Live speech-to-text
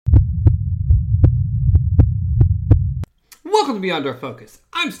Welcome to Beyond Our Focus.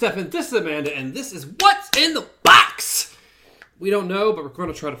 I'm Stefan, this is Amanda, and this is What's in the Box! We don't know, but we're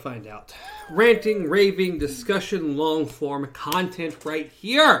going to try to find out. Ranting, raving, discussion, long-form content right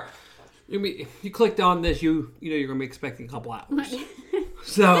here. If you clicked on this, you know you're going to be expecting a couple hours.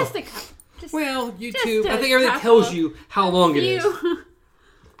 So, Just a couple. well, YouTube, I think a everything couple. tells you how long it is.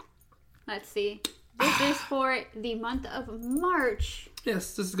 Let's see. This is for the month of March.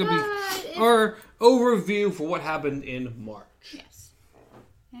 Yes, this is going to be our overview for what happened in March. Yes.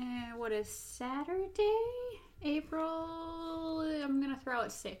 And what is Saturday? April... I'm going to throw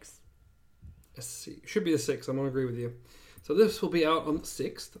it 6. Let's see. Should be the 6th. I'm going to agree with you. So this will be out on the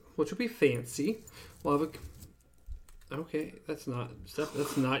 6th, which will be fancy. We'll have a... Okay, that's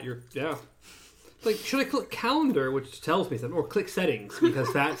not your... Yeah. Like, should I click calendar, which tells me something, or click settings,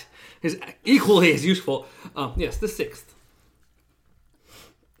 because that is equally as useful. Yes, the 6th.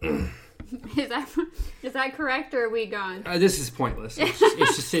 Is that correct, or are we gone? This is pointless. It's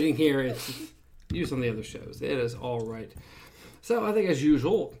just sitting here. It's used on the other shows. It is all right. So I think, as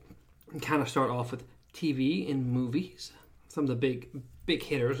usual, we kind of start off with TV and movies. Some of the big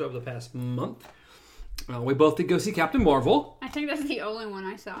hitters over the past month. We both did go see Captain Marvel. I think that's the only one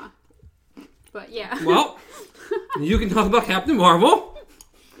I saw. But yeah. Well, you can talk about Captain Marvel.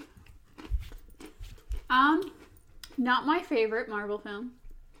 Not my favorite Marvel film.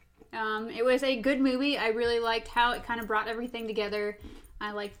 It was a good movie. I really liked how it kind of brought everything together.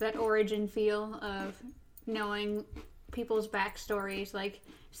 I liked that origin feel of knowing people's backstories. Like,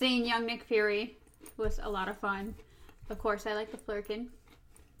 seeing young Nick Fury was a lot of fun. Of course, I like the Flerken.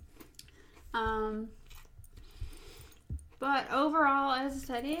 But overall, as I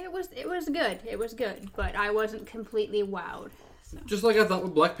said, it was good. It was good, but I wasn't completely wowed. So. Just like I thought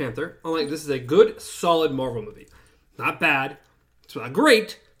with Black Panther. I'm like, this is a good, solid Marvel movie. Not bad. It's not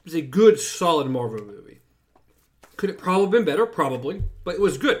great. It's a good, solid Marvel movie. Could it probably have been better? Probably. But it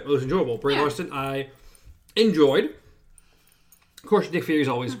was good. It was enjoyable. Brie Larson, I enjoyed. Of course, Nick Fury is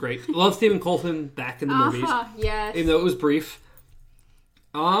always great. Love Stephen Colton back in the movies. Yes. Even though it was brief.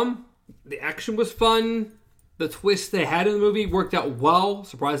 The action was fun. The twist they had in the movie worked out well.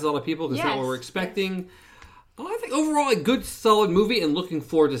 Surprised a lot of people because it's not what we're expecting. Yes. I think overall a good, solid movie and looking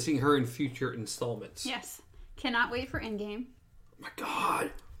forward to seeing her in future installments. Yes. Cannot wait for Endgame. Oh my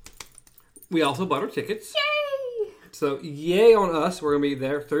God. We also bought our tickets. Yay! So, yay on us. We're going to be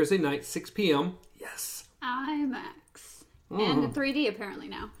there Thursday night, 6 p.m. Yes. IMAX. And the 3D apparently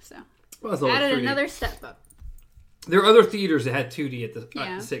now. So, well, added another step up. There are other theaters that had 2D at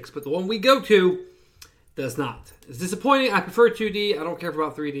the 6, but the one we go to does not. It's disappointing. I prefer 2D. I don't care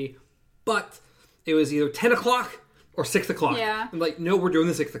about 3D. But it was either 10 o'clock or 6 o'clock. Yeah. I'm like, no, we're doing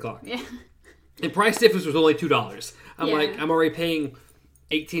the 6 o'clock. Yeah. And price difference was only $2. I'm like, I'm already paying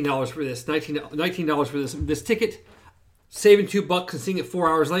 $18 for this, $19 for this ticket. Saving $2 and seeing it 4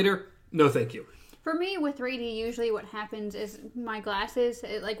 hours later, no thank you. For me, with 3D, usually what happens is my glasses,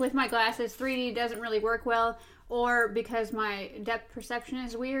 with my glasses, 3D doesn't really work well, or because my depth perception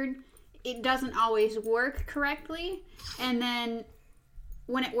is weird, it doesn't always work correctly, and then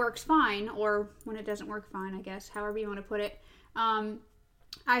when it works fine, or when it doesn't work fine, I guess, however you want to put it,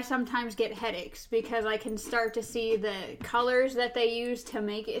 I sometimes get headaches because I can start to see the colors that they use to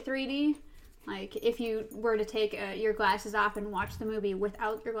make it 3D. Like, if you were to take your glasses off and watch the movie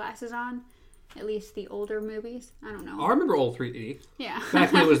without your glasses on, at least the older movies, I don't know. I remember old 3D. Yeah.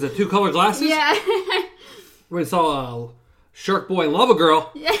 Back when it was the two-color glasses. Yeah. We saw Shark Boy and Lava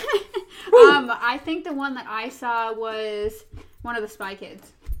Girl. Yeah. I think the one that I saw was one of the Spy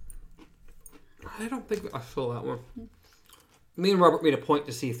Kids. I don't think I saw that one. Me and Robert made a point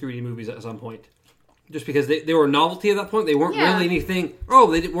to see 3D movies at some point. Just because they were a novelty at that point. They weren't really anything...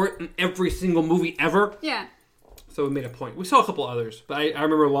 they weren't in every single movie ever. Yeah. So we made a point. We saw a couple others. But I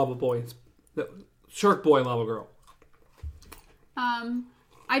remember Lava Boy. Shark Boy and Lava Girl.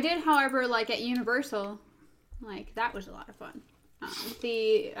 I did, however, at Universal... that was a lot of fun.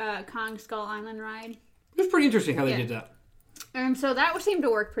 The Kong Skull Island ride. It was pretty interesting how they did that. And so that seemed to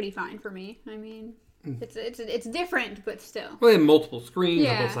work pretty fine for me. I mean, it's different, but still. Well, they had multiple screens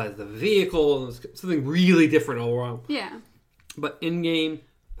on both sides of the vehicle. And it was something really different all around. Yeah. But in-game...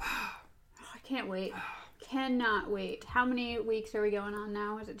 I can't wait. Cannot wait. How many weeks are we going on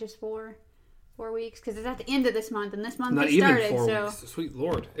now? Is it just 4 weeks? Because it's at the end of this month, and this month Not just started. Not even 4 so... weeks. Sweet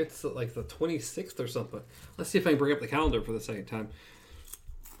Lord. It's like the 26th or something. Let's see if I can bring up the calendar for the second time.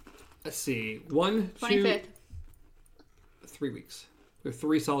 Let's see. 1, 25th. 2, 3 weeks. We have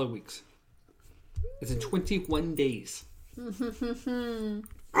 3 solid weeks. It's in 21 days.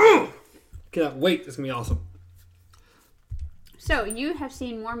 Cannot wait. It's going to be awesome. So, you have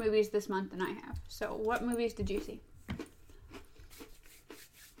seen more movies this month than I have. So, what movies did you see?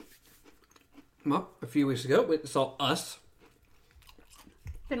 Well, a few weeks ago, we saw Us.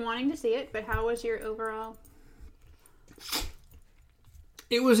 Been wanting to see it, but how was your overall?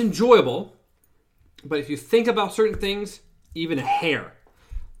 It was enjoyable, but if you think about certain things, even a hair,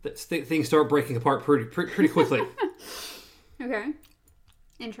 things start breaking apart pretty quickly. Okay.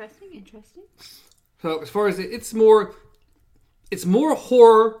 Interesting. So as far as it's more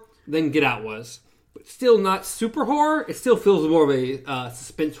horror than Get Out was, but still not super horror. It still feels more of a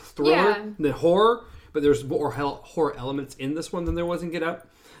suspense thriller than horror, but there's more horror elements in this one than there was in Get Out.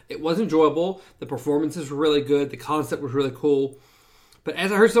 It was enjoyable. The performances were really good. The concept was really cool. But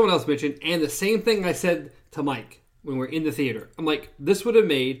as I heard someone else mention, and the same thing I said to Mike when we were in the theater, I'm like, this would have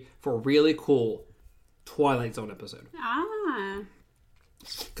made for a really cool Twilight Zone episode. Ah.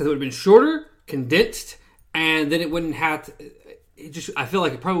 Because it would have been shorter, condensed, and then it wouldn't have to... I feel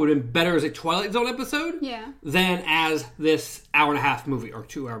like it probably would have been better as a Twilight Zone episode than as this hour-and-a-half movie, or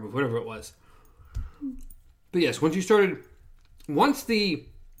 2-hour movie, whatever it was. But yes, once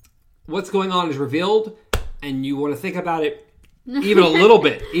what's going on is revealed, and you want to think about it even a little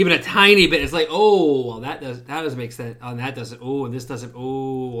bit, even a tiny bit, it's like, oh, well, that doesn't make sense, and that doesn't, oh, and this doesn't,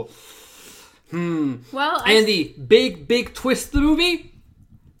 oh. Well, and the big twist of the movie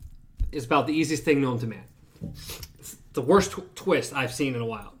is about the easiest thing known to man. It's the worst twist I've seen in a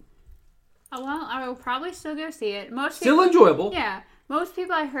while. Well, I will probably still go see it. Still enjoyable. Yeah. Most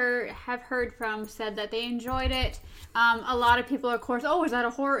people have heard from said that they enjoyed it. A lot of people, of course, is that a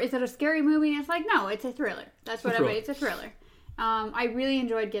horror? Is it a scary movie? And it's like, no, it's a thriller. That's what it's a thriller. I really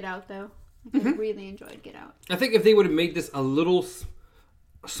enjoyed Get Out, though. I really enjoyed Get Out. I think if they would have made this a little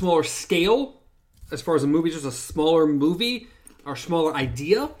smaller scale, as far as a movie, just a smaller movie or smaller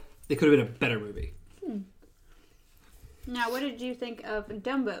idea, they could have been a better movie. Now, what did you think of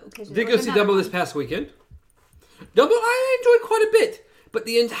Dumbo? Did go see Dumbo this past weekend. Dumbo, I enjoyed quite a bit, but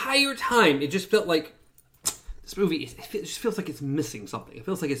the entire time it just felt like this movie. It just feels like it's missing something. It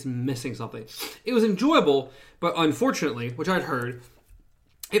feels like it's missing something. It was enjoyable, but unfortunately, which I'd heard,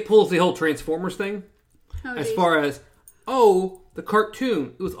 it pulls the whole Transformers thing. Far as the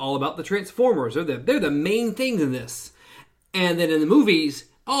cartoon, it was all about the Transformers. They're the main things in this, and then in the movies,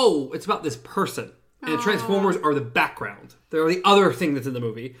 it's about this person. And the Transformers are the background. They're the other thing that's in the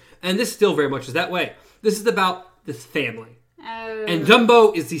movie. And this still very much is that way. This is about this family. And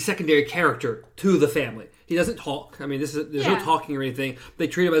Dumbo is the secondary character to the family. He doesn't talk. I mean, there's no talking or anything. They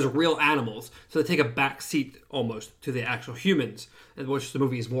treat him as real animals. So they take a back seat almost to the actual humans, which the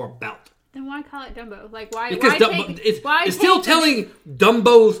movie is more about. Then why call it Dumbo? Like, why? Because it's still telling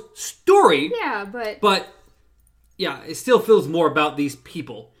Dumbo's story. Yeah, but it still feels more about these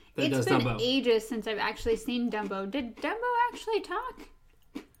people. It's been ages since I've actually seen Dumbo. Did Dumbo actually talk?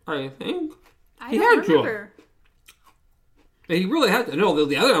 I think. I don't remember. He really had to. No,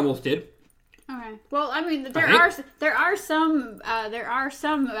 the other animals did. Okay. Well, I mean, there are some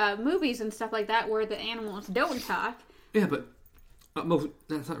movies and stuff like that where the animals don't talk. Yeah, but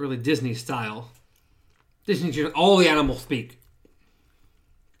that's not really Disney style. Disney, all the animals speak.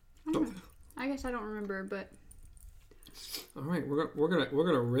 I guess I don't remember, but. All right, we're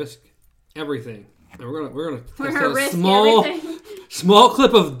gonna risk everything. And we're gonna test out a small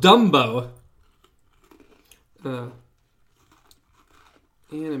clip of Dumbo,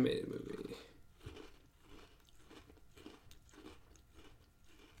 animated movie.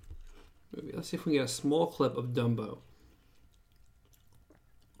 Let's see if we can get a small clip of Dumbo.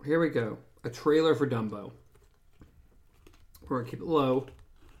 Here we go. A trailer for Dumbo. We're gonna keep it low.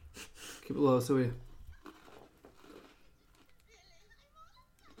 Keep it low so we.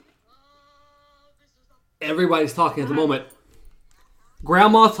 Everybody's talking at the moment.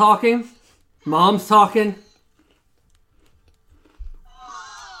 Grandma's talking. Mom's talking.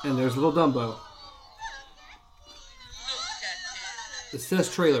 And there's little Dumbo. It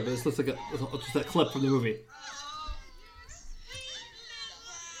says trailer, but this looks like just that clip from the movie.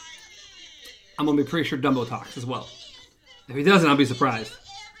 I'm going to be pretty sure Dumbo talks as well. If he doesn't, I'll be surprised.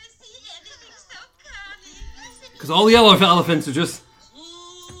 Because all the other elephants are just...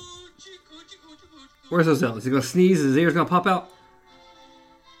 Where's those elephants? Is he going to sneeze? His ear's going to pop out?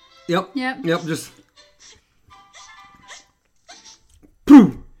 Yep, just...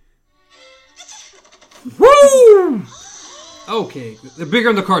 Boom! Woo! Okay, they're bigger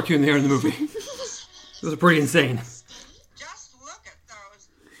in the cartoon than they are in the movie. Those are pretty insane. Just look at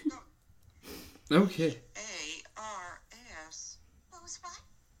those. Okay. A-R-S. What was what?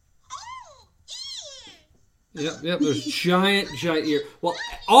 Oh, ears! Yep, there's giant ear. Well,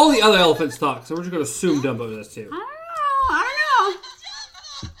 all the other elephants talk, so we're just going to assume Dumbo does too. I don't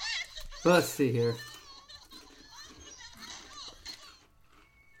know. Let's see here.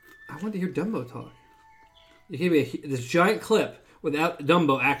 I want to hear Dumbo talk. You gave me this giant clip without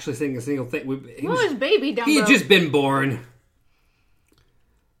Dumbo actually saying a single thing. What was baby Dumbo? He had just been born.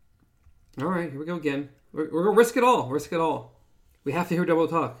 All right, here we go again. We're going to risk it all. Risk it all. We have to hear Dumbo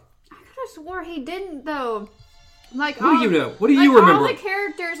talk. I could have swore he didn't, though. Like, What do you know? What do you remember? All the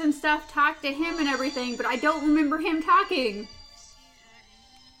characters and stuff talk to him and everything, but I don't remember him talking.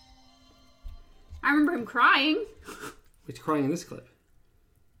 I remember him crying. He's crying in this clip.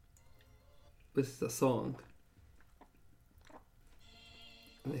 This is a song.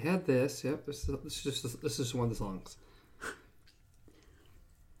 And they had this. Yep, this is just one of the songs.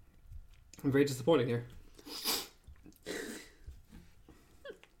 I'm very disappointed here.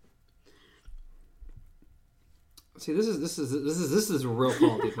 See, this is real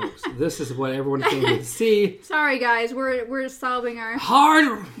quality, folks. This is what everyone came here to see. Sorry, guys, we're solving our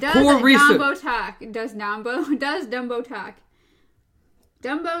hardcore research. Dumbo talk? Does Dumbo talk?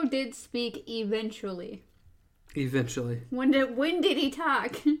 Dumbo did speak eventually. Eventually. When did he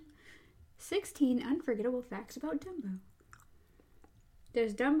talk? 16 unforgettable facts about Dumbo.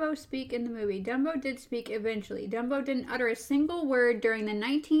 Does Dumbo speak in the movie? Dumbo did speak eventually. Dumbo didn't utter a single word during the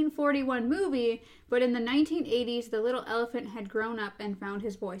 1941 movie, but in the 1980s, the little elephant had grown up and found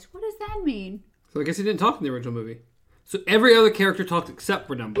his voice. What does that mean? So I guess he didn't talk in the original movie. So every other character talked except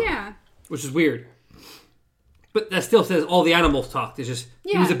for Dumbo. Yeah. Which is weird. But that still says all the animals talked. It's just,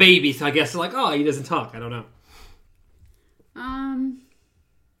 he was a baby, so I guess they're like, oh, he doesn't talk. I don't know.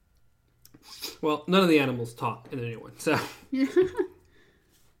 Well, none of the animals talk in the new one, so...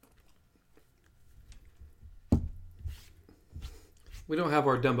 We don't have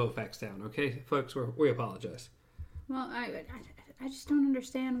our Dumbo facts down, okay, folks? We apologize. Well, I just don't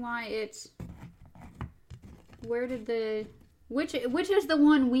understand why it's... Where did the... Which is the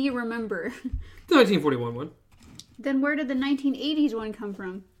one we remember? The 1941 one. Then where did the 1980s one come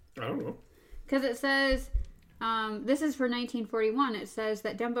from? I don't know. Because it says... this is for 1941. It says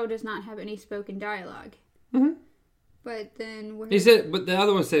that Dumbo does not have any spoken dialogue. Mm-hmm. But then... He said... But the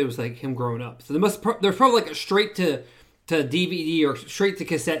other one said it was like him growing up. So there's probably like a straight to DVD or straight to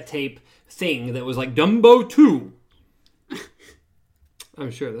cassette tape thing that was like Dumbo 2.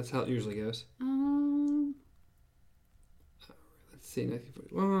 I'm sure that's how it usually goes. Let's see,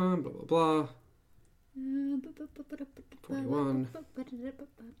 1941, blah, blah, blah. 41.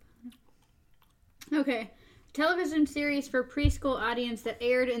 Okay. Television series for preschool audience that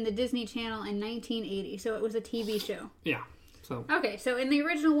aired in the Disney Channel in 1980. So it was a TV show. Yeah. So. Okay, so in the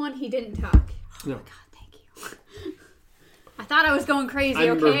original one, he didn't talk. Oh no. my god, thank you. I thought I was going crazy, I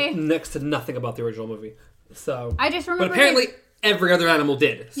remember okay? next to nothing about the original movie. So. I just remember... But apparently every other animal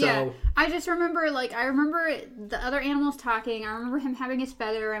did. So. Yeah. I just remember, I remember the other animals talking. I remember him having his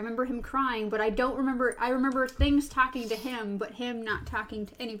feather. I remember him crying, but I don't remember... I remember things talking to him, but him not talking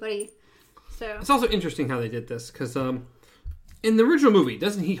to anybody. So. It's also interesting how they did this, because in the original movie,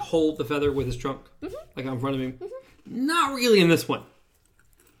 doesn't he hold the feather with his trunk? Mm-hmm. Like in front of him? Mm-hmm. Not really in this one.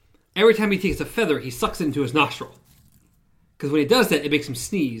 Every time he takes a feather, he sucks it into his nostril. Because when he does that, it makes him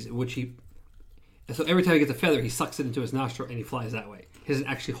sneeze, and so every time he gets a feather, he sucks it into his nostril, and he flies that way. He doesn't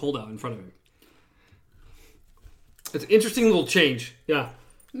actually hold out in front of him. It's an interesting little change. Yeah.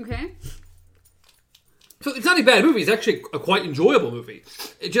 Okay. So it's not a bad movie. It's actually a quite enjoyable movie.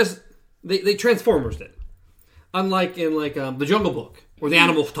 It just... They Transformers it. Unlike in The Jungle Book, where the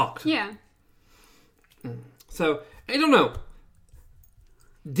animals talked. Yeah. So, I don't know.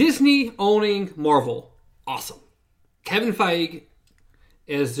 Disney owning Marvel, awesome. Kevin Feige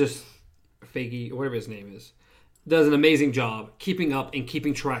is just... Feige, or whatever his name is, does an amazing job keeping up and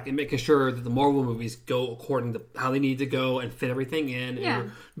keeping track and making sure that the Marvel movies go according to how they need to go and fit everything in. Yeah. And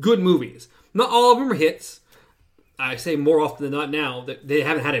are good movies. Not all of them are hits. I say more often than not now that they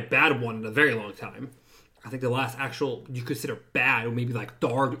haven't had a bad one in a very long time. I think the last actual you consider bad would maybe like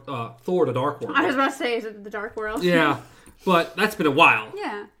Thor: The Dark World. I was about to say, is it The Dark World? Yeah, but that's been a while.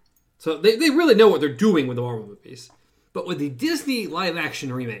 Yeah. So they really know what they're doing with the Marvel movies. But with the Disney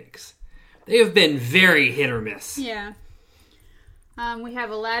live-action remakes, they have been very hit or miss. Yeah. We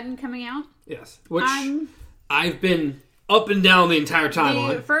have Aladdin coming out. Yes, which I've been up and down the entire time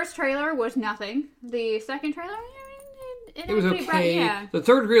on. The first trailer was nothing. The second trailer... It was okay. Yeah. The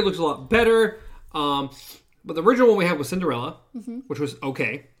third grade looks a lot better. But the original one we had was Cinderella, which was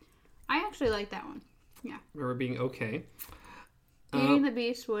okay. I actually like that one. Yeah. Remember being okay. Beauty and the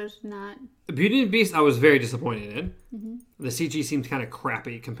Beast was not... Beauty and the Beast I was very disappointed in. Mm-hmm. The CG seemed kind of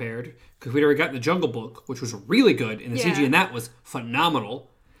crappy compared. Because we'd already gotten the Jungle Book, which was really good. And the CG in that was phenomenal.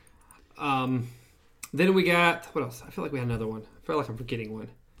 Then we got... What else? I feel like we had another one. I feel like I'm forgetting one.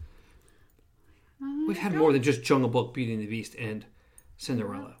 We've had more than just Jungle Book, Beauty and the Beast, and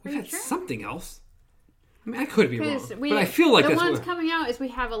Cinderella. We've Are you had sure? something else. I mean, I could be wrong, Because but I feel like the that's ones what... coming out is we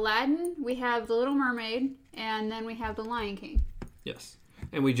have Aladdin, we have The Little Mermaid, and then we have The Lion King. Yes.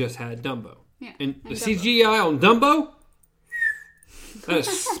 And we just had Dumbo. Yeah, And the Dumbo. CGI on Dumbo, that is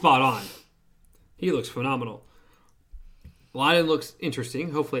spot on. He looks phenomenal. Aladdin looks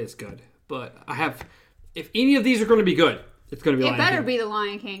interesting. Hopefully it's good. But if any of these are going to be good, it's going to be It Lion better King. be The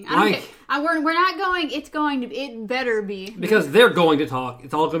Lion King. I Lion don't care. We're not going. It better be. Because they're going to talk.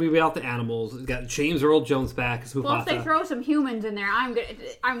 It's all going to be about the animals. It's got James Earl Jones back as Mufasa. Well, if they throw some humans in there,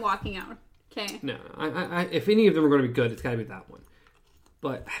 I'm walking out. Okay. No, if any of them are going to be good, it's got to be that one.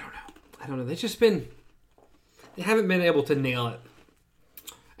 But I don't know. They haven't been able to nail it.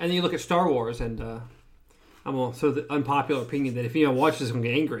 And then you look at Star Wars, and I'm also the unpopular opinion that if you don't watch this, I'm going to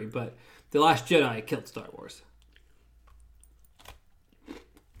get angry. But The Last Jedi killed Star Wars.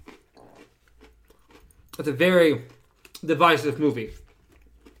 It's a very divisive movie.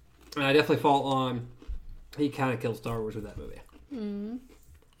 And I definitely fall on he kind of killed Star Wars with that movie. Mm.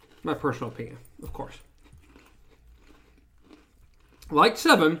 My personal opinion, of course. Liked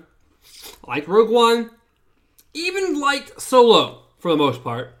 7. Liked Rogue One. Even liked Solo, for the most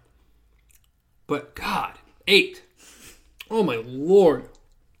part. But, God, 8. Oh, my Lord.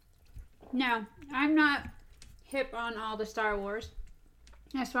 Now, I'm not hip on all the Star Wars,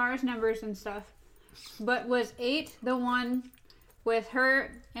 as far as numbers and stuff. But was 8 the one with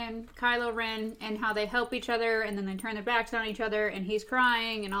her and Kylo Ren and how they help each other and then they turn their backs on each other and he's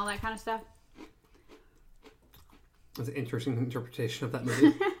crying and all that kind of stuff? That's an interesting interpretation of that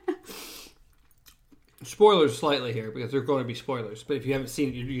movie. Spoilers slightly here, because they're going to be spoilers. But if you haven't seen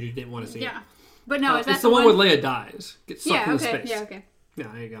it, you didn't want to see it. Yeah. But no, is that it's the one where Leia dies. Gets sucked into space. Yeah, okay. Yeah,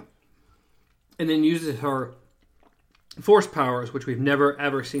 there you go. And then uses her force powers, which we've never,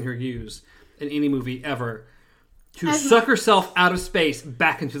 ever seen her use in any movie ever, to suck herself out of space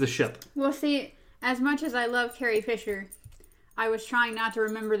back into the ship. Well, see, as much as I love Carrie Fisher, I was trying not to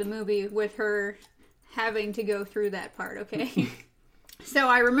remember the movie with her having to go through that part, okay? So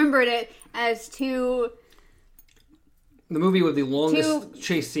I remembered it as two... The movie with the longest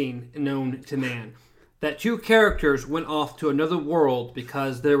chase scene known to man. That 2 characters went off to another world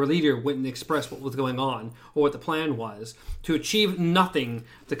because their leader wouldn't express what was going on or what the plan was, to achieve nothing,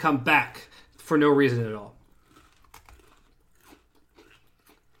 to come back for no reason at all.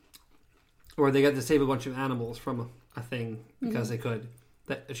 Or they got to save a bunch of animals from a thing because they could,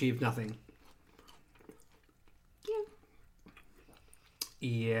 that achieved nothing.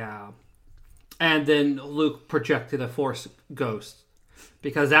 Yeah. And then Luke projected a Force ghost.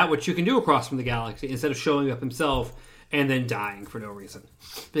 Because that's what you can do across from the galaxy, instead of showing up himself and then dying for no reason.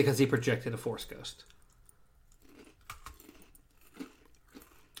 Because he projected a Force ghost.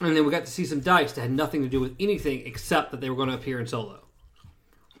 And then we got to see some dice that had nothing to do with anything except that they were going to appear in Solo.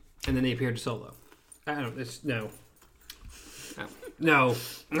 And then they appeared in Solo. I don't know. It's... No. No.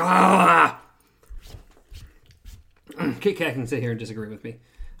 Ah! Kit Kat can sit here and disagree with me.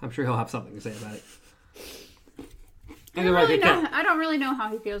 I'm sure he'll have something to say about it. I don't really know how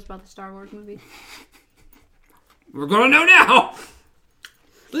he feels about the Star Wars movies. We're going to know now!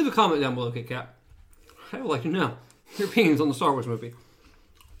 Leave a comment down below, Kit Kat. I would like to know your opinions on the Star Wars movie.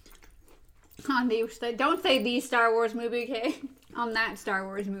 Don't say the Star Wars movie, okay? On that Star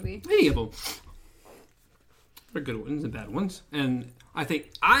Wars movie. Any of them. They're good ones and bad ones. And I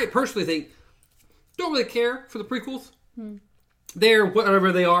personally think, don't really care for the prequels. They're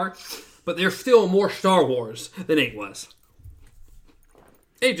whatever they are, but they're still more Star Wars than 8 was.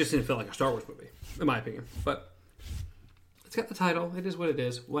 8 just didn't feel like a Star Wars movie, in my opinion. But it's got the title. It is what it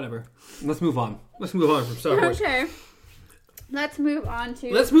is. Whatever. Let's move on. Let's move on from Star Wars. Okay. Let's move on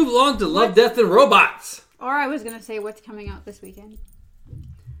to... Let's move on to Love, Death, and Robots. Or I was going to say what's coming out this weekend.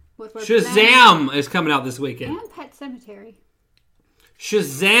 Shazam is coming out this weekend. And Pet Sematary.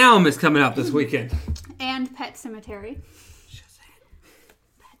 Shazam is coming out this weekend. And Pet Sematary.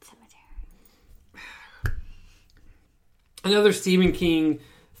 Pet Sematary. Another Stephen King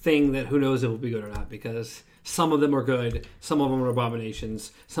thing that who knows if it will be good or not, because some of them are good, some of them are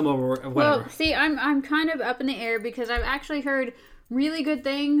abominations, some of them are whatever. Well, see, I'm kind of up in the air because I've actually heard really good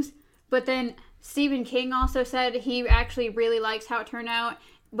things, but then Stephen King also said he actually really likes how it turned out,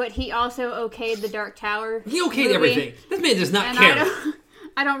 but he also okayed the Dark Tower. He okayed movie, everything. This man does not and care.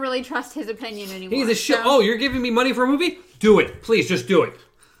 I don't really trust his opinion anymore. He's a shit. So. Oh, you're giving me money for a movie? Do it. Please, just do it.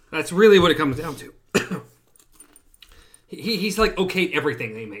 That's really what it comes down to. He's like okayed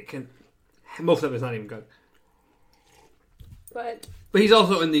everything they make, and most of it's not even good. But he's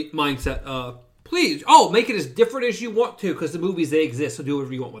also in the mindset of, please, make it as different as you want to, because the movies, they exist, so do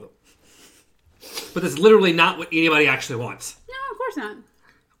whatever you want with them. But that's literally not what anybody actually wants. no, of course course not.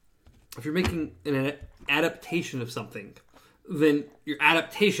 If you're making an adaptation of something, then your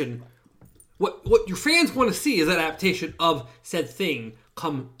adaptation, what your fans want to see is that adaptation of said thing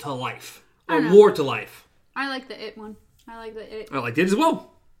come to life. Or more to life. I like the It one. I like the It. I liked it as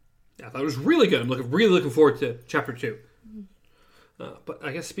well. I thought it was really good. I'm really looking forward to chapter 2. But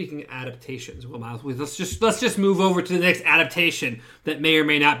I guess speaking of adaptations, well, let's just move over to the next adaptation that may or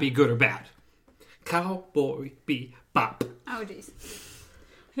may not be good or bad. Cowboy Bebop. Oh, jeez.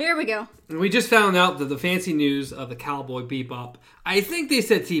 Here we go. And we just found out that the fancy news of the Cowboy Bebop, I think they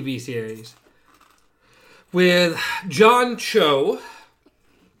said TV series, with John Cho.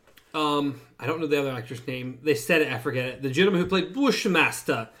 I don't know the other actor's name. They said it, I forget it. The gentleman who played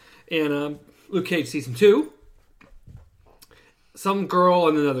Bushmaster in Luke Cage Season 2. Some girl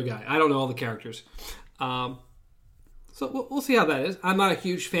and another guy. I don't know all the characters. So we'll see how that is. I'm not a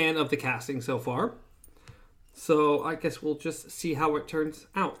huge fan of the casting so far. So I guess we'll just see how it turns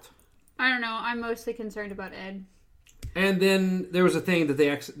out. I don't know. I'm mostly concerned about Ed. And then there was a thing that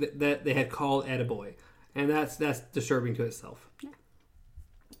they had called Ed a boy. And that's disturbing to itself. Yeah.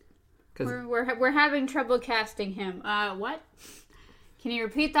 We're having trouble casting him. What? Can you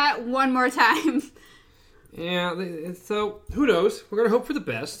repeat that one more time? Yeah, so who knows? We're going to hope for the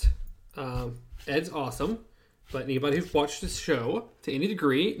best. Ed's awesome. But anybody who's watched this show to any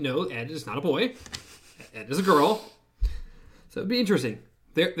degree knows Ed is not a boy. Ed is a girl. So it'd be interesting.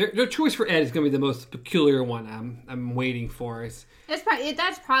 Their choice for Ed is going to be the most peculiar one I'm waiting for.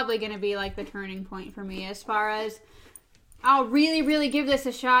 That's probably going to be like the turning point for me as far as I'll really, really give this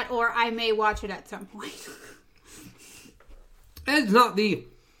a shot, or I may watch it at some point. Ed's not the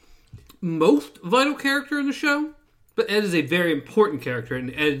most vital character in the show, but Ed is a very important character,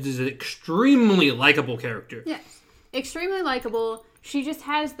 and Ed is an extremely likable character. Yes. Extremely likable. She just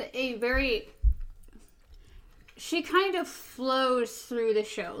has she kind of flows through the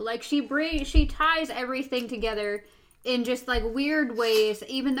show. Like, she ties everything together in just, like, weird ways,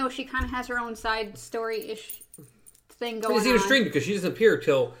 even though she kind of has her own side story-ish thing going on. It's even strange because she doesn't appear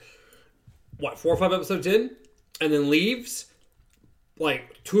till 4 or 5 episodes in, and then leaves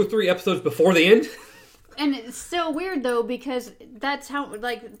like 2 or 3 episodes before the end. And it's still weird though, because that's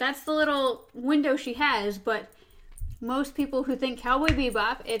the little window she has. But most people who think Cowboy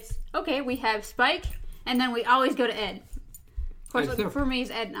Bebop, it's okay. We have Spike, and then we always go to Ed. Of course, for me, it's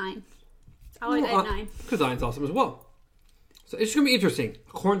Ed 9. It's always Ed 9. Because I's awesome as well. So it's going to be interesting.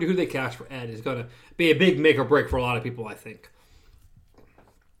 According to who they cast for Ed, is going to be a big make or break for a lot of people, I think.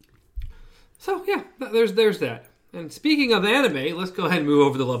 So, yeah, there's that. And speaking of anime, let's go ahead and move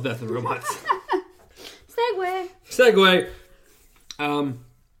over to Love, Death, and Robots. Segue. I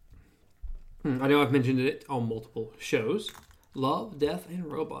know I've mentioned it on multiple shows. Love, Death, and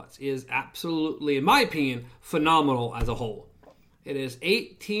Robots is absolutely, in my opinion, phenomenal as a whole. It is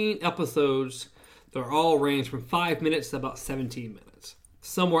 18 episodes. They're all range from 5 minutes to about 17 minutes.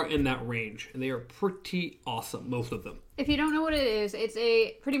 Somewhere in that range. And they are pretty awesome, most of them. If you don't know what it is, it's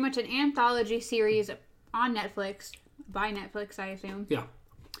pretty much an anthology series on Netflix. By Netflix, I assume. Yeah.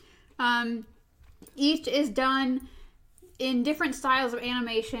 Each is done in different styles of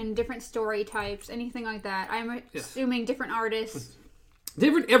animation, different story types, anything like that. I'm assuming different artists.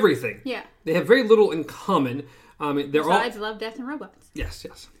 Different everything. Yeah. They have very little in common. Besides Love, Death, and Robots. Yes.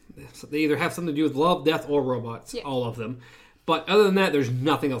 So they either have something to do with love, death, or robots. Yeah. All of them. But other than that, there's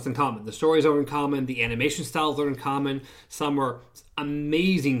nothing else in common. The stories are in common. The animation styles are in common. Some are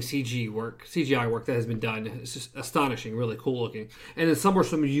amazing CGI work that has been done. It's just astonishing, really cool looking. And then some are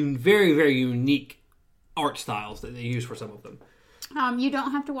some very, very unique art styles that they use for some of them. You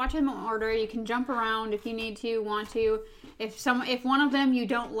don't have to watch them in order. You can jump around if you need to, want to. If one of them you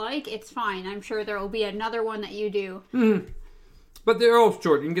don't like, it's fine. I'm sure there will be another one that you do. Mm-hmm. But they're all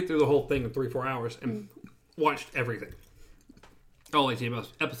short. You can get through the whole thing in 3-4 hours and watched everything. All 18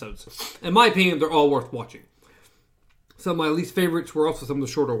 episodes. In my opinion, they're all worth watching. Some of my least favorites were also some of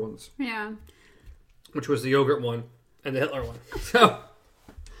the shorter ones. Yeah. Which was the yogurt one and the Hitler one. So.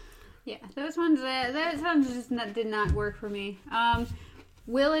 Yeah, those ones just did not work for me.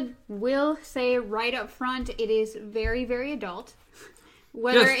 Will say right up front, it is very, very adult.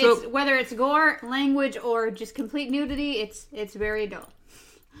 Whether it's gore, language, or just complete nudity, it's very adult.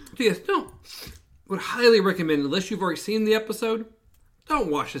 Yes, would highly recommend, unless you've already seen the episode, don't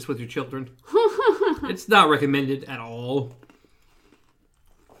watch this with your children. It's not recommended at all.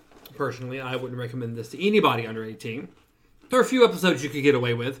 Personally, I wouldn't recommend this to anybody under 18. There are a few episodes you could get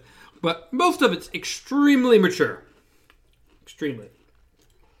away with, but most of it's extremely mature. Extremely.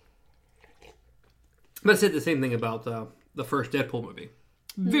 But I said the same thing about the first Deadpool movie.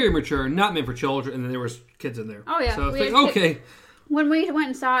 Very mature, not meant for children, and then there was kids in there. Oh, yeah. So it's like, okay, When we went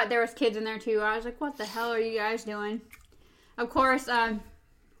and saw it, there was kids in there too. I was like, what the hell are you guys doing? Of course, I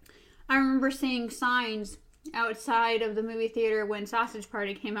remember seeing signs outside of the movie theater when Sausage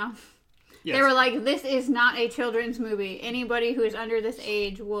Party came out. Yes. They were like, this is not a children's movie. Anybody who is under this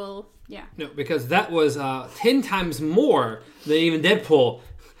age will, yeah. No, because that was 10 times more than even Deadpool.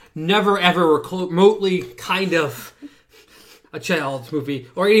 Never ever remotely kind of a child's movie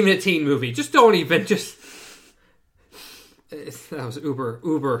or even a teen movie. Just don't even, just... That was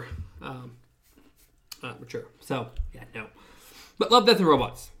uber mature. So, yeah, no. But Love, Death, and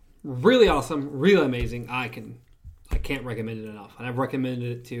Robots. Really awesome, really amazing. I can't recommend it enough. And I've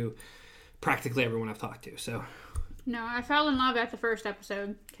recommended it to practically everyone I've talked to. So, No, I fell in love at the first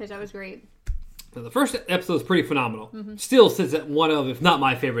episode because that was great. so the first episode is pretty phenomenal. Still sits at one of, if not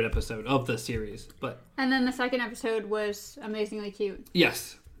my favorite episode of the series. But And then the second episode was amazingly cute.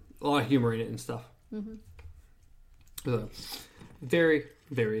 yes, a lot of humor in it and stuff. So, very,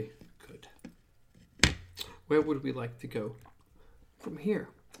 very good. Where would we like to go from here?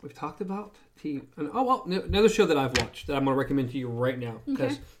 We've talked about TV. Another show that I've watched that I'm going to recommend to you right now.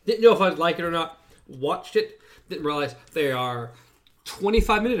 Because didn't know if I'd like it or not. Watched it. Didn't realize they are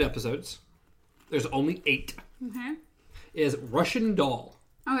 25-minute episodes. There's only 8. Okay. Is Russian Doll.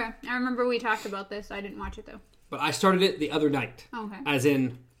 Okay. I remember we talked about this. I didn't watch it, though. But I started it the other night. Okay. As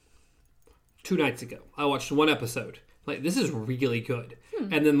in 2 nights ago. I watched 1 episode. Like, this is really good.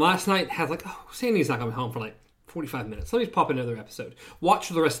 And then last night had like, oh, Sandy's not coming home for like 45 minutes. Let me pop another episode. Watch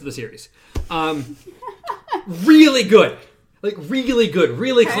the rest of the series. Really good. Like, really good.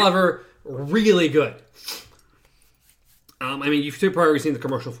 Really clever. Really good. I mean, you've probably seen the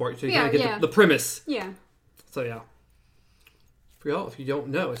commercial for it, so you kind of get the premise. Yeah. So, yeah. For y'all, if you don't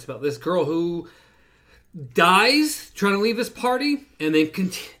know, it's about this girl who dies trying to leave this party, and then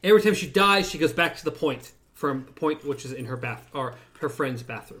every time she dies, she goes back to the point, from the point which is in her bath, or her friend's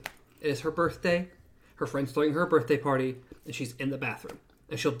bathroom. It is her birthday. Her friend's throwing her birthday party, and she's in the bathroom.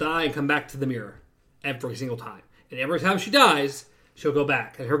 And she'll die and come back to the mirror every single time. And every time she dies, she'll go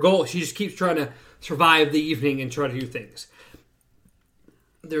back. And her goal, she just keeps trying to survive the evening and try to do things.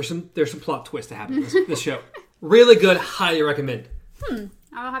 There's some plot twist to happen in this show. Really good. Highly recommend.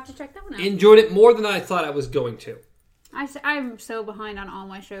 I'll have to check that one out. Enjoyed it more than I thought I was going to. I'm so behind on all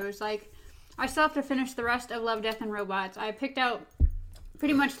my shows. Like, I still have to finish the rest of Love, Death, and Robots. I picked out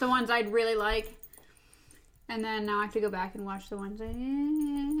pretty much the ones I'd really like. And then now I have to go back and watch the ones I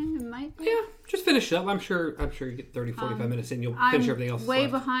might like. Yeah, just finish it up. I'm sure you get 30, 45 minutes in. You'll finish everything else. I'm way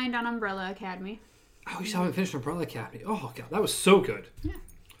behind on Umbrella Academy. Oh, you still haven't finished Umbrella Academy. Oh, God, that was so good. Yeah.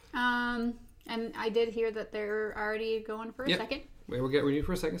 And I did hear that they're already going for a second. We'll get renewed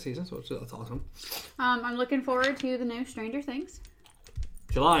for a second season, so that's awesome. I'm looking forward to the new Stranger Things.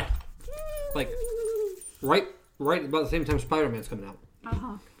 July. Like, right about the same time Spider-Man's coming out.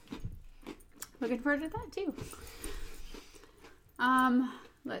 Uh-huh. Looking forward to that, too.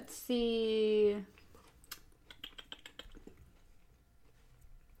 Let's see.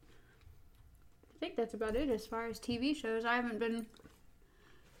 I think that's about it as far as TV shows. I haven't been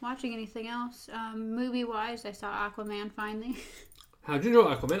watching anything else. Movie-wise, I saw Aquaman finally. How'd you know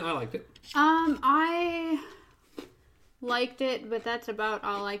Aquaman? I liked it. I liked it, but that's about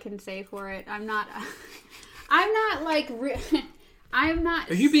all I can say for it. I'm not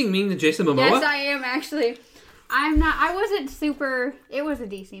Are you being mean to Jason Momoa? Yes, I am, actually. I wasn't super... It was a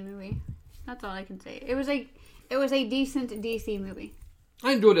DC movie. That's all I can say. It was a decent DC movie.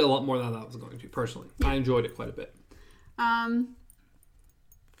 I enjoyed it a lot more than I thought I was going to, personally. I enjoyed it quite a bit.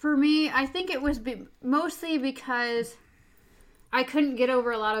 For me, I think it was mostly because I couldn't get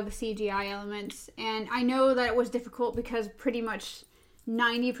over a lot of the CGI elements. And I know that it was difficult because pretty much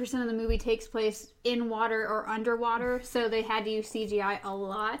 90% of the movie takes place in water or underwater. So they had to use CGI a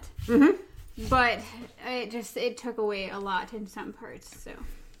lot. Mm-hmm. But it took away a lot in some parts. So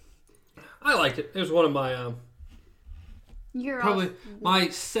I liked it. It was one of my... my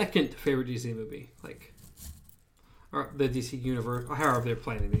second favorite DC movie. Or the DC universe, or however they're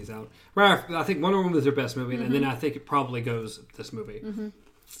planning these out. Right, I think Wonder Woman was their best movie, and then I think it probably goes this movie. Mm-hmm.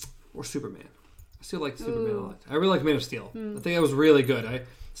 Or Superman. I still like Superman a lot. I really like Man of Steel. I think that was really good. I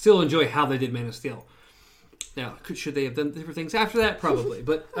still enjoy how they did Man of Steel. Now, should they have done different things after that? Probably.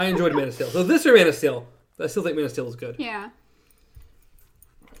 But I enjoyed Man of Steel. So this or Man of Steel, I still think Man of Steel is good. Yeah.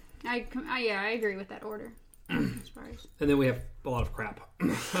 I agree with that order. As far as... And then we have a lot of crap.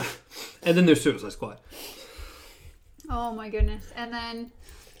 And then there's Suicide Squad. Oh my goodness. And then,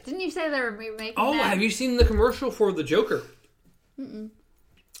 didn't you say they were making that? Have you seen the commercial for the Joker? Mm-mm.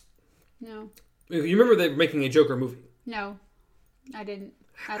 No. You remember they were making a Joker movie? No. I didn't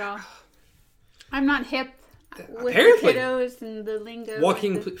at all. I'm not hip With Apparently. the kiddos and the lingo.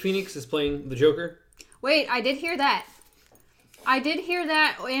 Joaquin and the- Phoenix is playing the Joker. Wait, I did hear that. Or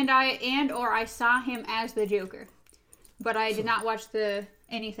I saw him as the Joker. But I did not watch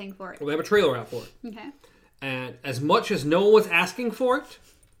anything for it. Well, they have a trailer out for it. Okay. And as much as no one was asking for it,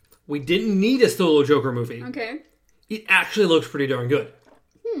 we didn't need a solo Joker movie. Okay. It actually looks pretty darn good.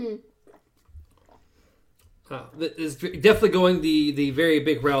 It's definitely going the very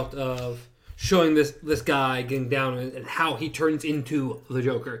big route of showing this guy getting down and how he turns into the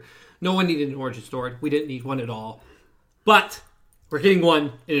Joker. No one needed an origin story. We didn't need one at all. But we're getting one,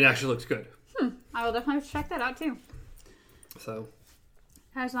 and it actually looks good. I will definitely check that out too. So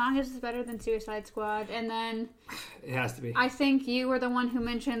As long as it's better than Suicide Squad. And then it has to be. I think you were the one who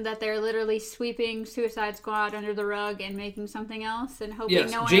mentioned that they're literally sweeping Suicide Squad under the rug and making something else and hoping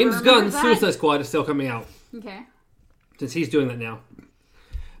Yes, no one James ever Gunn's remembers Suicide Squad is still coming out. that. Okay. Since he's doing that now.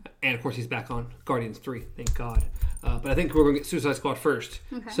 And of course he's back on Guardians 3, thank God. But I think we're going to get Suicide Squad first.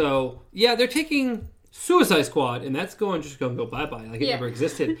 Okay. So, yeah, they're taking Suicide Squad, and that's just going to go bye-bye, like it Yeah. never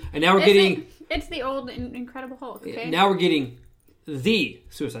existed. And now we're getting... It's the old Incredible Hulk, okay? Now we're getting the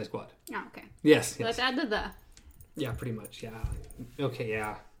Suicide Squad. Oh, okay. Yes, Let's yes. add the. Yeah, pretty much, yeah. Okay,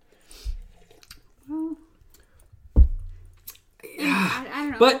 yeah. Well, I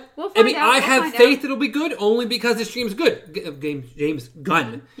don't know. But, we'll I find mean, out. I We'll have find faith out. it'll be good, only because the stream's good. James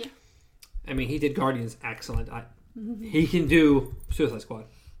Gunn. Yeah. I mean, he did Guardians excellent. He can do Suicide Squad.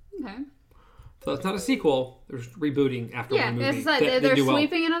 Okay. So it's not a sequel. They're just rebooting after Yeah, one movie. it's like that they're do well.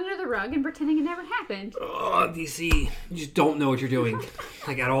 sweeping it under the rug and pretending it never happened. Oh, DC, you just don't know what you're doing.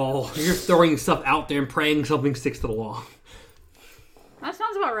 Like, at all. You're throwing stuff out there and praying something sticks to the wall. That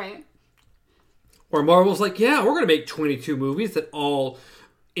sounds about right. Or Marvel's like, yeah, we're going to make 22 movies that all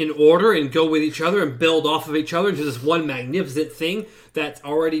in order and go with each other and build off of each other into this one magnificent thing that's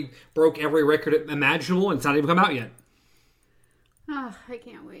already broke every record imaginable and it's not even come out yet. Oh, I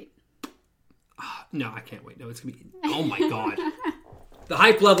can't wait. No, I can't wait. No, it's going to be... Oh, my God. The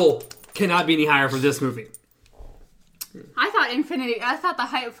hype level cannot be any higher for this movie. I thought the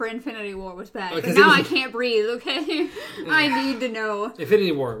hype for Infinity War was bad. But 'cause now it was- I can't breathe, okay? I need to know.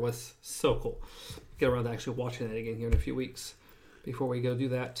 Infinity War was so cool. Get around to actually watching that again here in a few weeks before we go do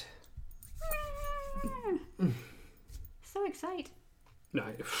that. So excited. No.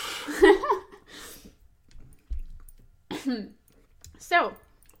 So,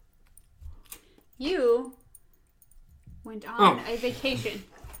 you went on a vacation.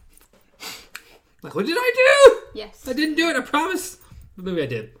 Like, what did I do? Yes. I didn't do it, I promise. But maybe I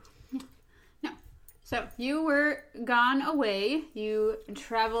did. No. So, you were gone away. You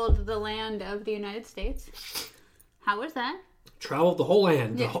traveled the land of the United States. How was that? Traveled the whole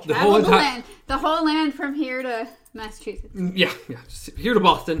land. Yeah, the whole traveled the entire... land. The whole land from here to Massachusetts. Yeah. Just here to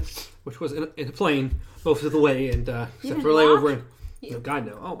Boston, which was in a plane most of the way, and except didn't for a layover. walk? No, God,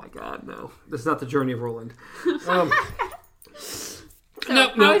 no. Oh, my God, no. This is not the journey of Roland. So, No.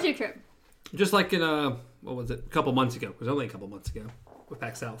 how was your trip? Just like in, what was it, a couple months ago. It was only a couple months ago with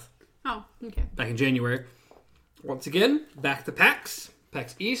PAX South. Oh, okay. Back in January. Once again, back to PAX.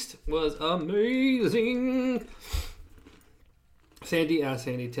 PAX East was amazing. Sandy, as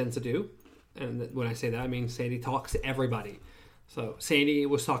Sandy tends to do. And when I say that, I mean Sandy talks to everybody. So Sandy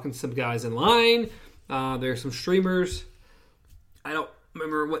was talking to some guys in line. There's some streamers. I don't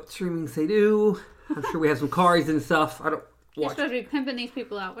remember what streamings they do. I'm sure we have some cards and stuff. I don't You're watch. supposed to be pimping these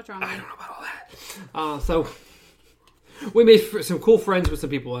people out. What's wrong with I you? don't know about all that. So we made some cool friends with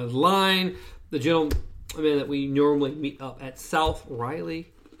some people in line. The gentleman that we normally meet up at South,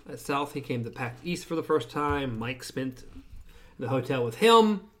 Riley at South, he came to PAX East for the first time. Mike spent in the hotel with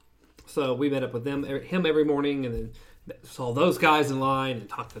him. So we met up with him every morning and then saw those guys in line and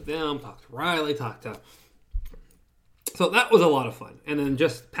talked to them, talked to Riley, So that was a lot of fun. And then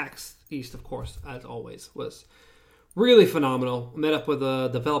just PAX East, of course, as always, was really phenomenal. Met up with a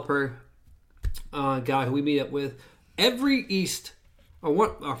developer guy who we meet up with every East for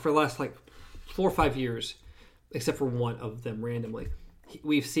the last 4 or 5 years, except for one of them randomly.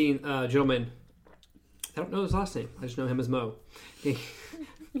 We've seen a gentleman. I don't know his last name. I just know him as Mo.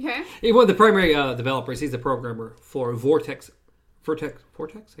 Okay. He's one of the primary developers. He's the programmer for Vortex.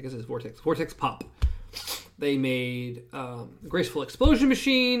 I guess it's Vortex Pop. They made Graceful Explosion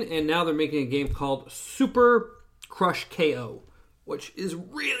Machine, and now they're making a game called Super Crush KO, which is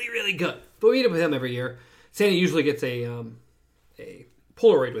really, really good. But we meet up with him every year. Sandy usually gets a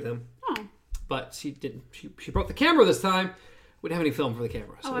Polaroid with him, Oh. but she didn't. She broke the camera this time. We didn't have any film for the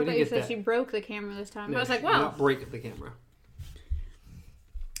camera, so Oh, we I didn't thought you get said that. she broke the camera this time. No, I was like, she did wow. not break the camera.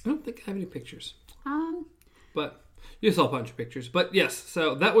 I don't think I have any pictures. Um, But You saw a bunch of pictures. But yes,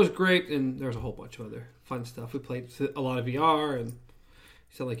 so that was great, and there's a whole bunch of other fun stuff. We played a lot of VR, and you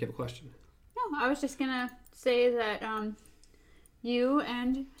sound like you have a question. No, I was just going to say that you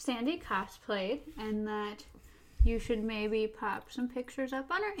and Sandy cosplayed, and that you should maybe pop some pictures up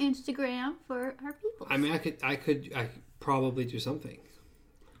on our Instagram for our people. I mean, I could probably do something.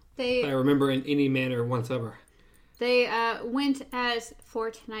 They I remember in any manner whatsoever. They went as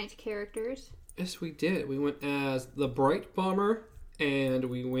Fortnite characters. Yes, we did. We went as the Bright Bomber, and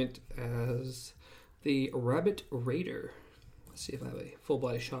we went as the Rabbit Raider. Let's see if I have a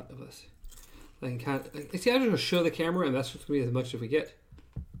full-body shot of us. I can kind of, see, I just show the camera, and that's just going to be as much as we get.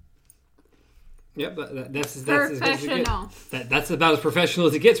 Yep, that's as good as it gets. That's about as professional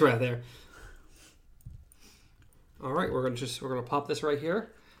as it gets right there. All right, we're gonna pop this right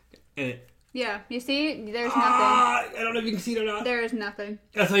here, and yeah, you see, there's nothing. I don't know if you can see it or not. There is nothing.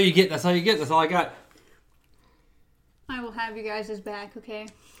 That's all you get. That's all you get. That's all I got. I will have you guys' back, okay?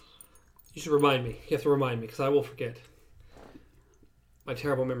 You should remind me. You have to remind me because I will forget. My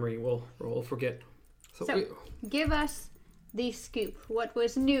terrible memory will forget. So give us the scoop. What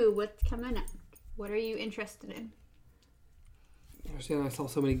was new? What's coming up? What are you interested in? You understand, I saw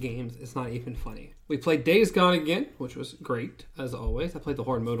so many games, it's not even funny. We played Days Gone again, which was great, as always. I played the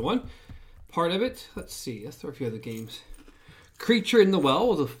Horde Mode one. Part of it, let's see, let's throw a few other games. Creature in the Well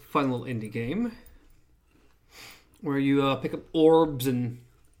was a fun little indie game. Where you pick up orbs and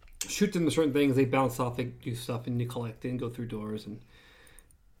shoot them to certain things, they bounce off, they do stuff, and you collect it and go through doors. And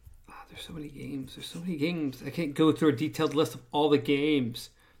there's so many games. I can't go through a detailed list of all the games.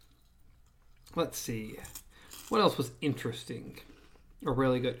 Let's see. What else was interesting or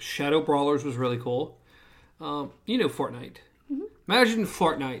really good? Shadow Brawlers was really cool. You know Fortnite. Mm-hmm. Imagine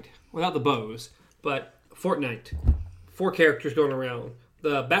Fortnite without the bows, but Fortnite. 4 characters going around.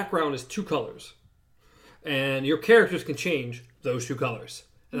 The background is 2 colors. And your characters can change those 2 colors.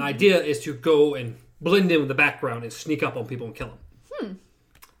 And the idea is to go and blend in with the background and sneak up on people and kill them.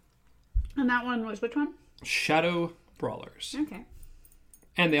 And that one was which one? Shadow Brawlers. Okay.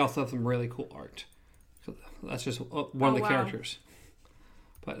 And they also have some really cool art. So that's just one of the characters.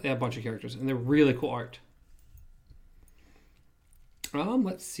 But they have a bunch of characters, and they're really cool art.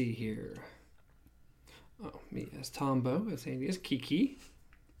 Let's see here. Oh, me as Tombo, as Sandy as Kiki.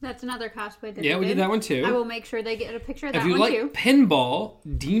 That's another cosplay that we did that one too. I will make sure they get a picture of that one too. If you like pinball,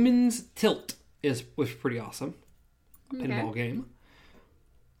 Demon's Tilt was pretty awesome. Pinball game.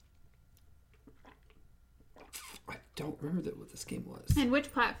 I don't remember what this game was. And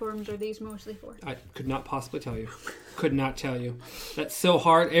which platforms are these mostly for? I could not possibly tell you. Could not tell you. That's so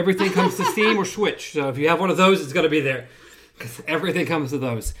hard. Everything comes to Steam or Switch. So if you have one of those, it's going to be there. Because everything comes to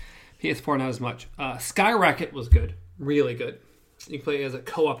those. PS4, not as much. Skyrocket was good. Really good. You can play it as a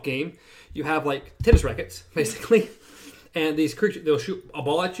co-op game. You have like tennis rackets, basically. And these creatures, they'll shoot a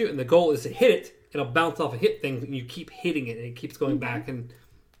ball at you. And the goal is to hit it. It'll bounce off a hit thing. And you keep hitting it. And it keeps going back. And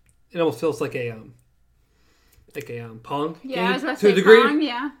it almost feels like a Pong yeah, game I was about to a say degree. Pong,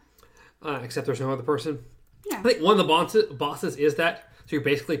 yeah. Except there's no other person. Yeah. I think one of the bosses is that. So you're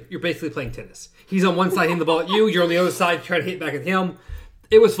basically playing tennis. He's on one side hitting the ball at you. You're on the other side trying to hit back at him.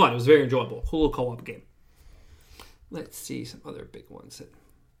 It was fun. It was very enjoyable. Cool little co-op game. Let's see some other big ones.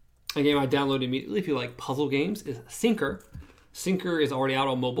 A game I downloaded immediately if you like puzzle games is Sinker. Sinker is already out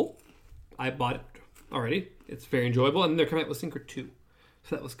on mobile. I bought it already. It's very enjoyable. And they're coming out with Sinker 2.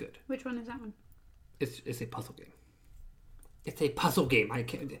 So that was good. Which one is that one? It's a puzzle game. It's a puzzle game.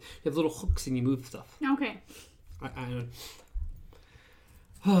 You have little hooks and you move stuff. Okay.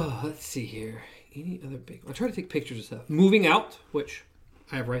 Let's see here. Any other big... I try to take pictures of stuff. Moving Out, which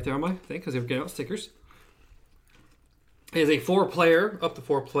I have right there on my thing because they're getting out stickers. It is a 4-player, up to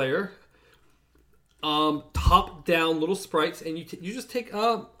 4-player, top-down little sprites, and you just take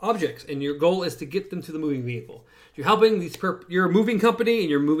objects, and your goal is to get them to the moving vehicle. You're helping you're a moving company, and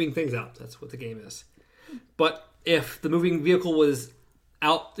you're moving things out. That's what the game is. But if the moving vehicle was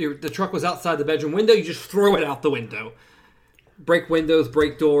out, the truck was outside the bedroom window, you just throw it out the window. Break windows,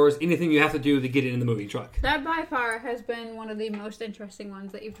 break doors, anything you have to do to get it in the moving truck. That by far has been one of the most interesting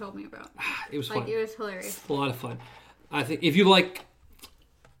ones that you've told me about. It was fun. It was hilarious. A lot of fun. I think if you like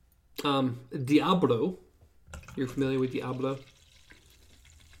Diablo, you're familiar with Diablo?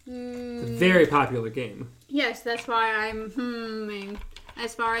 It's a very popular game. Yes, that's why I'm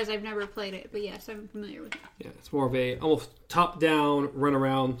as far as I've never played it, but yes, I'm familiar with it. Yeah, it's more of a almost top-down, run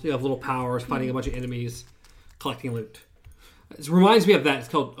around. You have little powers, fighting a bunch of enemies, collecting loot. It reminds me of that. It's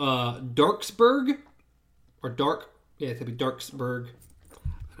called Darksburg, or Dark. Yeah, it's gonna be Darksburg.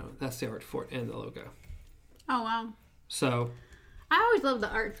 I don't know, that's the art for it and the logo. Oh wow! So, I always love the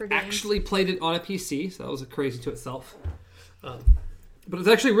art for games. Actually played it on a PC, so that was crazy to itself. But it's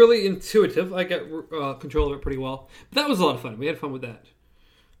actually really intuitive. I got control of it pretty well. But that was a lot of fun. We had fun with that.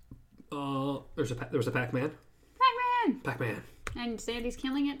 There was a Pac-Man. Pac-Man. And Sandy's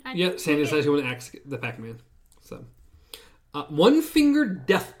killing it? Yeah, Sandy's actually going to axe the Pac-Man. So, One Finger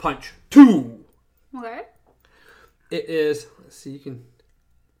Death Punch 2. Okay. It is, let's see, you can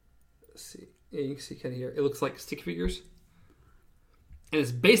see. Yeah, you can see kind of here. It looks like stick figures. And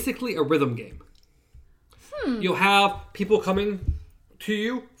it's basically a rhythm game. You'll have people coming to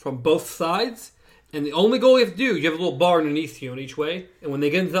you from both sides. And the only goal you have to do, you have a little bar underneath you in each way. And when they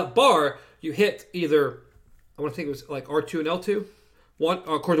get into that bar, you hit either, I want to think it was like R2 and L2. One,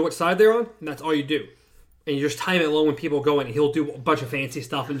 according to what side they're on. And that's all you do. And you just time it along when people go in. And he'll do a bunch of fancy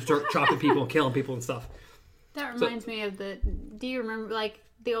stuff and start chopping people and killing people and stuff. That reminds me of do you remember, like,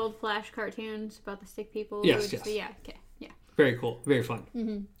 the old Flash cartoons about the stick people? Yes. Yeah, okay, yeah. Very cool. Very fun.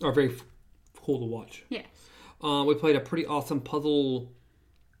 Mm-hmm. Or very cool to watch. Yes. We played a pretty awesome puzzle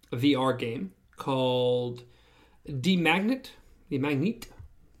VR game called Demagnate.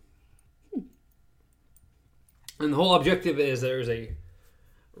 And the whole objective is there's a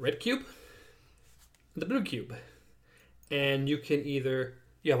red cube and a blue cube. And you can you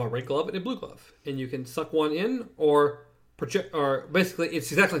have a red glove and a blue glove. And you can suck one in or project, or basically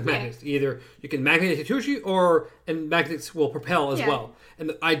it's exactly like magnets. Either you can magnet it to you and magnets will propel as well. And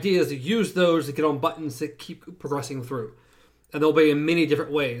the idea is to use those to get on buttons to keep progressing through. And they'll be in many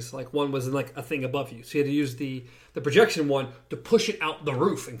different ways. Like one was in like a thing above you. So you had to use the projection one to push it out the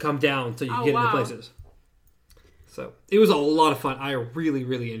roof and come down so you can get into places. So it was a lot of fun. I really,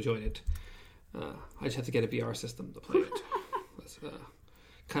 really enjoyed it. I just have to get a VR system to play it. That's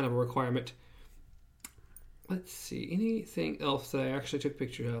kind of a requirement. Let's see. Anything else that I actually took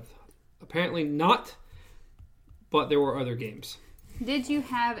pictures of? Apparently not. But there were other games. Did you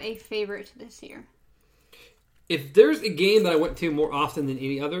have a favorite this year? If there's a game that I went to more often than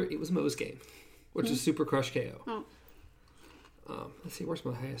any other, it was Moe's game, which is Super Crush KO. Let's see, where's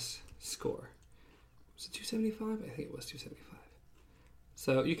my highest score? Was it 275? I think it was 275.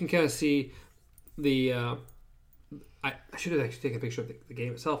 So you can kind of see the... I should have actually taken a picture of the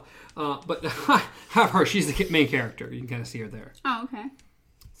game itself. But however, she's the main character. You can kind of see her there. Oh, okay.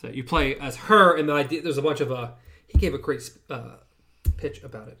 So you play as her, and the idea, there's a bunch of... he gave a great pitch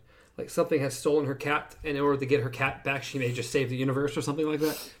about it. Like something has stolen her cat, and in order to get her cat back, she may just save the universe or something like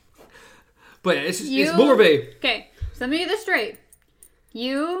that. But it's more of a... Okay, so let me get this straight.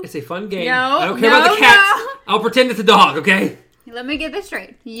 It's a fun game. No, I don't care about the cat. No. I'll pretend it's a dog, okay? Let me get this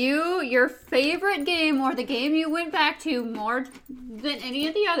straight. Your favorite game, or the game you went back to more than any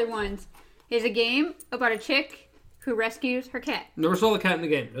of the other ones, is a game about a chick who rescues her cat. Never saw the cat in the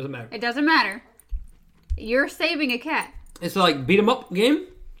game. Doesn't matter. It doesn't matter. You're saving a cat. It's like beat 'em up game.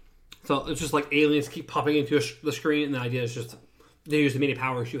 So it's just like aliens keep popping into the screen, and the idea is just to use the many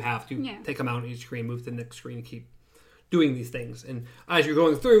powers you have to take them out on each screen, move to the next screen, and keep doing these things. And as you're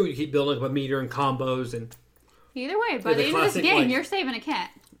going through, you keep building up a meter and combos. And either way, by the end of this game, you're saving a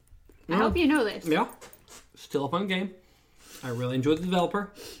cat. I hope you know this. Yeah. Still a fun game. I really enjoyed the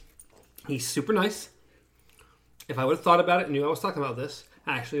developer. He's super nice. If I would have thought about it and knew I was talking about this,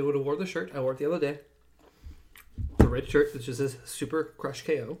 I actually would have worn the shirt. I wore it the other day. The red shirt, which just says Super Crush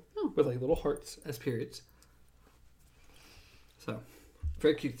KO, with like little hearts as periods. So,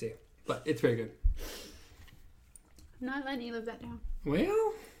 very cutesy, but it's very good. I'm not letting you live that down.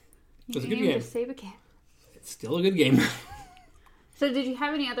 Well, it was a good game. To save a cat. It's still a good game. So, did you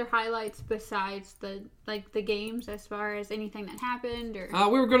have any other highlights besides the games, as far as anything that happened, or?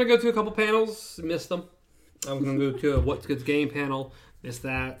 We were going to go to a couple panels, missed them. I was going to go to a What's Good's game panel, missed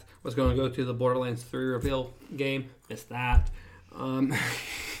that. Was going to go to the Borderlands 3 reveal game, missed that.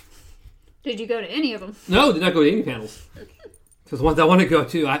 Did you go to any of them? No, did not go to any panels. Because the ones I want to go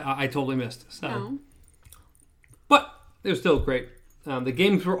to, I totally missed. So. No. But it was still great. The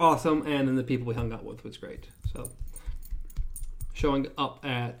games were awesome, and then the people we hung out with was great. So, showing up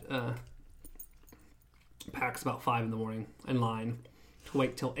at PAX about 5 in the morning in line, to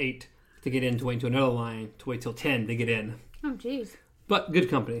wait till 8 to get in, to wait to another line, to wait till 10 to get in. Oh, jeez. But good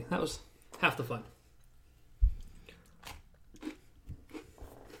company. That was half the fun.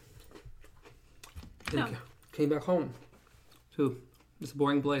 Came back home to this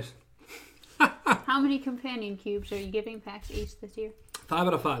boring place. How many companion cubes are you giving PAX East this year? 5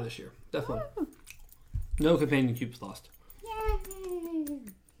 out of 5 this year. Definitely. No companion cubes lost. Yay!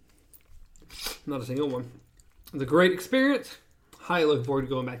 Not a single one. It was a great experience. Highly looking forward to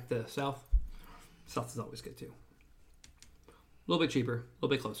going back to the South. South is always good too. A little bit cheaper, a little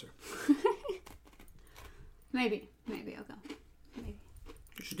bit closer. Maybe I'll go.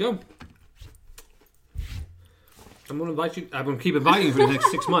 You should go. I'm going to invite you. I'm going to keep inviting you for the next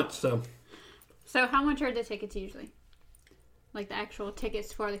 6 months. So how much are the tickets usually? Like the actual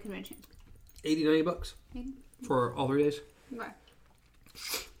tickets for the convention? $80, $90 for all 3 days. Okay.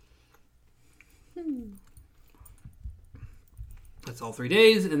 That's all 3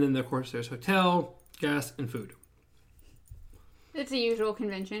 days, and then of course there's hotel, gas, and food. It's a usual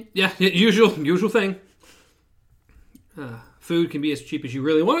convention. Yeah, usual thing. Food can be as cheap as you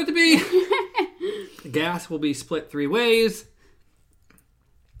really want it to be. Gas will be split 3 ways.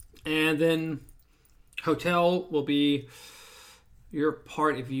 And then hotel will be, your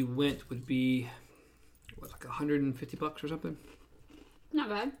part if you went would be, what, like $150 or something? Not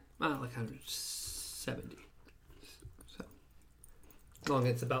bad. Like 170. So, as long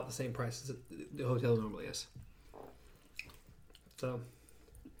as it's about the same price as the hotel normally is. So,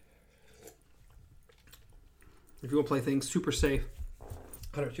 if you want to play things super safe,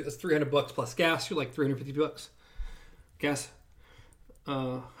 that's $300 plus gas. You're like $350. Gas,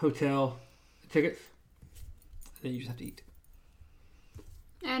 hotel, tickets, and then you just have to eat.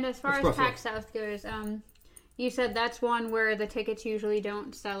 And as far as PAX South goes, you said that's one where the tickets usually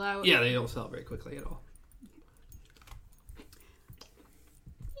don't sell out. Yeah, they don't sell very quickly at all.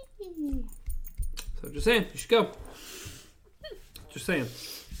 So just saying, you should go. Just saying.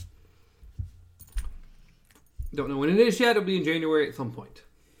 Don't know when it is yet. It'll be in January at some point.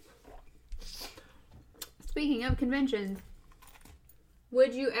 Speaking of conventions,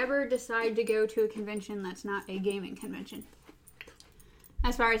 would you ever decide to go to a convention that's not a gaming convention?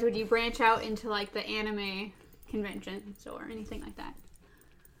 As far as would you branch out into like the anime conventions or anything like that?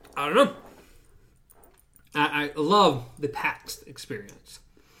 I don't know. I love the PAX experience.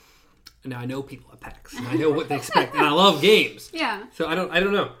 And I know people at PAX, and I know what they expect, and I love games. Yeah. So I don't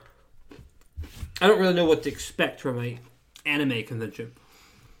know. I don't really know what to expect from a anime convention,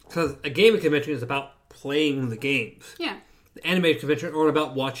 because a gaming convention is about playing the games. Yeah. The anime convention aren't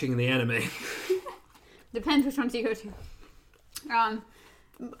about watching the anime. Depends which ones you go to.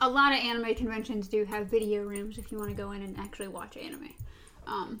 A lot of anime conventions do have video rooms if you want to go in and actually watch anime.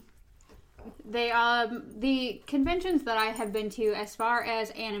 The conventions that I have been to, as far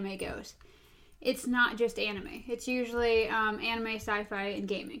as anime goes, it's not just anime. It's usually anime, sci-fi, and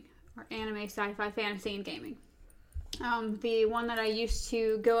gaming, or anime, sci-fi, fantasy, and gaming. The one that I used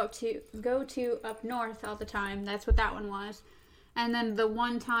to go to up north all the time, that's what that one was. And then the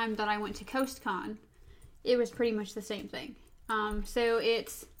one time that I went to CoastCon, it was pretty much the same thing. So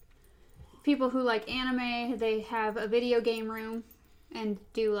it's people who like anime, they have a video game room and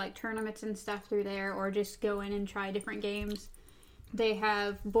do like tournaments and stuff through there, or just go in and try different games. They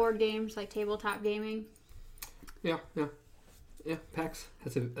have board games like tabletop gaming. Yeah. PAX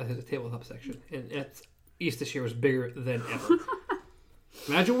has a tabletop section, and East this year was bigger than ever.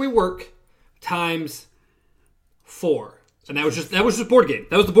 Imagine we work times 4, and that was just board game.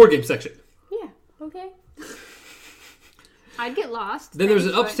 That was the board game section. Yeah. Okay. I'd get lost. Then there's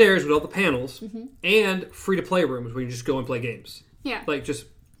an upstairs with all the panels and free-to-play rooms where you just go and play games. Yeah. Like just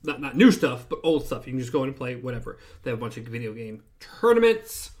not new stuff, but old stuff. You can just go in and play whatever. They have a bunch of video game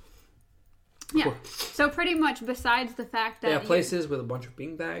tournaments. Yeah. So pretty much besides the fact that... They have places with a bunch of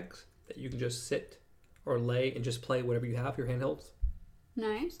bean bags that you can just sit or lay and just play whatever you have, your handhelds.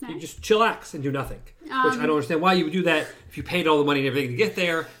 Nice. You just chillax and do nothing. Which I don't understand why you would do that if you paid all the money and everything to get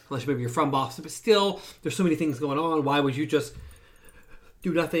there, unless maybe you're from Boston. But still, there's so many things going on. Why would you just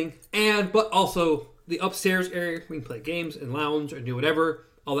do nothing? But also, the upstairs area, we can play games and lounge or do whatever.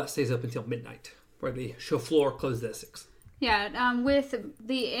 All that stays up until midnight, where the show floor closes at 6. Yeah, with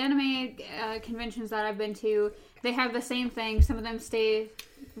the anime conventions that I've been to, they have the same thing. Some of them stay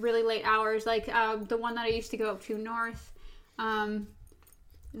really late hours. Like the one that I used to go up to north,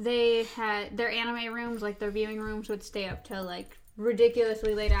 they had their anime rooms, like their viewing rooms, would stay up till like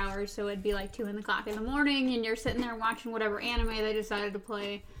ridiculously late hours. So it'd be like 2 o'clock in the morning, and you're sitting there watching whatever anime they decided to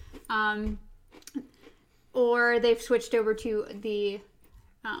play. Or they've switched over to the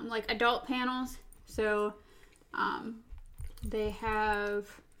like adult panels. So they have...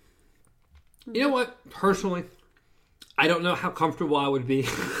 You know what? Personally, I don't know how comfortable I would be.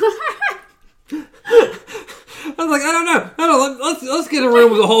 I was like, I don't know. Let's get a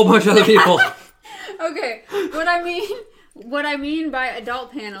room with a whole bunch of other people. Okay, what I mean by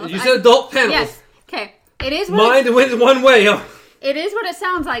adult panels. You said adult panels. Yes. Okay. It is Mind went one way. It is what it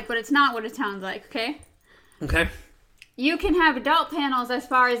sounds like, but it's not what it sounds like. Okay. Okay. You can have adult panels as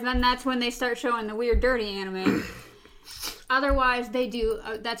far as then that's when they start showing the weird, dirty anime. Otherwise,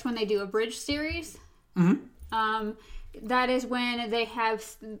 that's when they do a bridge series. Mm-hmm. That is when they have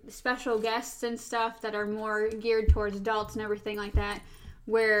special guests and stuff that are more geared towards adults and everything like that.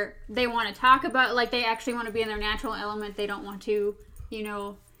 where they want to talk about, like, they actually want to be in their natural element. They don't want to,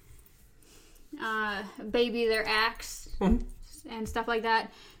 baby their acts and stuff like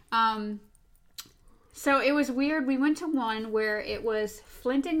that. So it was weird. We went to one where it was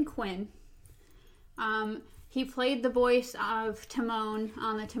Flinton Quinn. He played the voice of Timon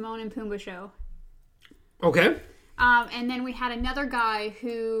on the Timon and Pumbaa show. Okay. And then we had another guy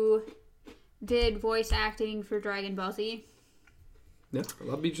who did voice acting for Dragon Ball Z. Yeah, I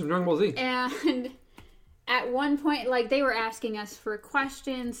love me some Dragon Ball Z. And at one point, like, they were asking us for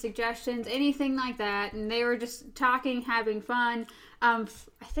questions, suggestions, anything like that. And they were just talking, having fun. I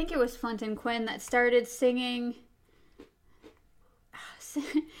think it was Flinton Quinn that started singing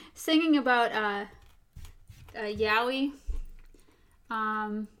about Yowie.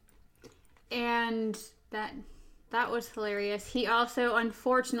 And that was hilarious. He also,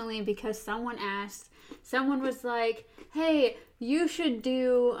 unfortunately, because someone was like, hey, you should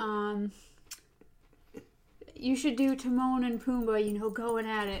do Timon and Pumbaa, going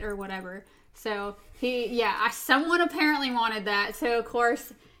at it or whatever. So someone apparently wanted that. So of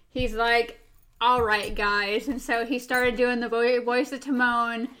course he's like, all right, guys. And so he started doing the voice of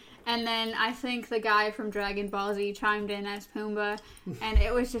Timon. And then I think the guy from Dragon Ball Z chimed in as Pumbaa. And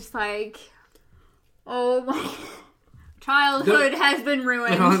it was just like, oh my childhood has been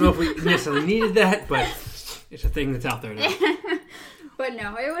ruined. I don't know if we necessarily needed that, but it's a thing that's out there now. But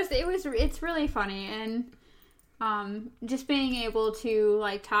no, it's really funny. And just being able to,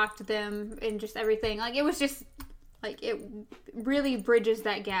 like, talk to them and just everything, like, it was just, like, it really bridges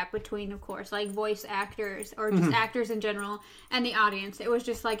that gap between, of course, like, voice actors or just actors in general and the audience. It was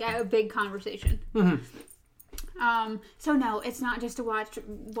just, like, a big conversation. So no, it's not just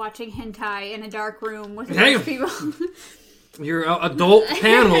watching hentai in a dark room with people. Your adult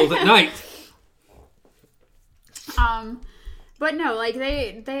panels at night. But no, like,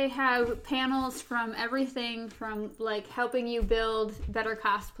 they have panels from everything from, like, helping you build better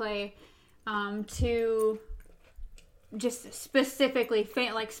cosplay, to just specifically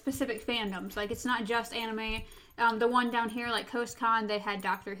specific fandoms. Like, it's not just anime. The one down here, like Coast Con, they had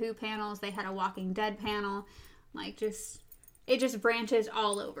Doctor Who panels, they had a Walking Dead panel. Like, it just branches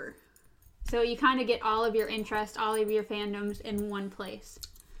all over. So you kind of get all of your interest, all of your fandoms in one place.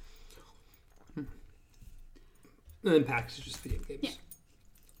 And then PAX is just video games. Yeah.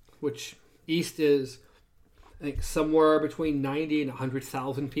 Which East is, I think, somewhere between 90 and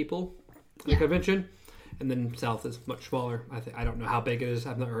 100,000 people at the convention. And then South is much smaller. I don't know how big it is.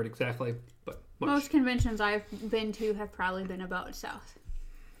 I've not heard exactly. But most conventions I've been to have probably been about South.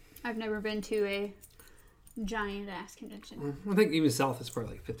 I've never been to a giant-ass convention. I think even South is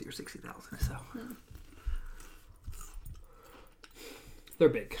probably like 50 or 60,000. So they're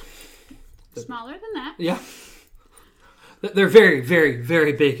big. Smaller than that. Yeah. They're very, very,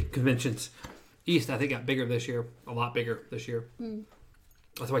 very big conventions. East, I think, got bigger this year. A lot bigger this year.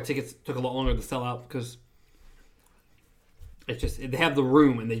 That's why tickets took a lot longer to sell out, because it's just, they have the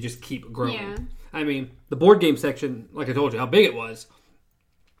room and they just keep growing. Yeah. I mean, the board game section, like I told you, how big it was.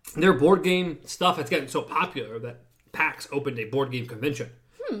 Their board game stuff has gotten so popular that PAX opened a board game convention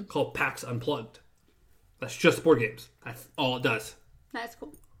called PAX Unplugged. That's just board games. That's all it does. That's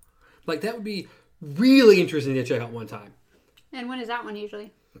cool. Like, that would be really interesting to check out one time. And when is that one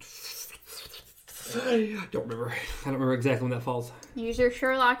usually? I don't remember exactly when that falls. Use your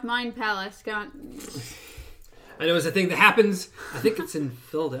Sherlock Mind Palace. I know it's a thing that happens. I think it's in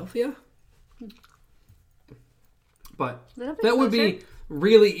Philadelphia. But that would be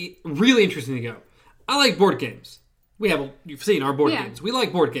really, really interesting to go. I like board games. You've seen our board games. We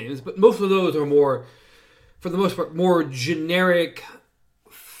like board games, but most of those are more, for the most part, more generic,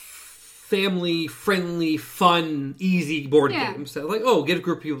 family-friendly, fun, easy board games. So, like, get a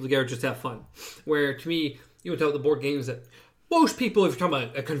group of people together, just have fun. Where, to me, you would talk about the board games that most people, if you're talking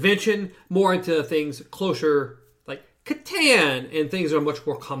about a convention, more into things closer, like Catan, and things that are much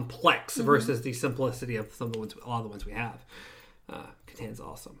more complex versus the simplicity of a lot of the ones we have. Catan's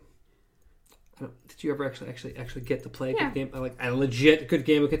awesome. Did you ever actually get to play a good game? Like a legit good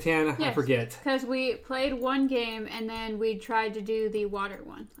game of Catan? Yes, I forget. Because we played one game and then we tried to do the water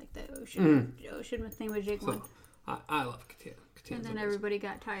one, like the ocean thingamajig one. I love Catan. And then everybody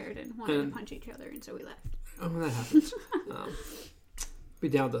got tired and wanted to punch each other, and so we left. Oh, that happens. Be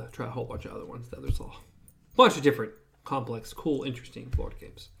down to try a whole bunch of other ones. There's a bunch of different, complex, cool, interesting board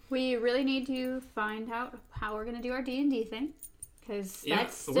games. We really need to find out how we're going to do our D&D thing. Because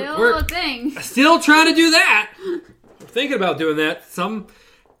that's still we're a thing. Still trying to do that. We're thinking about doing that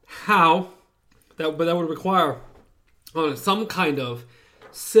somehow. But that would require on some kind of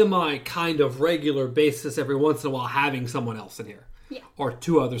regular basis every once in a while having someone else in here. Yeah. or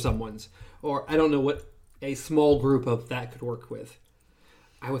 2 other someones, or I don't know what a small group of that could work with.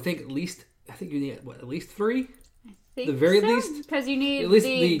 I would think I think you need at least 3. The very least, because you need at least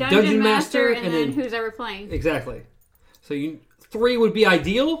the the dungeon master master and and then then- who's ever playing. exactly. So 3 would be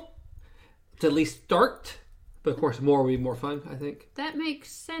ideal to at least start, but of course more would be more fun. I think. That makes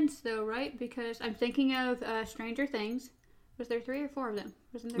sense, though, right? Because I'm thinking of Stranger Things. Was there 3 or 4 of them?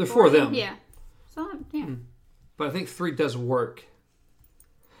 Wasn't there There are 4 of them. Yeah. So, yeah. But I think 3 does work.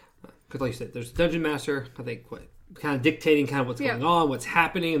 Because like you said, there's Dungeon Master, I think, kind of dictating kind of what's Yeah. going on, what's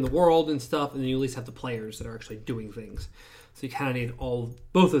happening in the world and stuff, and then you at least have the players that are actually doing things. So you kind of need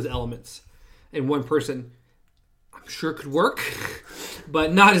both those elements. And one person, I'm sure could work,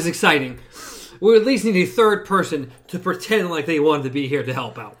 but not as exciting. We would at least need a 3rd person to pretend like they wanted to be here to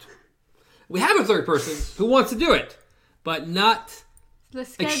help out. We have a 3rd person who wants to do it, but not The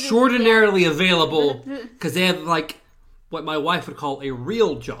schedule, extraordinarily available The- because they have like what my wife would call a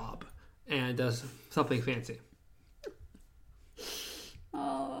real job and does something fancy.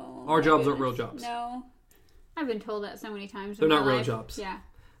 Oh, Our my jobs aren't goodness. real jobs. No. I've been told that so many times. They're in not my real life. jobs. Yeah.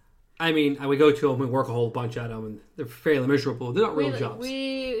 I mean, we go to them, we work a whole bunch at them, and they're fairly miserable. They're not real jobs.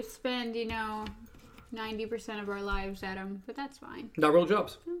 We spend, 90% of our lives at them, but that's fine. Not real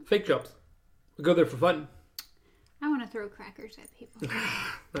jobs. Fake jobs. We go there for fun. I want to throw crackers at people.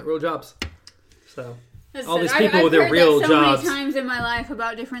 Not real jobs. So all Listen, these people I've with their heard real that so jobs. many times in my life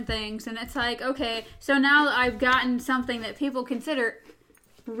about different things, and it's like, okay, so now I've gotten something that people consider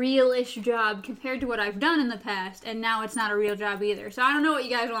real-ish job compared to what I've done in the past, and now it's not a real job either. So I don't know what you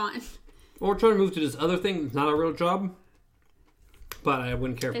guys want. Well, we're trying to move to this other thing. It's not a real job. But I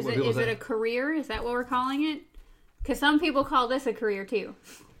wouldn't care Is what it people is say. it a career? Is that what we're calling it? Because some people call this a career too.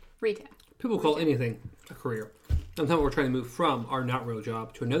 Retail. People call anything a career. Sometimes we're trying to move from our not real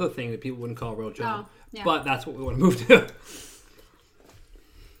job to another thing that people wouldn't call a real job. Oh, yeah. But that's what we want to move to.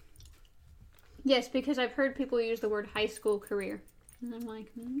 Yes, because I've heard people use the word high school career. And I'm like,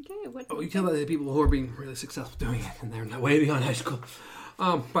 okay, what? Oh, you tell that to the people who are being really successful doing it, and they're not way beyond high school.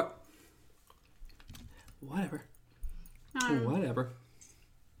 But whatever. Whatever.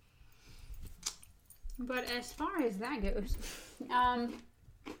 But as far as that goes,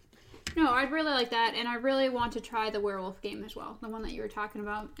 no, I'd really like that, and I really want to try the werewolf game as well, the one that you were talking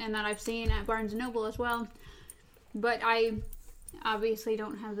about, and that I've seen at Barnes & Noble as well. But I obviously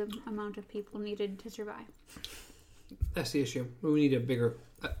don't have the amount of people needed to survive. That's the issue. We need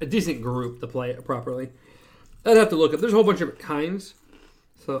a decent group to play it properly. I'd have to look up. There's a whole bunch of kinds,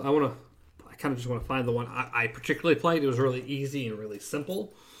 so I kind of just want to find the one I particularly played. It was really easy and really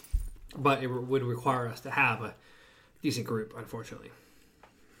simple, but it would require us to have a decent group, unfortunately.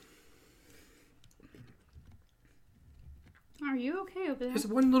 Are you okay over there? Just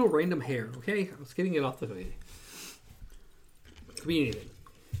one little random hair, okay? I was getting it off the hoodie. Could be anything.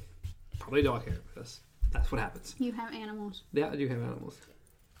 Probably dog hair, because that's what happens. You have animals. Yeah, I do have animals.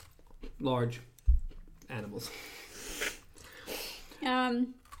 Large animals. Forgot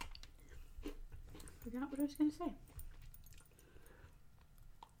what I was going to say.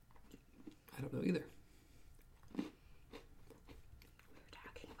 I don't know either. We were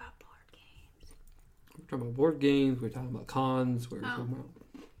talking about board games. We're talking about board games, we're talking about cons, we're talking about...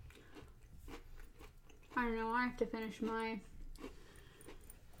 I don't know, I have to finish my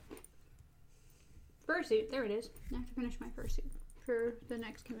fursuit. There it is. I have to finish my fursuit for the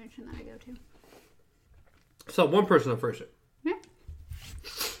next convention that I go to. So one person on fursuit. Yeah.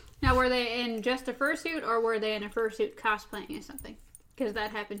 Now, were they in just a fursuit, or were they in a fursuit cosplaying as something? Because that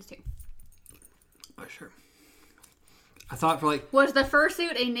happens too. Oh, sure. I thought for like... Was the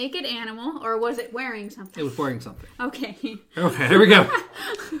fursuit a naked animal, or was it wearing It something? was wearing something. Okay. Okay, there we go.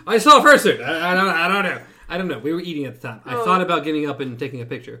 I saw a fursuit. I don't know. I don't know. We were eating at the time. I Oh. thought about getting up and taking a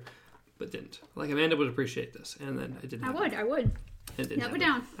picture, but didn't. Like, Amanda would appreciate this, and then I didn't. I have would. it. I would. It didn't Note happen. it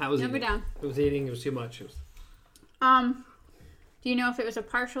down. I was Note eating. it down. It was eating. It was too much. It was... Do you know if it was a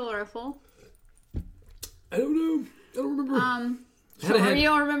partial or a full? I don't know. I don't remember. It had a Sure, head. you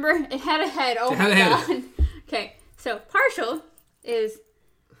don't remember? It had a head. Oh It had my a head. god. Okay, so partial is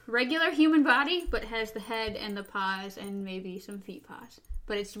regular human body, but has the head and the paws and maybe some feet paws.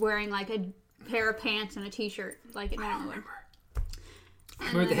 But it's wearing like a pair of pants and a t-shirt like it normally would. I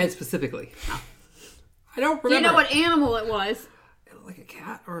remember the head specifically. I don't remember. Do you know what animal it was? Like a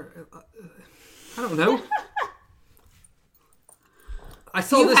cat or... I don't know. I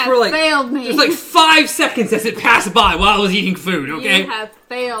saw You this have for like... failed me. There's like 5 seconds as it passed by while I was eating food, okay? You have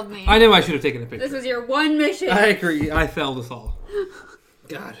failed me. I know I should have taken a picture. This was your one mission. I agree. I failed us all.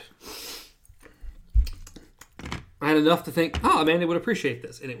 God. I had enough to think, oh, Amanda would appreciate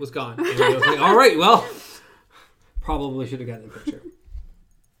this. And it was gone. And I was like, all right, well, Probably should have gotten a picture.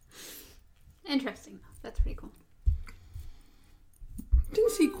 Interesting. That's pretty cool.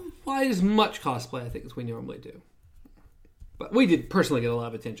 Didn't see quite as much cosplay, I think, as we normally do. But we did personally get a lot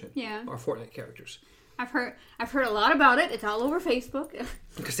of attention. Yeah. Our Fortnite characters. I've heard a lot about it. It's all over Facebook.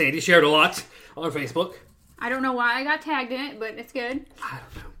 Because Sandy shared a lot on Facebook. I don't know why I got tagged in it, but it's good.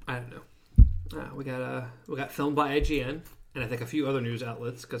 I don't know. We got filmed by IGN and I think a few other news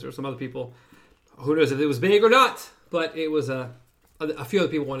outlets because there were some other people. Who knows if it was big or not? But it was a few other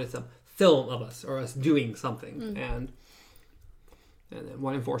people wanted some film of us or us doing something, and then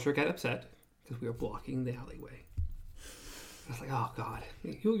one enforcer got upset because we were blocking the alleyway. I was like, "Oh God,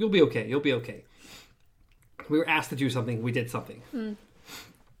 you'll be okay. You'll be okay." We were asked to do something. We did something. And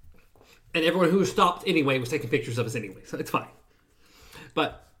everyone who stopped anyway was taking pictures of us anyway, so it's fine.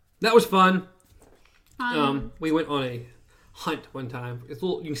 But that was fun. We went on a hunt one time. It's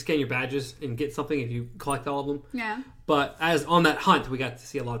you can scan your badges and get something if you collect all of them. Yeah. But as on that hunt, we got to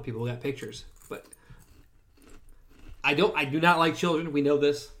see a lot of people who got pictures. But I do not like children. We know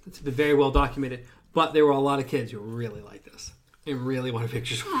this. It's been very well documented. But there were a lot of kids who really liked this and really wanted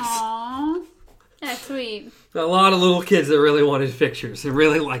pictures with us. Aww. That's sweet. A lot of little kids that really wanted pictures and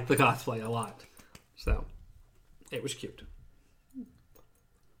really liked the cosplay a lot. So, it was cute.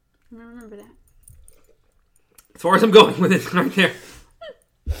 I remember that. As far as I'm going with it right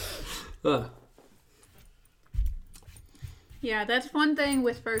there. Yeah, that's one thing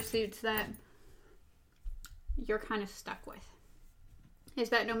with fursuits that you're kind of stuck with. Is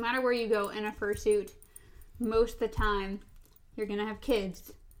that no matter where you go in a fursuit, most of the time, you're going to have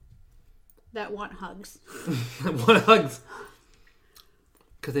kids that want hugs. Want hugs.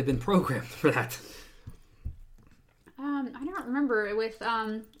 Because they've been programmed for that. I don't remember with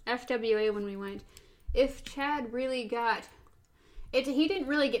FWA when we went. If Chad really got... he didn't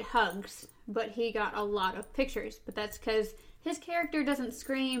really get hugs, but he got a lot of pictures. But that's because his character doesn't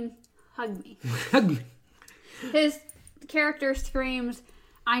scream, hug me. Hug me. His character screams,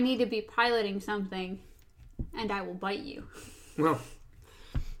 I need to be piloting something, and I will bite you. Well,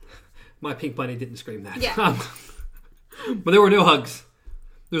 my pink bunny didn't scream that. Yeah. But there were no hugs.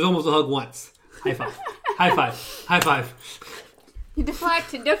 There was almost a hug once. High five. High five. High five.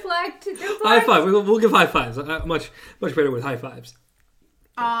 Deflect. High five. We'll give high fives. Much better with high fives.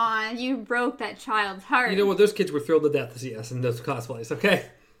 Aw, you broke that child's heart. You know what? Those kids were thrilled to death to see us in those cosplays. Okay.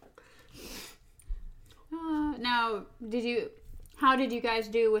 Now, how did you guys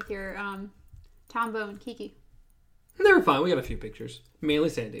do with your Tombo and Kiki? They were fine. We got a few pictures. Mainly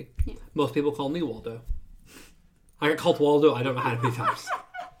Sandy. Yeah. Most people called me Waldo. I got called Waldo. I don't know how many times.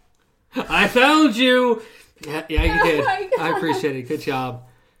 I found you. Yeah, you did. Oh I appreciate it. Good job.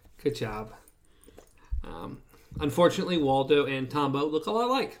 Unfortunately, Waldo and Tombo look a lot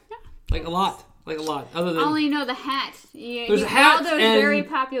alike. Yeah. Like a lot. Other than only know the hat. Yeah, there's a hat. Waldo's very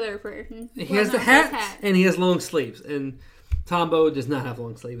popular for. He has the hat, and he has long sleeves. And Tombo does not have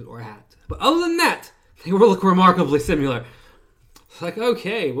long sleeves or a hat. But other than that, they look remarkably similar. It's like,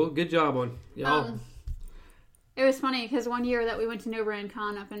 okay, well, good job on y'all. It was funny because one year that we went to No Brand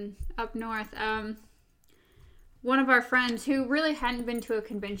Con up north, one of our friends who really hadn't been to a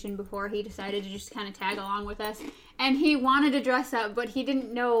convention before, he decided to just kind of tag along with us. And he wanted to dress up, but he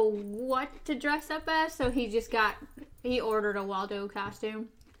didn't know what to dress up as, so he ordered a Waldo costume.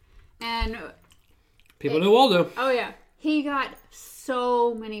 And People know Waldo. Oh, yeah. He got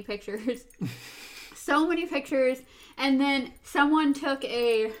so many pictures. So many pictures. And then someone took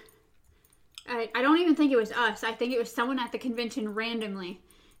I don't even think it was us. I think it was someone at the convention randomly.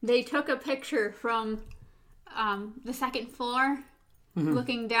 They took a picture from the second floor,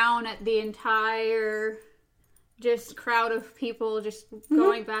 looking down at the entire just crowd of people just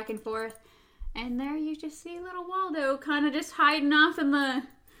going back and forth. And there you just see little Waldo kind of just hiding off in the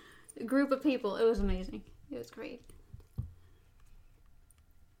group of people. It was amazing. It was great.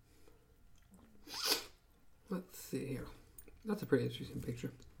 Let's see here. That's a pretty interesting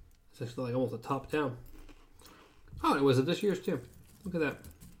picture. It's actually like almost a top down. Oh, it was at this year's too. Look at that.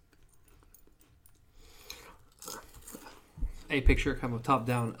 A picture kind of top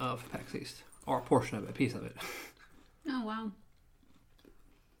down of PAX East. Or a portion of it, a piece of it. Oh, wow.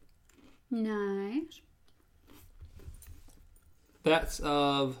 Nice. That's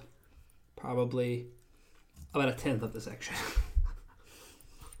of probably about a tenth of the section.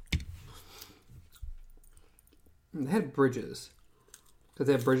 And they had bridges. Because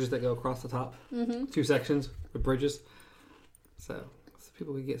they have bridges that go across the top. Mm-hmm. 2 sections with bridges. So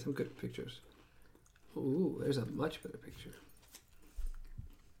people could get some good pictures. Ooh, there's a much better picture.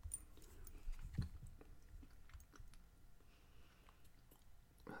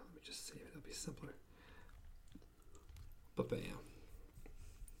 Let me just save it. It'll be simpler. But bam.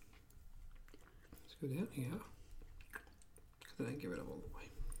 Let's go down here. Then I can get rid of all the way.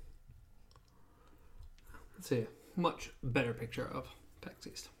 Let's see a much better picture of PAX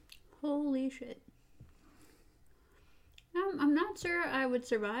East. Holy shit. I'm not sure I would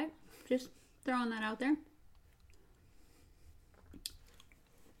survive. Just throwing that out there.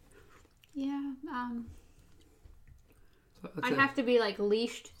 Yeah, So I'd have to be like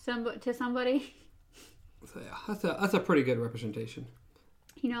leashed to somebody. So yeah, that's a pretty good representation.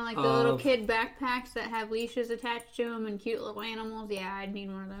 You know, like the little kid backpacks that have leashes attached to them and cute little animals. Yeah, I'd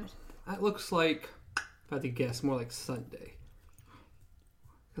need one of those. That looks like, if I had to guess, more like Sunday.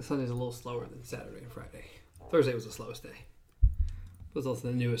 Because Sunday's a little slower than Saturday and Friday. Thursday was the slowest day. It was also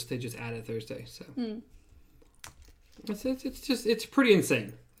the newest. They just added Thursday, so it's pretty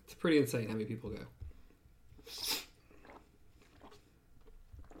insane. It's pretty insane how many people go.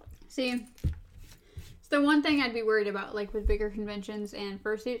 See, it's the one thing I'd be worried about, like with bigger conventions and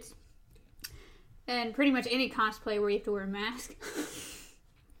fursuits, and pretty much any cosplay where you have to wear a mask.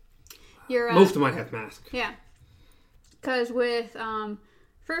 Most of mine have masks. Yeah, because with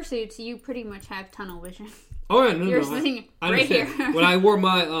fursuits, you pretty much have tunnel vision. Oh yeah, You're sitting right here. When I wore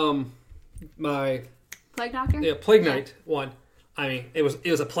my my Plague Doctor? Yeah, Plague Knight one. I mean, it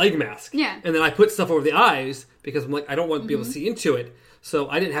was a plague mask. Yeah. And then I put stuff over the eyes because I'm like, I don't want to be able to see into it. So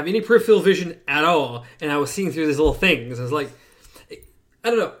I didn't have any peripheral vision at all, and I was seeing through these little things. I was like, I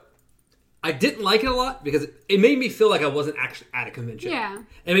don't know. I didn't like it a lot because it made me feel like I wasn't actually at a convention. Yeah.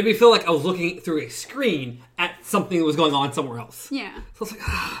 It made me feel like I was looking through a screen at something that was going on somewhere else. Yeah. So it's like,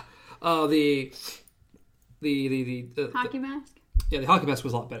 the Hockey mask? Yeah, the hockey mask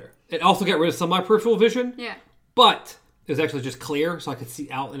was a lot better. It also got rid of some of my peripheral vision. Yeah. But it was actually just clear, so I could see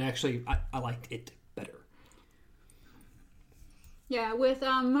out, and actually, I liked it better. Yeah, with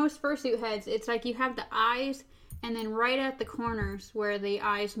most fursuit heads, it's like you have the eyes, and then right at the corners where the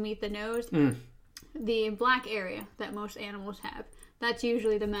eyes meet the nose, the black area that most animals have, that's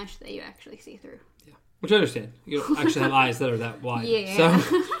usually the mesh that you actually see through. Yeah, which I understand. You don't actually have eyes that are that wide. Yeah.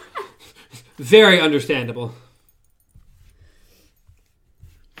 So, very understandable.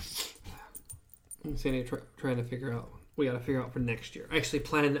 I'm trying to figure out. We got to figure out for next year. I actually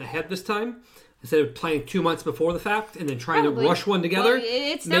planned ahead this time instead of planning 2 months before the fact and then trying to rush one together. Well,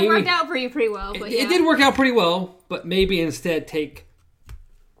 it still worked out for you pretty well. But it did work out pretty well, but maybe instead take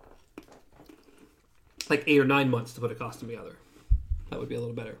like 8 or 9 months to put a costume together. That would be a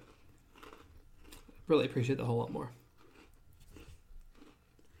little better. Really appreciate the whole lot more.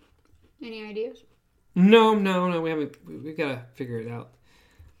 Any ideas? No, we haven't. We've got to figure it out.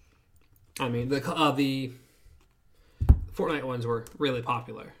 I mean, the Fortnite ones were really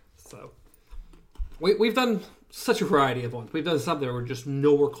popular, so we've done such a variety of ones. We've done some that were just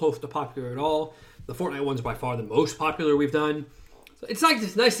nowhere close to popular at all. The Fortnite one's by far the most popular we've done. So it's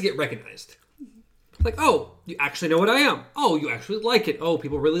nice to get recognized. Like, oh, you actually know what I am. Oh, you actually like it. Oh,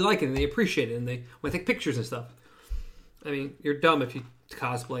 people really like it and they appreciate it and they want to take pictures and stuff. I mean, you're dumb if you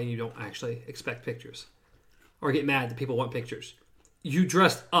cosplay and you don't actually expect pictures, or get mad that people want pictures. You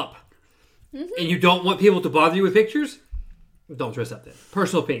dressed up. And you don't want people to bother you with pictures? Don't dress up then.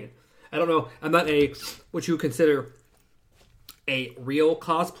 Personal opinion. I don't know. I'm not what you would consider a real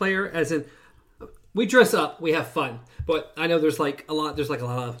cosplayer, as in we dress up, we have fun. But I know there's a lot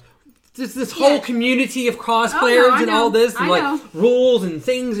of this whole community of cosplayers and all this and like rules and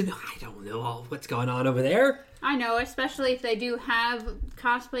things, and I don't know all what's going on over there. I know, especially if they do have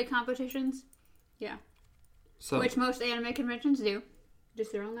cosplay competitions. Yeah. Which most anime conventions do.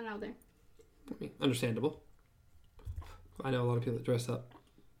 Just throwing that out there. I mean, understandable. I know a lot of people that dress up.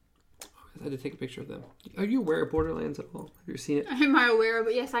 I had to take a picture of them. Are you aware of Borderlands at all? Have you seen it? Am I aware of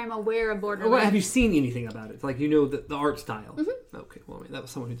it? Yes, I'm aware of Borderlands. Or have you seen anything about it? Like, you know the art style? Mm-hmm. Okay, well, I mean, that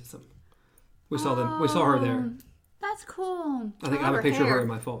was someone who did some. We saw them. We saw her there. That's cool. I think I have a picture of her in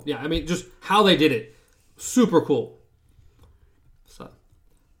my phone. Yeah, I mean, just how they did it. Super cool. So,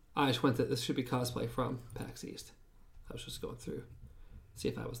 I just went to, this should be cosplay from PAX East. I was just going through, see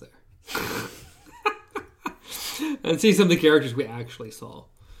if I was there. And see some of the characters we actually saw.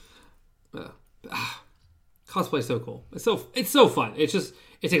 Cosplay's so cool. It's so fun. It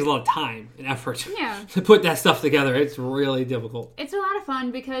takes a lot of time and effort to put that stuff together. It's really difficult. It's a lot of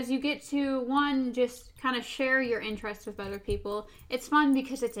fun because you get to, one, just kind of share your interests with other people. It's fun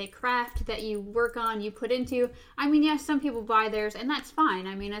because it's a craft that you work on, you put into. I mean, yes, some people buy theirs, and that's fine.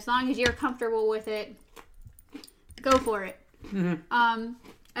 I mean, as long as you're comfortable with it, go for it. Mm-hmm.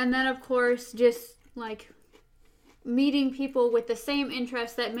 And then, of course, just like meeting people with the same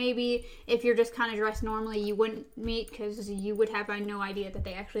interests that maybe if you're just kind of dressed normally you wouldn't meet because you would have no idea that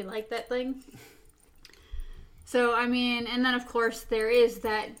they actually like that thing. So, I mean, and then of course there is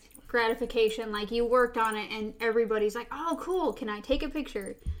that gratification, like you worked on it and everybody's like, oh cool, can I take a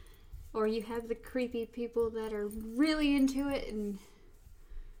picture? Or you have the creepy people that are really into it, and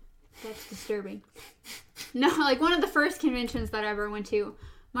that's disturbing. No, like one of the first conventions that I ever went to,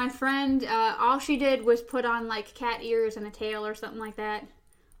 my friend, all she did was put on like cat ears and a tail or something like that.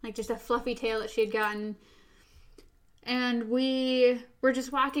 Like just a fluffy tail that she had gotten. And we were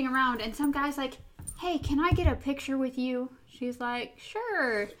just walking around and some guy's like, hey, can I get a picture with you? She's like,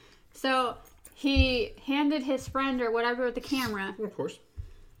 sure. So he handed his friend or whatever the camera. Of course.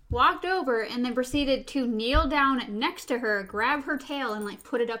 Walked over and then proceeded to kneel down next to her, grab her tail, and like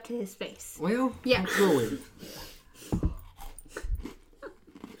put it up to his face. Well, yeah. That's real weird.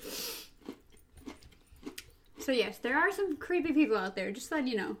 So yes, there are some creepy people out there, just letting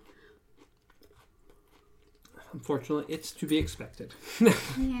you know. Unfortunately, it's to be expected.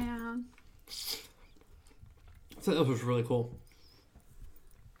 Yeah. So that was really cool.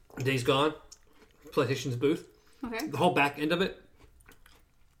 Days Gone, PlayStation's booth. Okay. The whole back end of it,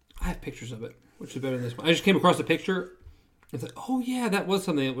 I have pictures of it, which is better than this one. I just came across a picture. It's like, oh yeah, that was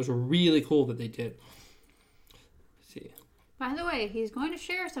something that was really cool that they did. Let's see. By the way, he's going to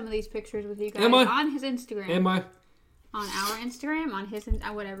share some of these pictures with you guys Am I? on his Instagram. Am I? On our Instagram, on his,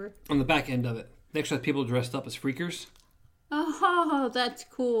 whatever. On the back end of it. They actually have people dressed up as freakers. Oh, that's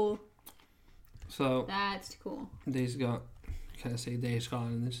cool. So That's cool. Days Gone. Kind of say Days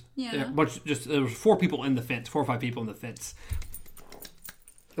Gone in this. Yeah. There was 4 people in the fence, 4 or 5 people in the fence.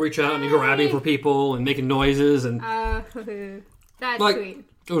 Reach out and you're grabbing for people and making noises and that's like, sweet.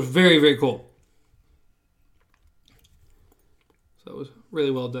 It was very, very cool. So it was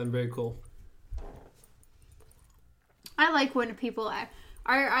really well done, very cool. I like when people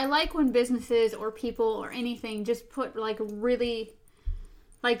I like when businesses or people or anything just put like really,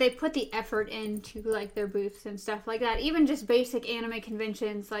 like they put the effort into like their booths and stuff like that. Even just basic anime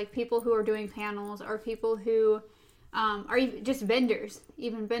conventions, like people who are doing panels or people who are even just vendors,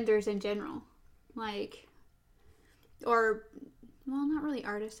 even vendors in general, like, or well, not really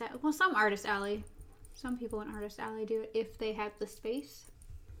artist. Well, some artist alley, some people in artist alley do it if they have the space,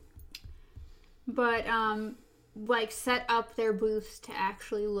 but like set up their booths to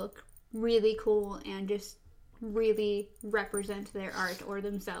actually look really cool and just really represent their art or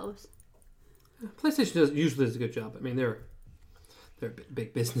themselves. PlayStation usually does a good job. I mean, they're a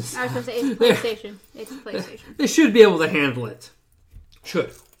big business. I was going to say, it's PlayStation. It's PlayStation. They should be able to handle it.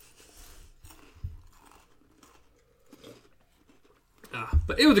 Should.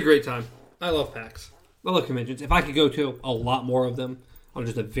 But it was a great time. I love PAX. I love conventions. If I could go to a lot more of them on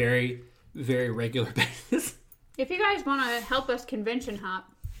just a very, very regular basis. If you guys want to help us convention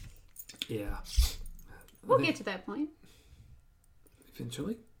hop, Yeah. we'll get to that point.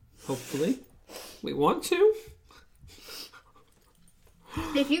 Eventually. Hopefully. We want to.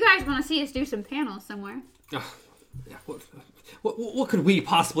 If you guys want to see us do some panels somewhere. Yeah. What could we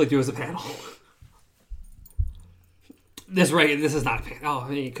possibly do as a panel? This is not a panel. Oh, I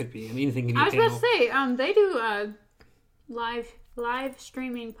mean, it could be. I mean, anything can be a panel. I was about to say, they do live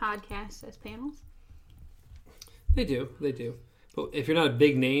streaming podcasts as panels. They do. But if you're not a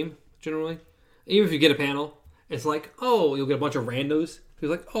big name, generally, even if you get a panel, it's like, oh, you'll get a bunch of randos. Who's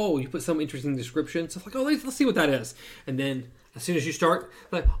like, oh, you put some interesting description. So it's like, oh, let's see what that is. And then as soon as you start,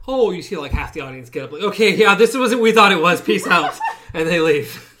 like, oh, you see like half the audience get up. Like, okay, yeah, this wasn't what we thought it was. Peace out. And they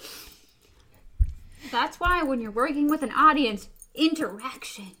leave. That's why when you're working with an audience,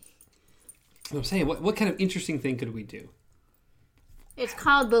 interaction. I'm saying, what kind of interesting thing could we do? It's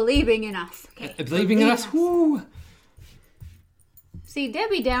called believing in us. Okay? Believing in us? Woo! See,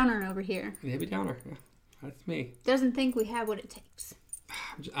 Debbie Downer over here. Debbie Downer. Yeah, that's me. Doesn't think we have what it takes.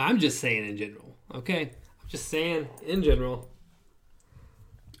 I'm just saying in general. Okay? I'm just saying in general.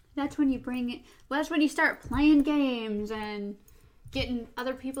 That's when you bring it. Well, that's when you start playing games and getting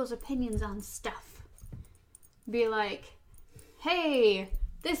other people's opinions on stuff. Be like, hey,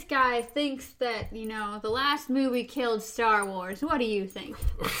 this guy thinks that, the last movie killed Star Wars. What do you think?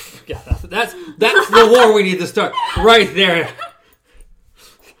 Yeah, that's the war we need to start. Right there.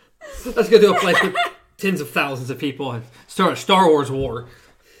 Let's go to a place with tens of thousands of people and start a Star Wars war.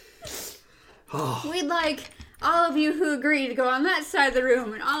 Oh. We'd like all of you who agree to go on that side of the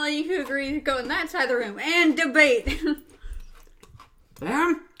room and all of you who agree to go on that side of the room and debate.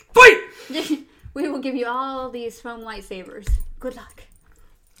 And fight! We will give you all these foam lightsabers. Good luck.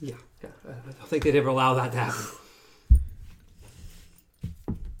 Yeah. I don't think they'd ever allow that to happen.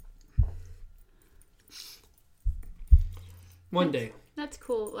 One day. That's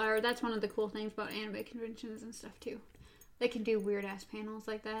cool. Or that's one of the cool things about anime conventions and stuff too. They can do weird ass panels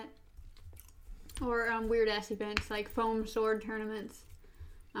like that. Or weird ass events like foam sword tournaments.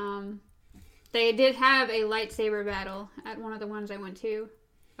 They did have a lightsaber battle at one of the ones I went to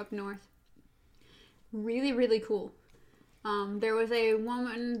up north. Really, really cool. There was a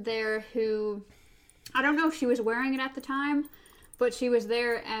woman there who, I don't know if she was wearing it at the time, but she was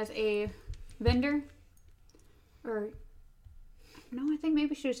there as a vendor. Or, no, I think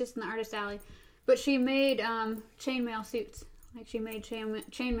maybe she was just in the artist alley. But she made chainmail suits. Like she made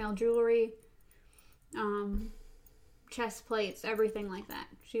chainmail jewelry, chest plates, everything like that.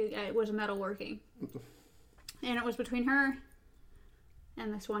 It was metalworking. And it was between her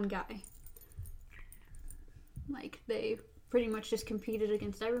and this one guy. Like, they pretty much just competed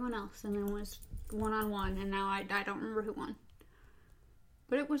against everyone else and then was one-on-one, and now I don't remember who won.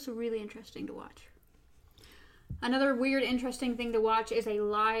 But it was really interesting to watch. Another weird, interesting thing to watch is a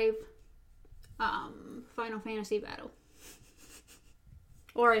live Final Fantasy battle.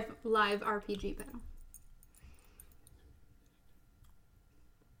 Or a live RPG battle.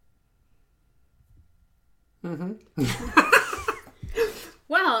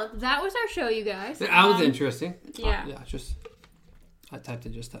 Well, that was our show, you guys. That was interesting. Yeah. I typed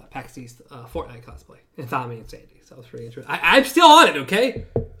in just PAX East Fortnite cosplay and Tommy and Sandy. So that was pretty interesting. I'm still on it, okay?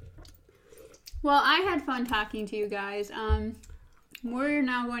 Well, I had fun talking to you guys. We're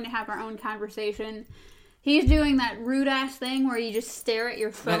now going to have our own conversation. He's doing that rude ass thing where you just stare at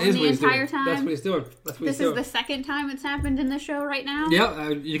your phone the entire time. That's what he's doing. This is the second time it's happened in this show right now. Yeah,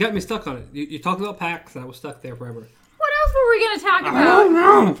 you got me stuck on it. You talked about PAX, and I was stuck there forever. What else were we going to talk about? I don't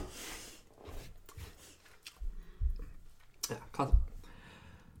know. Yeah,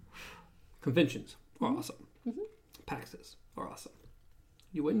 conventions are awesome. Mm-hmm. PAXs are awesome.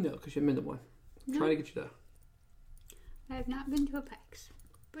 You wouldn't know because you haven't been to one. I'm trying to get you there. I have not been to a PAX,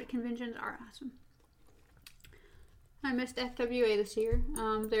 but conventions are awesome. I missed FWA this year.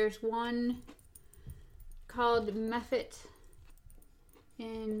 There's one called Meffit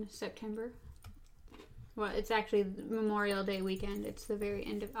in September. Well, it's actually Memorial Day weekend. It's the very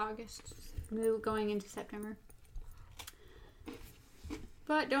end of August, going into September.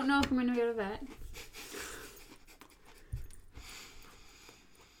 But don't know if I'm going to go to that.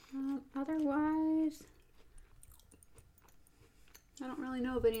 Otherwise, I don't really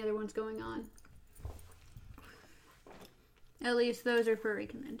know of any other ones going on. At least those are furry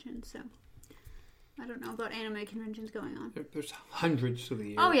conventions, so I don't know about anime conventions going on. There's hundreds through the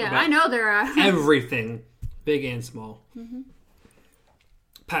year. Oh yeah, I know there are. Everything, big and small. Mm-hmm.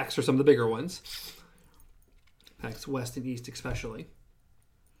 PAX are some of the bigger ones. PAX West and East especially.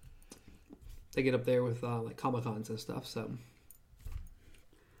 They get up there with like Comic-Cons and stuff, so.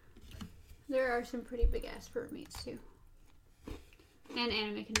 There are some pretty big ass fur meets too. And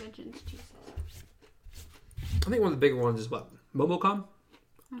anime conventions, Jesus. I think one of the bigger ones is what? MomoCon?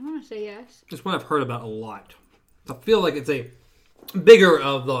 I want to say yes. It's one I've heard about a lot. I feel like it's a bigger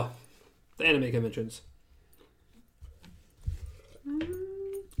of the anime conventions.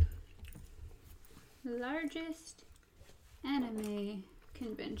 Largest anime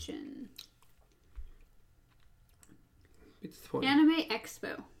convention. Anime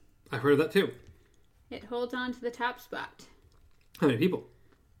Expo. I've heard of that too. It holds on to the top spot. How many people?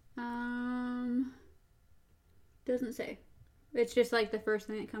 Doesn't say. It's just like the first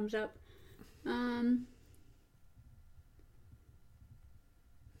thing that comes up.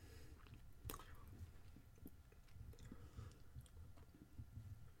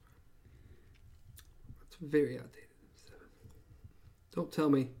 It's very outdated. Don't tell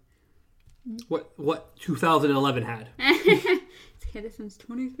me what 2011 had. It's had since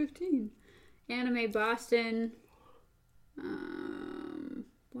 2015. Anime Boston.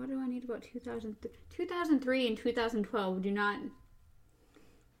 What do I need about 2003? 2003 and 2012 do not...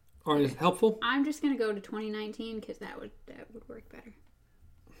 Aren't as helpful? I'm just going to go to 2019 because that would work better.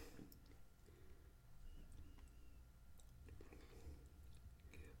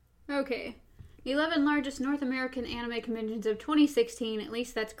 Okay. 11 largest North American anime conventions of 2016. At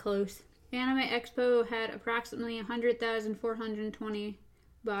least that's close. Anime Expo had approximately 100,420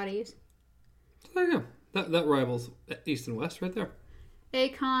 bodies. There you go. That rivals East and West right there.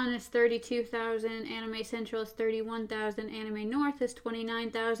 A-Con is 32,000, Anime Central is 31,000, Anime North is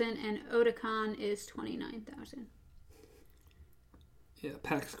 29,000, and Otakon is 29,000. Yeah,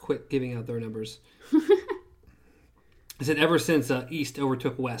 PAX quit giving out their numbers. I said ever since East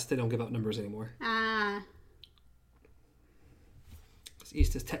overtook West, they don't give out numbers anymore. Ah.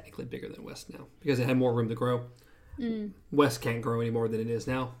 East is technically bigger than West now because it had more room to grow. Mm. West can't grow any more than it is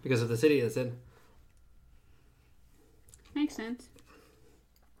now because of the city it's in. Makes sense.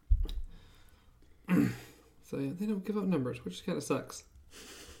 So yeah, they don't give out numbers, which kind of sucks.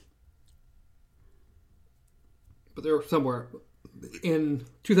 but they're somewhere. In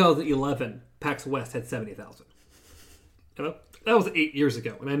 2011, PAX West had 70,000. You know, that was 8 years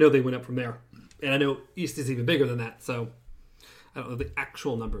ago, and I know they went up from there. And I know East is even bigger than that, so I don't know the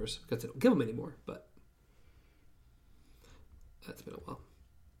actual numbers because they don't give them anymore, but that's been a while.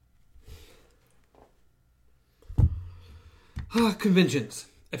 Conventions.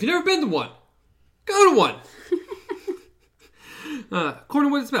 If you've never been to one, go to one. According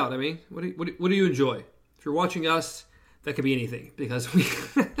to what it's about, I mean, what do you enjoy? If you're watching us, that could be anything because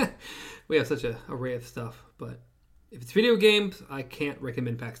we have such an array of stuff. But if it's video games, I can't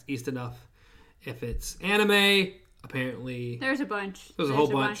recommend PAX East enough. If it's anime, apparently there's a bunch. There's a whole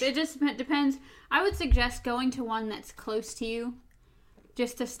bunch. It just depends. I would suggest going to one that's close to you,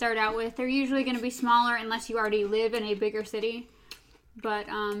 just to start out with. They're usually going to be smaller unless you already live in a bigger city. But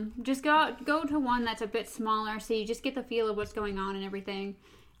just go to one that's a bit smaller, so you just get the feel of what's going on and everything,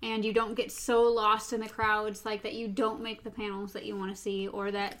 and you don't get so lost in the crowds, like that you don't make the panels that you want to see,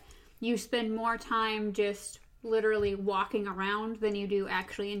 or that you spend more time just literally walking around than you do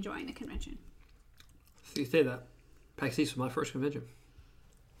actually enjoying the convention. So you say that. PAX East was my first convention.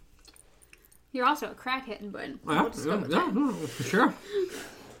 You're also a crackhead, but no, for sure.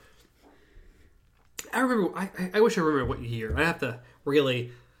 I remember. I wish I remember what year. I have to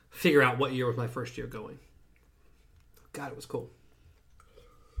really figure out what year was my first year going. God, it was cool.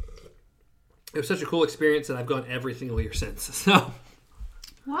 It was such a cool experience that I've gone every single year since. So,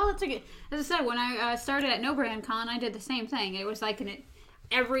 well, it's a good. As I said, when I started at No Brand Con, I did the same thing. It was like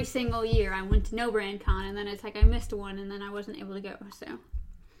every single year I went to No Brand Con, and then it's like I missed one, and then I wasn't able to go. So,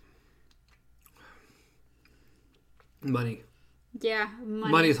 money. Yeah,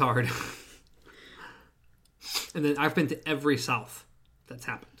 money's hard. And then I've been to every South that's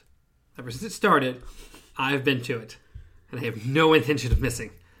happened. Ever since it started, I've been to it. And I have no intention of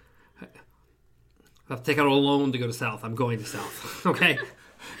missing. I have to take out a loan to go to South. I'm going to South. Okay?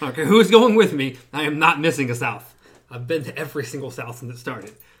 I don't care who's going with me. I am not missing a South. I've been to every single South since it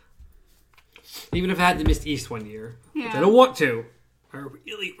started. Even if I had to miss East one year. Yeah. Which I don't want to. I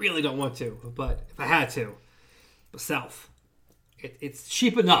really, really don't want to. But if I had to. But South. It's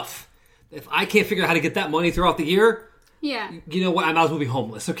cheap enough. If I can't figure out how to get that money throughout the year, yeah, you know what? I might as well be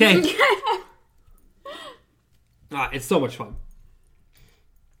homeless, okay? It's so much fun.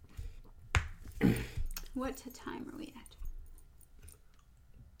 What time are we at?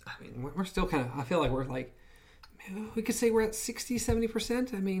 I mean, we're still kind of, I feel like we're like, we could say we're at 60,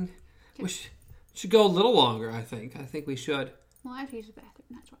 70%. I mean, we should go a little longer, I think. I think we should. Well, I have to use the bathroom,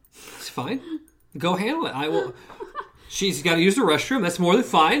 that's why. It's fine. Go handle it. I will. She's got to use the restroom. That's more than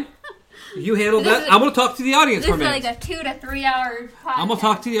fine. You handle that. I'm going to talk to the audience for a minute. This is like a 2 to 3 hour podcast. I'm going to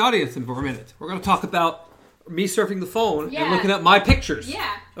talk to the audience for a minute. We're going to talk about me surfing the phone and looking at my pictures.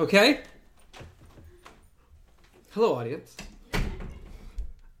 Yeah. Okay? Hello, audience.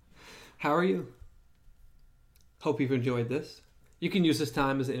 How are you? Hope you've enjoyed this. You can use this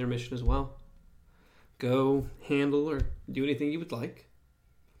time as an intermission as well. Go handle or do anything you would like.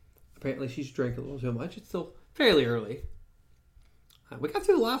 Apparently she's drank a little too much. It's still fairly early. We got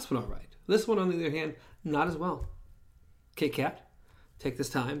through the last one all right. This one, on the other hand, not as well. Kit Kat, take this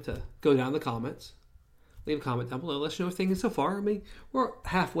time to go down in the comments. Leave a comment down below. Let us know what things so far. I mean, we're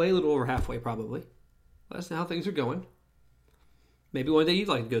halfway, a little over halfway probably. Let us know how things are going. Maybe one day you'd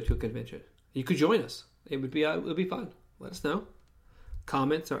like to go to a convention. You could join us. It would be fun. Let us know.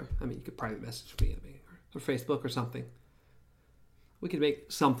 Comments, or you could private message me, or Facebook or something. We could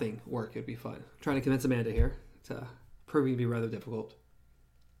make something work. It'd be fun. I'm trying to convince Amanda here. It's proving to be rather difficult.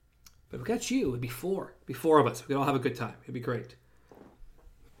 But if we got you, it'd be four. It'd be four of us. We could all have a good time. It'd be great.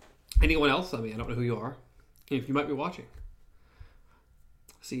 Anyone else? I don't know who you are. If you might be watching.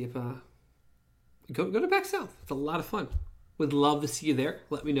 See if... Go to Back South. It's a lot of fun. Would love to see you there.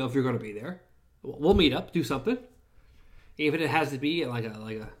 Let me know if you're going to be there. We'll meet up. Do something. Even if it has to be like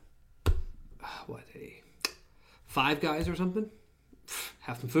a Five Guys or something.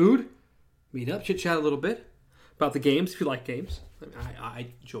 Have some food. Meet up. Chit chat a little bit about the games if you like games. I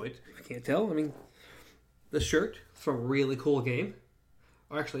enjoyed. If you can't tell, the shirt from a really cool game.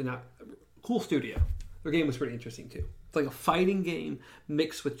 Or actually, not cool studio. Their game was pretty interesting too. It's like a fighting game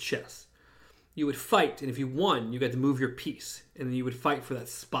mixed with chess. You would fight, and if you won, you got to move your piece, and then you would fight for that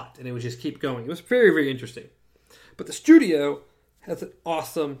spot, and it would just keep going. It was very, very interesting. But the studio has an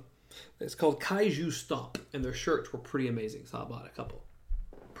awesome. It's called Kaiju Stomp, and their shirts were pretty amazing. So I bought a couple.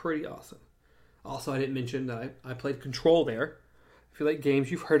 Pretty awesome. Also, I didn't mention that I played Control there. If you like games,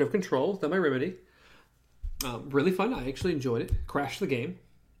 you've heard of Control. It's not my remedy. Really fun. I actually enjoyed it. Crashed the game.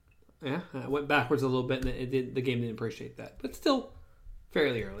 Yeah, I went backwards a little bit, and the game didn't appreciate that. But still,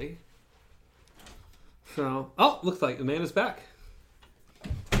 fairly early. So, oh, looks like Amanda's back.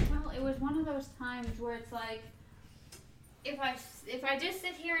 Well, it was one of those times where it's like, if I just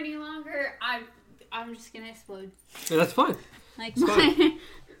sit here any longer, I'm just gonna explode. And that's fine. Like It's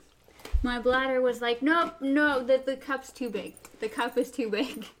my bladder was like, nope, no, the cup's too big. The cup is too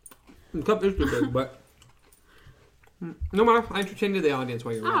big. The cup is too big, but no matter. I entertained the audience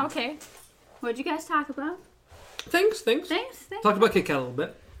while you were Oh, on. okay. What'd you guys talk about? Thanks. Thanks. Talked about Kit Kat a little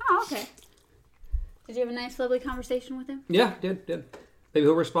bit. Oh, okay. Did you have a nice, lovely conversation with him? Yeah, did. Maybe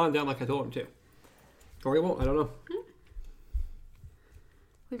he'll respond down like I told him to. Or he won't, I don't know.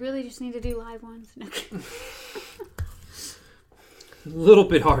 We really just need to do live ones. No. A little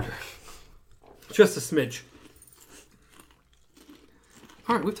bit harder. Just a smidge.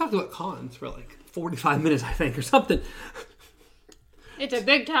 Alright, we've talked about cons for like 45 minutes, I think, or something. It's a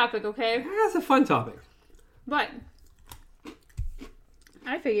big topic, okay? That's a fun topic. But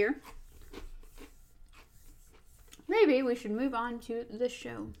I figure maybe we should move on to the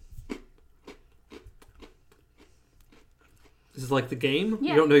show. This is like the game?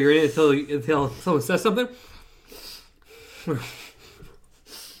 Yeah. You don't know you're in it until someone says something?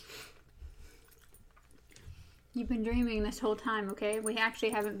 You've been dreaming this whole time, okay? We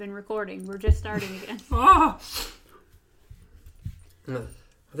actually haven't been recording. We're just starting again. Ah!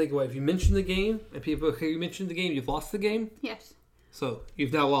 I think if you mention the game, and people hear you mention the game, you've lost the game. Yes. So,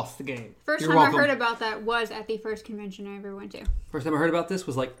 you've now lost the game. First You're time welcome. I heard about that was at the first convention I ever went to. First time I heard about this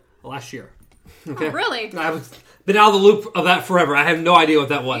was like last year. Okay? Oh, really? I've been out of the loop of that forever. I have no idea what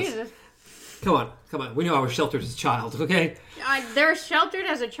that was. Jesus. Come on. We know I was sheltered as a child, okay? There's sheltered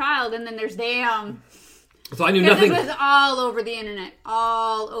as a child, and then there's damn. So I knew Because nothing. it was all over the internet.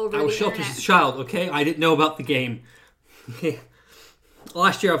 All over I was the sheltered internet. as a child, okay? I didn't know about the game. Okay.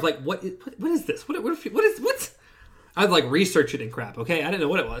 Last year I was like, what is this? What? I'd like research it and crap, okay? I didn't know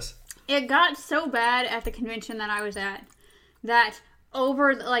what it was. It got so bad at the convention that I was at that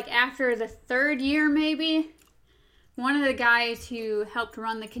after the third year maybe, one of the guys who helped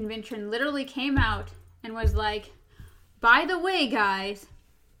run the convention literally came out and was like, by the way, guys,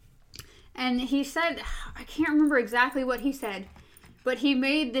 and he said, I can't remember exactly what he said, but he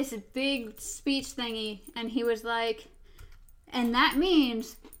made this big speech thingy and he was like, and that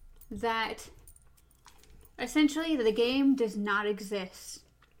means that essentially the game does not exist.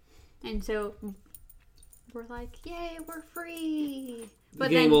 And so we're like, yay, we're free. The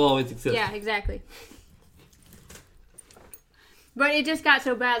game will always exist. Yeah, exactly. But it just got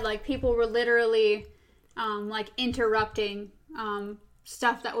so bad, like people were literally interrupting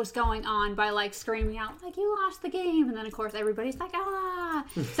stuff that was going on by like screaming out like, you lost the game, and then of course everybody's like, ah.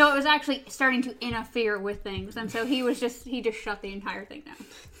 So it was actually starting to interfere with things, and so he just shut the entire thing down.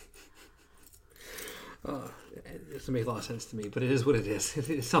 It doesn't make a lot of sense to me, but it is what it is.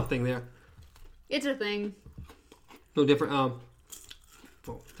 It's something there. It's a thing. No different.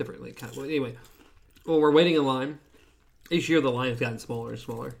 Differently. Well, anyway, we're waiting in line. Each year the line's gotten smaller and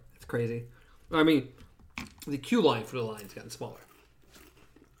smaller. It's crazy. I mean, the queue line for the line's gotten smaller.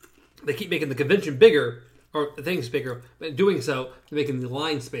 They keep making the convention bigger, or the things bigger, but in doing so, they're making the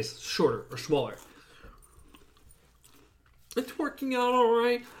line space shorter or smaller. It's working out all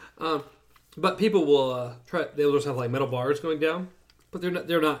right. But people will try. They'll just have like metal bars going down, but they're not.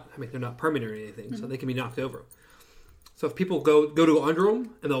 I mean, they're not permanent or anything, so they can be knocked over. So if people go to under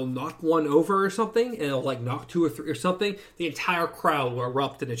them and they'll knock one over or something, and they'll like knock two or three or something, the entire crowd will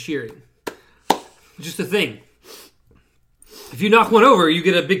erupt into cheering. Just a thing. If you knock one over, you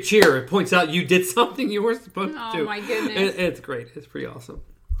get a big cheer. It points out you did something you weren't supposed to do. Oh my goodness! It's great. It's pretty awesome.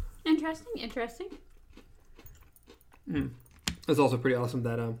 Interesting. It's also pretty awesome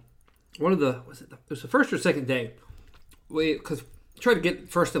that one of the it was the first or second day, because try to get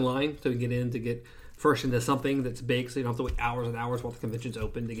first in line so we can get in to get first into something that's big, so you don't have to wait hours and hours while the convention's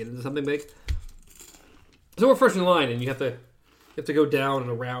open to get into something big. So we're first in line, and you have to go down and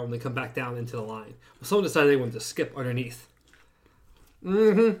around and then come back down into the line. Well, someone decided they wanted to skip underneath.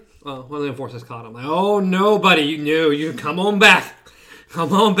 Well, one of the enforcers caught him. Like, oh no, buddy, you knew. You come on back.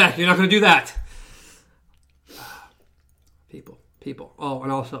 Come on back. You're not going to do that. People. Oh,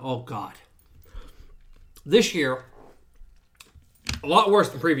 and also, oh God. This year, a lot worse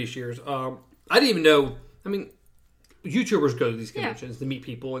than previous years. I didn't even know. I mean, YouTubers go to these conventions to meet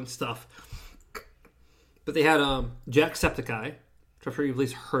people and stuff. But they had Jacksepticeye, which I'm sure you've at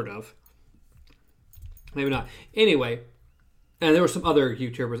least heard of. Maybe not. Anyway, and there were some other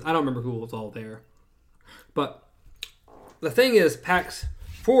YouTubers. I don't remember who was all there. But the thing is, PAX,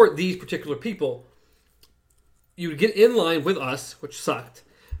 for these particular people, you would get in line with us, which sucked.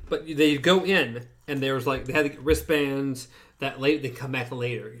 But they'd go in, and there was like, they had to get wristbands. that late they come back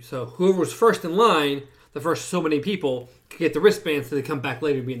later. So whoever was first in line, the first so many people, could get the wristbands so they come back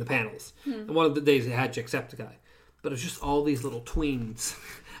later and be in the panels. And one of the days they had Jacksepticeye. But it was just all these little tweens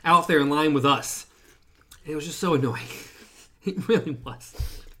out there in line with us. And it was just so annoying. It really was.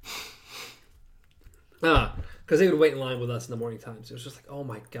 Because they would wait in line with us in the morning times. It was just like, oh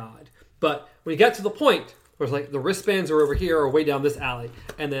my God. But when you got to the point where it's like the wristbands are over here or way down this alley,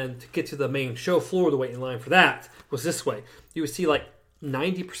 and then to get to the main show floor, the wait in line for that was this way. You would see like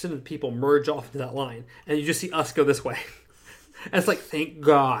 90% of the people merge off into that line, and you just see us go this way. And it's like, thank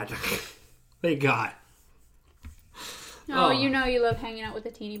God. Thank God. Oh, you know you love hanging out with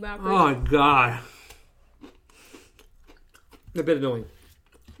the teeny boppers. Oh, God. A bit annoying.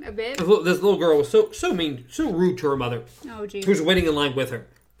 A bit? This little girl was so mean, so rude to her mother. Oh, geez. Who was waiting in line with her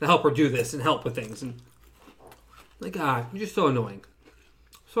to help her do this and help with things. And like, God, you're just so annoying.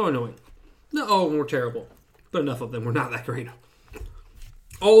 So annoying. No, all of them were terrible. But enough of them were not that great.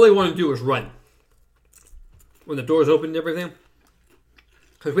 All they want to do is run. When the doors open and everything.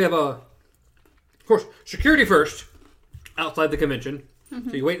 Because we have of course, security first. Outside the convention. Mm-hmm.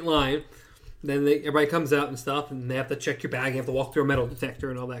 So you wait in line. Then everybody comes out and stuff. And they have to check your bag. You have to walk through a metal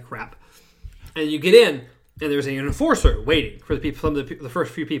detector and all that crap. And you get in. And there's an enforcer waiting for the people, the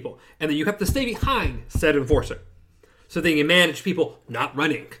first few people. And then you have to stay behind said enforcer. So they can manage people not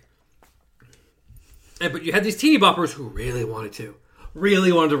running. But you had these teeny boppers who really wanted to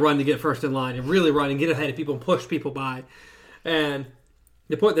run to get first in line and really run and get ahead of people and push people by. And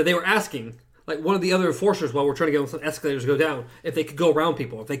the point that they were asking, like one of the other enforcers while we're trying to get on some escalators to go down, if they could go around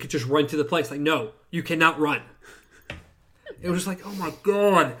people, if they could just run to the place. Like, no, you cannot run. It was just like, oh my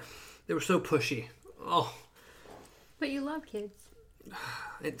God. They were so pushy. Oh. But you love kids.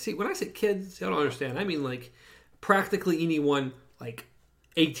 And see, when I say kids, I don't understand. I mean, like, practically anyone, like,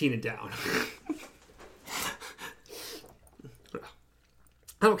 18 and down.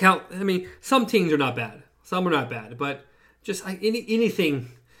 I don't count. I mean, some teens are not bad. Some are not bad. But just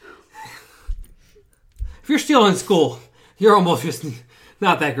anything. If you're still in school, you're almost just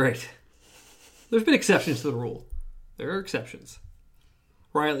not that great. There's been exceptions to the rule. There are exceptions.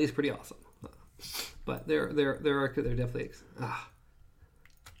 Riley's pretty awesome. But there are definitely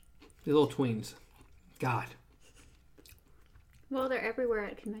these little tweens. God. Well, they're everywhere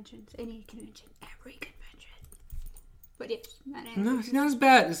at conventions. Any convention. Every convention. But yes, no, it's not as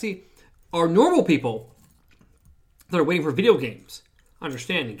bad. See, our normal people that are waiting for video games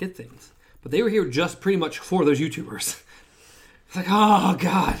understand and get things. But they were here just pretty much for those YouTubers. It's like, oh,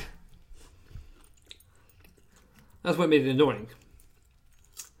 God. That's what made it annoying.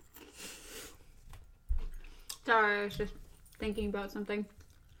 Sorry, I was just thinking about something.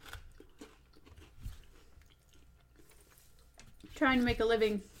 Trying to make a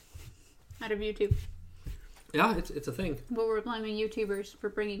living out of YouTube. Yeah, it's a thing. But we're blaming YouTubers for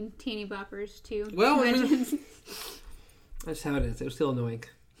bringing teeny boppers to I conventions. mean, that's how it is. It was still annoying.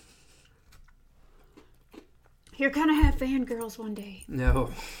 You're gonna have fangirls one day.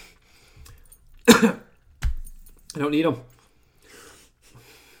 No. I don't need them.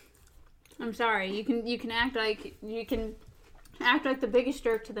 I'm sorry. You can act like the biggest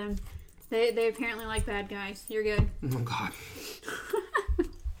jerk to them. They apparently like bad guys. You're good. Oh God.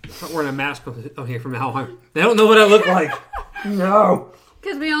 I'm not wearing a mask on here from now on. They don't know what I look like. No.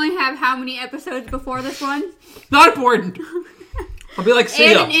 Because we only have how many episodes before this one? Not important. I'll be like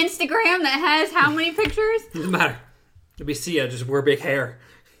Sia. And an Instagram that has how many pictures? Doesn't matter. It'll be Sia. Just wear big hair.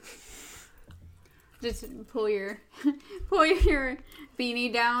 Just pull your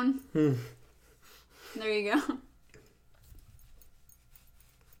beanie down. There you go.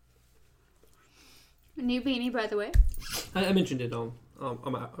 A new beanie, by the way. I mentioned it on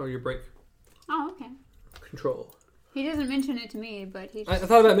your break. Oh, okay. Control. He doesn't mention it to me, but he just... I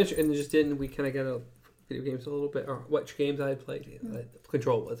thought about mentioning, and just didn't. We kind of got into video games a little bit, or which games I had played. Yeah,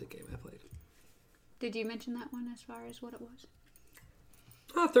 Control was a game I played. Did you mention that one as far as what it was?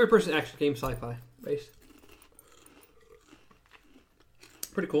 Third-person action game, sci-fi based.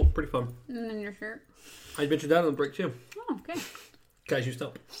 Pretty cool, pretty fun. And then your shirt. I mentioned that on the break too. Oh, okay. Guys, you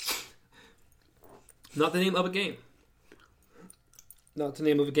stop. Not the name of a game. Not the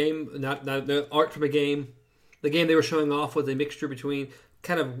name of a game. Not the art from a game. The game they were showing off was a mixture between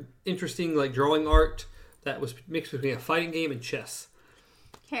kind of interesting, like drawing art that was mixed between a fighting game and chess.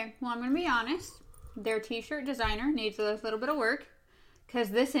 Okay, well, I'm going to be honest. Their t-shirt designer needs a little bit of work. Because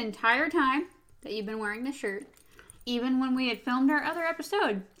this entire time that you've been wearing this shirt, even when we had filmed our other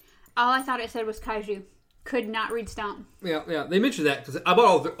episode, all I thought it said was Kaiju. Could not read Stomp. Yeah. They mentioned that because I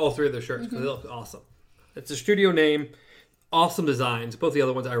bought all three of their shirts because they look awesome. It's a studio name. Awesome designs. Both the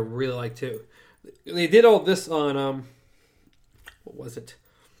other ones I really like too. They did all this on what was it?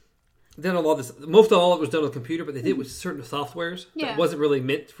 They did a lot of this. Most of all, it was done on the computer, but they did it with certain softwares. Yeah. That wasn't really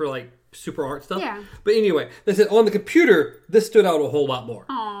meant for like super art stuff. Yeah. But anyway, they said on the computer, this stood out a whole lot more.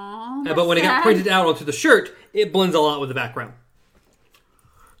 Aww. But when it got printed out onto the shirt, it blends a lot with the background.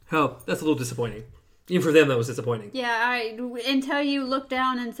 Oh, that's a little disappointing. Even for them, that was disappointing. Yeah, until you looked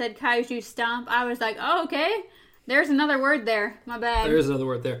down and said Kaiju Stomp, I was like, oh, okay. There's another word there. My bad. There is another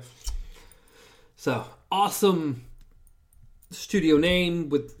word there. So, awesome studio name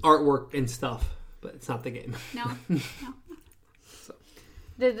with artwork and stuff, but it's not the game. No.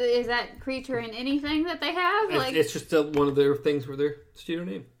 Is that creature in anything that they have? Like, It's just one of their things for their studio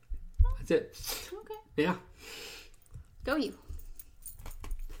name. That's it. okay. Yeah. Go you.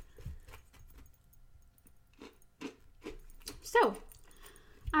 So,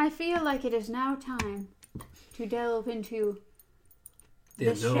 I feel like it is now time to delve into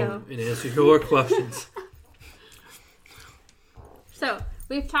this show. And answer your questions. So,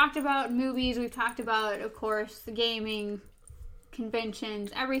 we've talked about movies, we've talked about, of course, the gaming,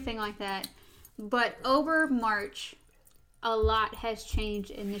 conventions, everything like that. But over March, a lot has changed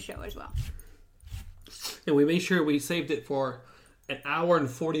in the show as well. And we made sure we saved it for an hour and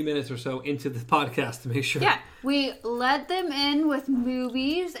 40 minutes or so into the podcast to make sure. Yeah, we led them in with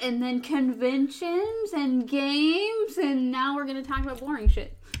movies and then conventions and games, and now we're going to talk about boring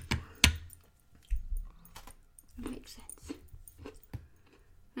shit. That makes sense.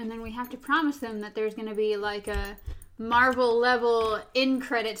 And then we have to promise them that there's going to be like a Marvel level in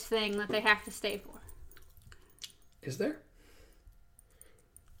credits thing that they have to stay for. Is there?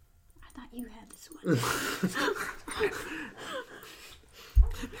 I thought you had this one.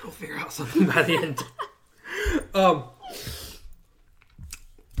 We'll figure out something by the end. Well,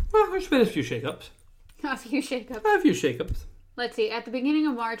 there's been a few shakeups. A few shakeups. A few shakeups. Let's see. At the beginning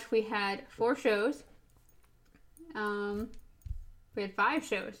of March, we had 4 shows. We had 5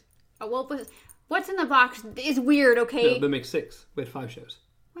 shows. What's in the box is weird, okay? No, that makes 6. We had 5 shows.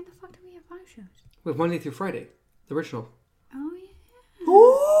 When the fuck do we have 5 shows? We have Monday through Friday. The original. Oh, yeah.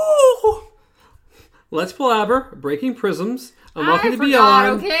 Ooh! Let's Palabra, Breaking Prisms, Unlocking the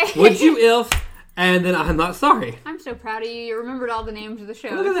Beyond, okay. Would You If, and then I'm Not Sorry. I'm so proud of you. You remembered all the names of the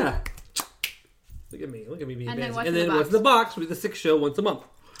shows. Look at that. Look at me being And then fancy. what's And in then the what's in the box? We do the 6th show once a month.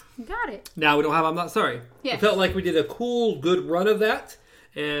 Got it. Now we don't have I'm Not Sorry. Yes. It felt like we did a cool, good run of that,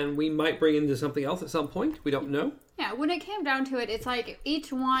 and we might bring into something else at some point. We don't know. Yeah, when it came down to it, it's like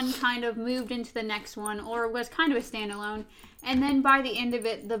each one kind of moved into the next one or was kind of a standalone. And then by the end of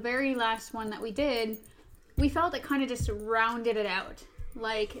it, the very last one that we did, we felt it kind of just rounded it out.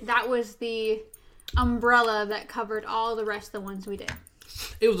 Like, that was the umbrella that covered all the rest of the ones we did.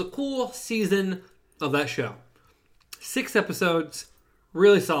 It was a cool season of that show. 6 episodes,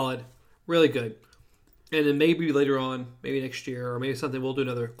 really solid, really good. And then maybe later on, maybe next year, or maybe something, we'll do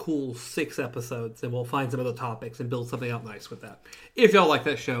another cool 6 episodes, and we'll find some other topics and build something out nice with that. If y'all like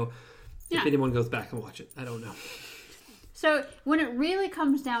that show, if anyone goes back and watch it, I don't know. So, when it really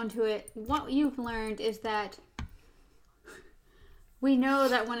comes down to it, what you've learned is that we know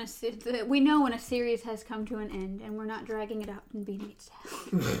that when a series has come to an end, and we're not dragging it out and beating it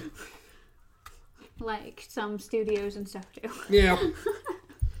down. Like some studios and stuff do. Yeah.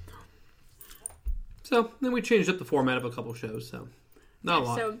 So, then we changed up the format of a couple shows, so not a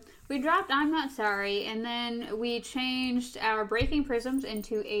lot. So, we dropped I'm Not Sorry, and then we changed our Breaking Prisms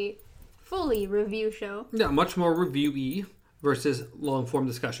into a fully review show. Yeah, much more review-y versus long-form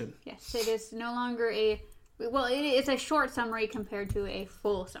discussion. Yes, it is no longer it's a short summary compared to a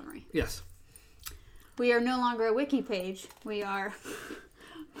full summary. Yes. We are no longer a wiki page. We are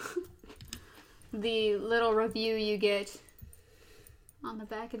the little review you get on the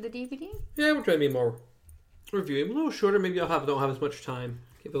back of the DVD. Yeah, we're trying to be more reviewing. A little shorter. Maybe don't have as much time.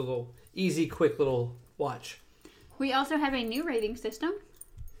 Give it a little easy, quick little watch. We also have a new rating system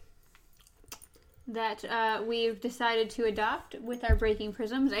that we've decided to adopt with our Breaking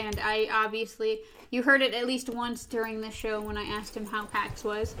Prisms, and you heard it at least once during the show when I asked him how PAX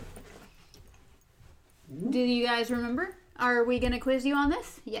was. Do you guys remember? Are we going to quiz you on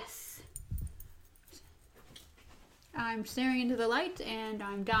this? Yes. I'm staring into the light, and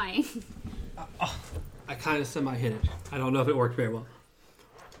I'm dying. I kind of semi-hit it. I don't know if it worked very well.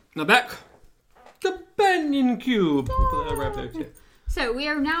 Now back. Companion Cube. Put that right there, too. So, we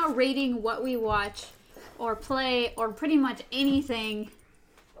are now rating what we watch or play or pretty much anything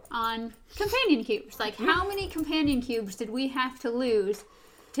on companion cubes. Like, how many companion cubes did we have to lose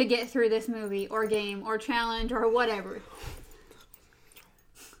to get through this movie or game or challenge or whatever?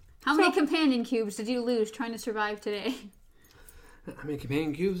 How many companion cubes did you lose trying to survive today? How many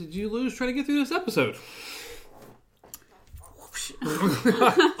companion cubes did you lose trying to get through this episode?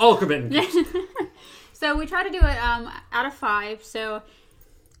 trash. All companion cubes. So we try to do it out of 5. So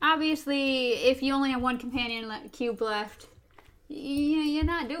obviously, if you only have one companion cube left, you're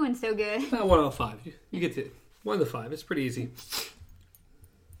not doing so good. 1 out of 5. You get to 1 to 5. It's pretty easy.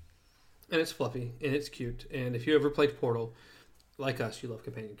 And it's fluffy, and it's cute. And if you ever played Portal, like us, you love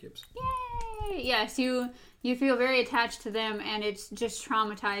companion cubes. Yay! Yes, you feel very attached to them, and it's just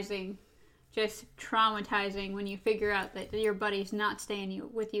traumatizing. Just traumatizing when you figure out that your buddy's not staying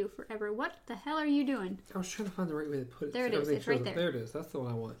with you forever. What the hell are you doing? I was trying to find the right way to put it. There it is. It's right there. There it is. That's the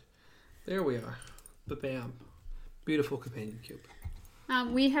one I want. There we are. Ba-bam. Beautiful companion cube.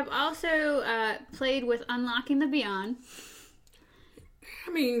 We have also played with Unlocking the Beyond. I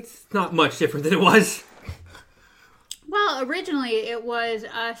mean, it's not much different than it was. Well, originally it was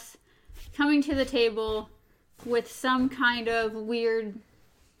us coming to the table with some kind of weird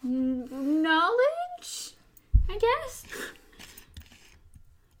knowledge, I guess.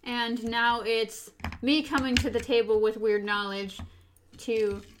 And now it's me coming to the table with weird knowledge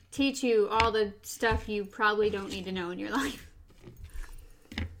to teach you all the stuff you probably don't need to know in your life.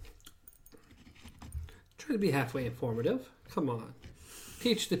 Try to be halfway informative. Come on.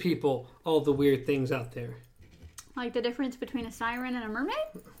 Teach the people all the weird things out there. Like the difference between a siren and a mermaid?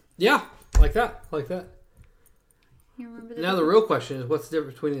 Yeah, like that. Like that. You remember Now the real question is, what's the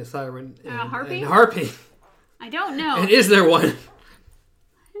difference between a siren and harpy? and harpy? I don't know. And is there one?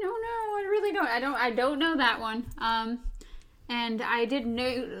 I don't know. I really don't. I don't know that one. And I did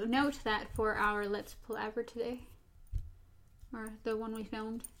note that for our Let's Palaver today, or the one we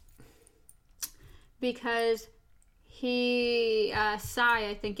filmed, because Sai,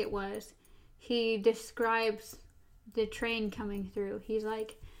 I think it was, he describes the train coming through. He's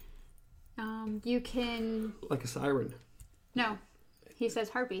like, you can... Like a siren. No. He says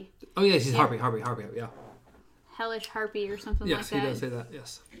harpy. Oh, yeah, he's harpy, yeah. Hellish harpy or something like that. Yes, he does say that,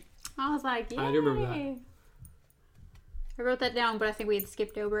 yes. I was like, yay. I do remember that. I wrote that down, but I think we had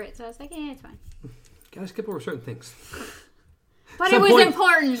skipped over it, so I was like, yeah, it's fine. Gotta skip over certain things. But it was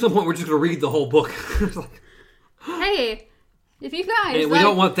important. At some point, we're just going to read the whole book. Hey, if you guys... And we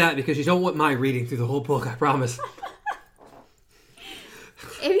don't want that, because you don't want my reading through the whole book, I promise.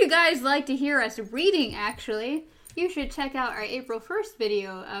 If you guys like to hear us reading, actually, you should check out our April 1st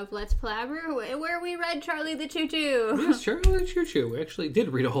video of Let's Palaver, where we read Charlie the Choo Choo. Yes, Charlie the Choo Choo. We actually did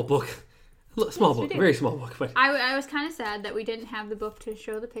read a whole book. Small book, very small book. But I was kind of sad that we didn't have the book to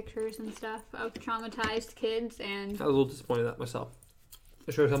show the pictures and stuff of traumatized kids, and I was a little disappointed in that myself.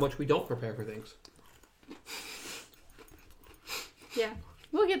 It shows how much we don't prepare for things. yeah,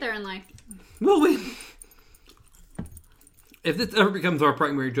 we'll get there in life. Will we? If this ever becomes our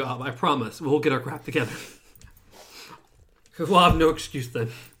primary job, I promise we'll get our crap together. Because we'll have no excuse then.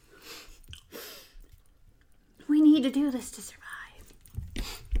 We need to do this to survive.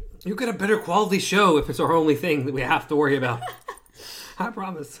 You get a better quality show if it's our only thing that we have to worry about. I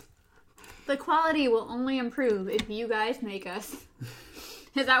promise. The quality will only improve if you guys make us.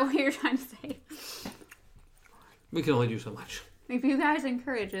 Is that what you're trying to say? We can only do so much. If you guys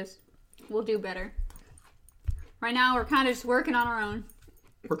encourage us, we'll do better. Right now, we're kind of just working on our own.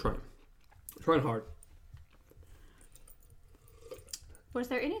 We're trying. We're trying hard. Was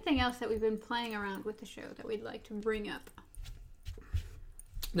there anything else that we've been playing around with the show that we'd like to bring up?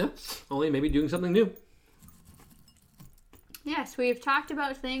 No, only maybe doing something new. Yes, we've talked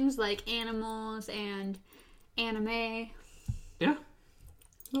about things like animals and anime. Yeah.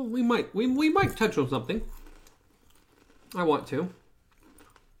 Well, we might touch on something. I want to.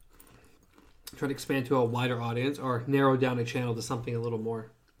 Try to expand to a wider audience or narrow down a channel to something a little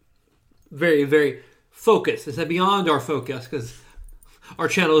more very, very focused. Is that beyond our focus? Because our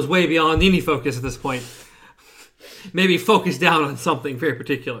channel is way beyond any focus at this point. Maybe focus down on something very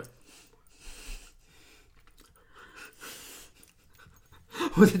particular.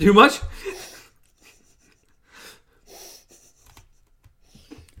 Was it too much?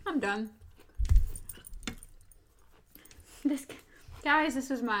 I'm done. Guys, this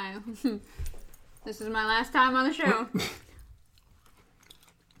is my last time on the show.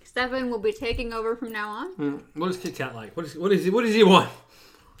 Stefan will be taking over from now on. What is Kit Kat like? What does he want?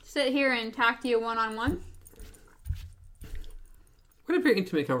 Sit here and talk to you one-on-one. We had a very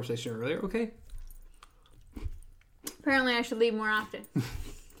intimate conversation earlier, okay? Apparently I should leave more often. I'm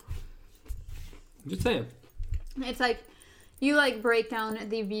just saying. It's like, you like break down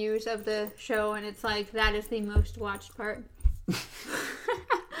the views of the show and it's like, that is the most watched part.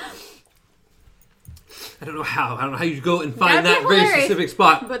 I don't know how you go and find That'd that be very hilarious. specific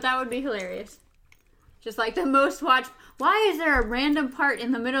spot. But that would be hilarious. Just like the most watched. Why is there a random part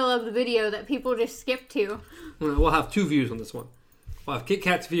in the middle of the video that people just skip to? We'll have 2 views on this one. We'll have Kit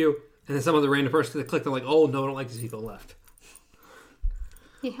Kat's view, and then some other random person that clicked on like, oh no, I don't like these people left.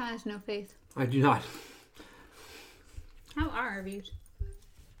 He has no faith. I do not. How are our views?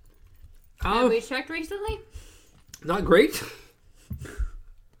 Have we checked recently? Not great.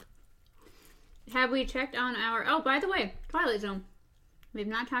 Have we checked on our... Oh, by the way, Twilight Zone. We've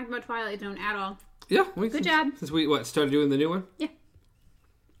not talked about Twilight Zone at all. Yeah. Good job. Since we, started doing the new one? Yeah.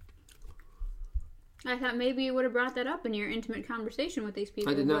 I thought maybe you would have brought that up in your intimate conversation with these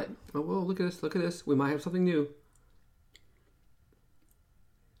people. I did not. Oh, well, look at this. Look at this. We might have something new.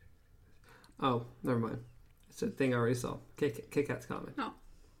 Oh, never mind. It's a thing I already saw. Kit Kat's comment. Oh.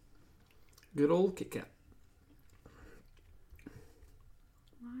 Good old Kit Kat.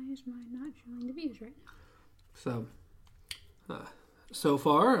 Why is mine not showing the views right now? So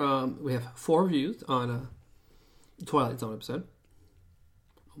far, we have 4 views on a Twilight Zone episode.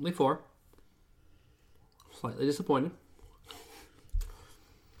 Only 4. Slightly disappointed.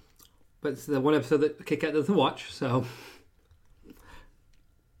 But it's the one episode that Kit Kat doesn't watch, so...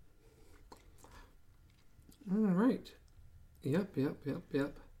 Alright. Yep.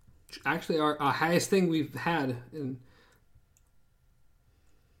 Actually, our highest thing we've had in...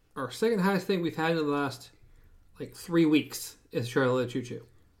 Our second highest thing we've had in the last, 3 weeks is Charlotte Choo Choo.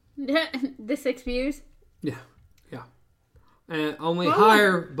 The 6 views? Yeah. And only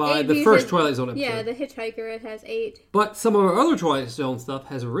higher by the first Twilight Zone episode. Yeah, the Hitchhiker, it has 8. But some of our other Twilight Zone stuff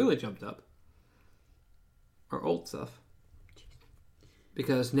has really jumped up. Our old stuff.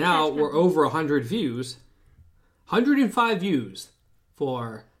 Because now we're over 100 views. 105 views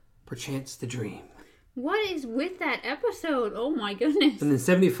for Perchance to Dream. What is with that episode? Oh my goodness. And then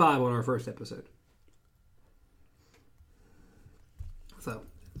 75 on our first episode. So,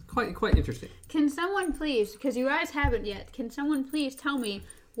 quite interesting. Can someone please, because you guys haven't yet, can someone please tell me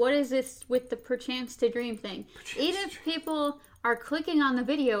what is this with the Perchance to Dream thing? Even if people are clicking on the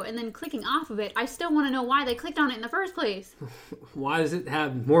video and then clicking off of it, I still want to know why they clicked on it in the first place. Why does it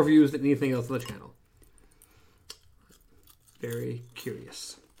have more views than anything else on the channel? Very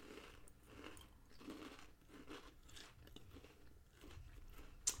curious.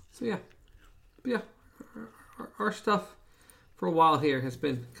 So yeah, our stuff for a while here has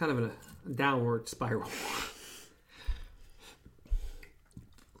been kind of in a downward spiral.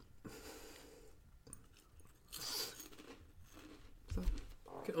 So,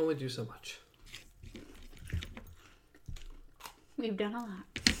 can only do so much. We've done a lot.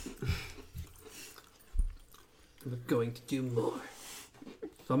 We're going to do more.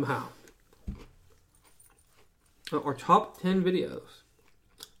 Somehow. Our top 10 videos.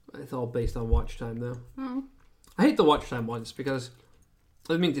 It's all based on watch time, though. Oh. I hate the watch time ones because,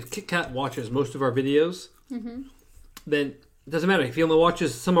 if Kit Kat watches most of our videos, then it doesn't matter. If he only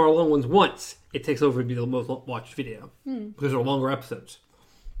watches some of our long ones once, it takes over to be the most watched video because they're longer episodes.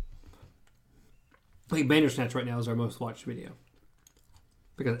 Like Bandersnatch right now is our most watched video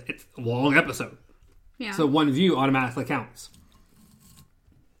because it's a long episode. Yeah. So one view automatically counts.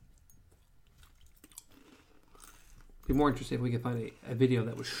 Be more interesting if we could find a video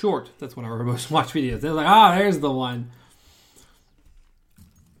that was short. That's one of our most watched videos. They're like, there's the one.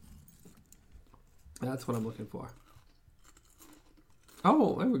 That's what I'm looking for.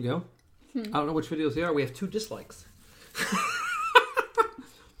 Oh, there we go. I don't know which videos they are. We have 2 dislikes.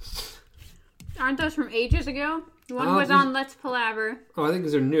 Aren't those from ages ago? One was on Let's Palaver. Oh, I think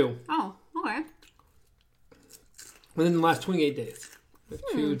these are new. Oh, okay. Within the last 28 days. We have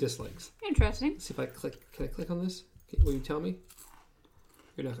 2 dislikes. Interesting. Let's see if I click. Can I click on this? Will you tell me?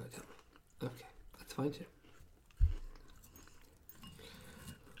 You're not going to tell me. Okay. That's fine, too.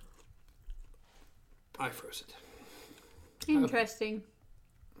 I froze it. Interesting.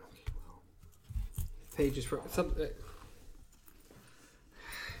 Okay, well, pages for something.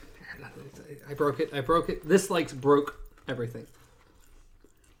 I broke it. This likes broke everything.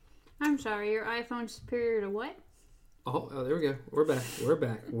 I'm sorry, your iPhone's superior to what? Oh, there we go. We're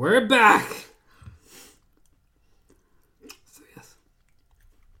back. So yes.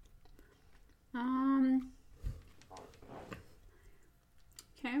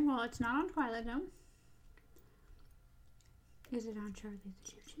 Okay, well, it's not on Twilight Zone. Is it on Charlie the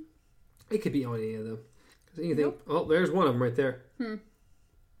Choo-Choo? It could be on any of them. Anything. Nope. Oh, there's one of them right there.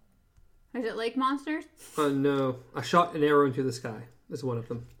 Is it Lake Monsters? No. I shot an arrow into the sky. That's one of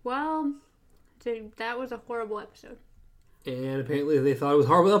them. Well, that was a horrible episode. And apparently they thought it was a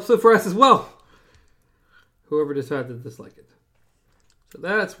horrible episode for us as well. Whoever decided to dislike it. So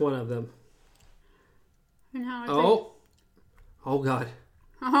that's one of them. And how Oh God.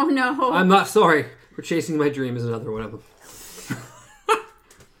 Oh no. I'm not sorry for chasing my dream is another one of them.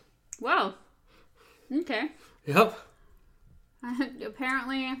 Whoa. Okay. Yep.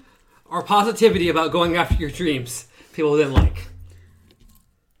 Apparently, Our positivity about going after your dreams, people didn't like.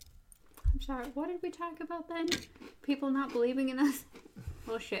 I'm sorry, what did we talk about then? People not believing in us?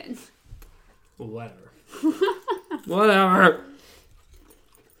 Well, shit. Whatever. Whatever.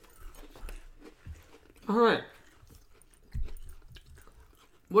 All right.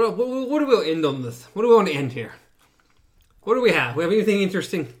 What do we end on this? What do we want to end here? What do we have? We have anything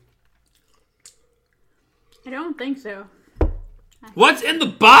interesting? I don't think so. What's in the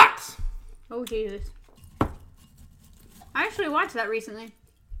box? Oh, Jesus. I actually watched that recently.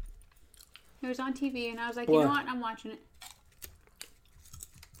 It was on TV, and I was like, you What? know what? I'm watching it.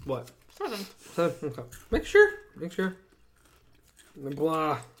 What? 7. So, okay. Make sure.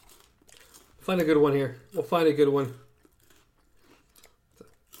 Blah. Find a good one here. We'll find a good one.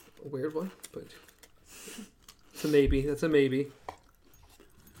 A weird one, but it's a maybe. That's a maybe.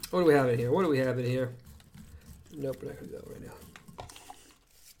 What do we have in here? Nope, we're not going to do that right now.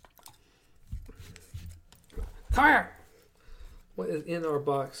 Come here! What is in our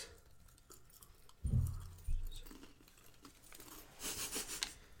box?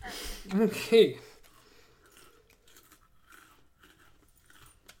 Okay.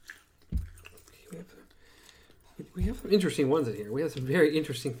 We have some interesting ones in here. We have some very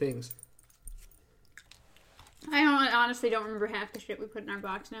interesting things. Honestly don't remember half the shit we put in our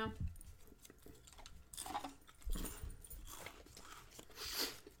box now.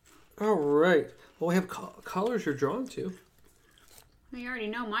 All right. Well, we have colors you're drawn to. You already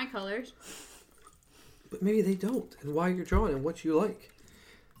know my colors. But maybe they don't. And why you're drawn and what you like.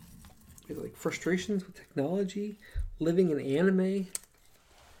 Maybe like frustrations with technology. Living in anime.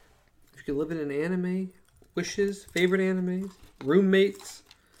 If you could live in an anime. Wishes. Favorite animes. Roommates.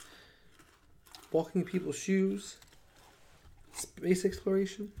 Walking in people's shoes. Space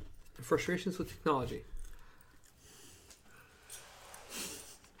exploration. And frustrations with technology.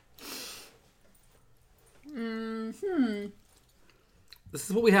 This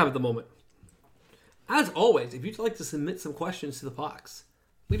is what we have at the moment. As always, if you'd like to submit some questions to the box,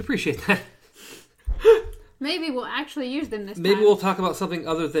 we'd appreciate that. Maybe we'll actually use them this time. Maybe we'll talk about something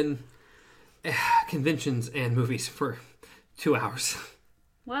other than conventions and movies for 2 hours.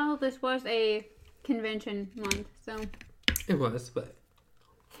 Well, this was a convention month, so It was, but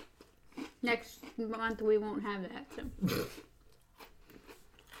next month we won't have that. So.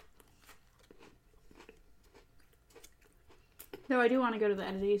 Though I do want to go to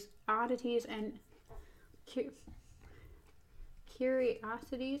the oddities and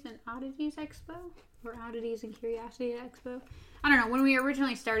curiosities and oddities expo, or oddities and curiosity expo. I don't know. When we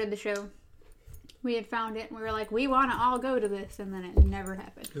originally started the show, we had found it and we were like, we want to all go to this, and then it never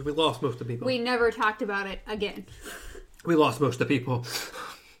happened. we lost most of the people. We never talked about it again. We lost most of the people.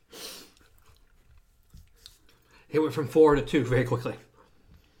 It went from 4 to 2 very quickly.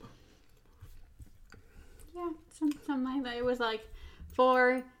 Yeah, something like that. It was like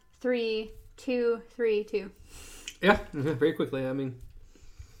 4, 3, 2, 3, 2. Yeah, very quickly. I mean,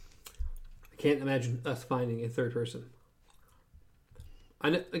 I can't imagine us finding a third person.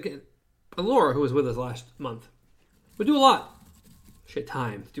 I know, again, Laura, who was with us last month, would do a lot. She had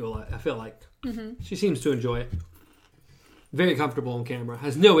time to do a lot, I feel like. Mm-hmm. She seems to enjoy it. Very comfortable on camera.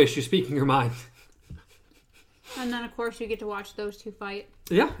 Has no issue speaking her mind. And then, of course, you get to watch those two fight.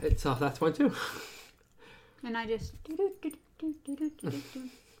 Yeah, it's that's fun too. And I just...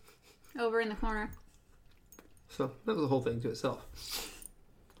 over in the corner. So, that was the whole thing to itself.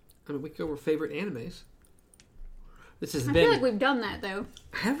 I mean, we go over favorite animes. This has I been... feel like we've done that, though.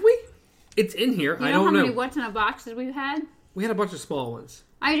 Have we? It's in here. You I know don't how know. many What's in a Boxes we've had? We had a bunch of small ones.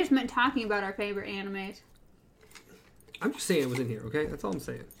 I just meant talking about our favorite animes. I'm just saying it was in here, okay? That's all I'm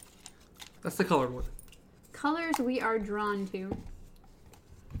saying. That's the colored one. Colors we are drawn to.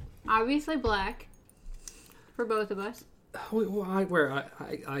 Obviously black. For both of us. Well,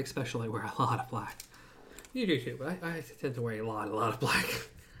 I especially wear a lot of black. You do too, but I tend to wear a lot of black.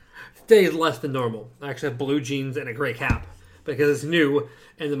 Today is less than normal. I actually have blue jeans and a gray cap because it's new,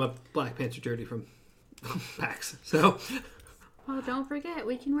 and then my black pants are dirty from PAX. So, Oh, don't forget,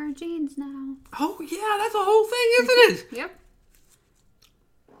 we can wear jeans now. oh yeah, that's the whole thing, isn't it? Yep.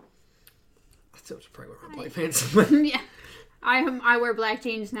 I still should probably wear my black pants. Yeah. I wear black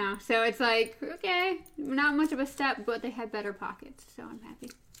jeans now, so it's like, okay, not much of a step, but they had better pockets, so I'm happy.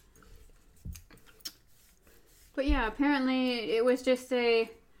 But yeah, apparently it was just a,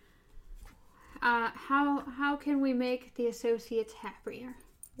 how can we make the associates happier?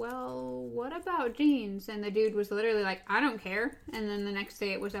 Well, what about jeans? And the dude was literally like, I don't care. And then the next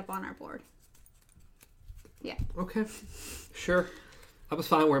day it was up on our board. Yeah. Okay, sure. I was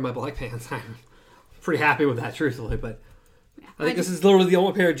fine wearing my black pants. I'm pretty happy with that, truthfully, but I think this is literally the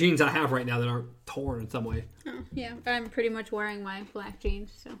only pair of jeans I have right now that aren't torn in some way. Oh, yeah, I'm pretty much wearing my black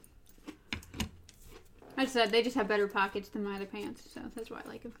jeans, so. I said they just have better pockets than my other pants, so that's why I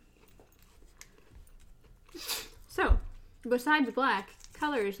like them. So, besides black,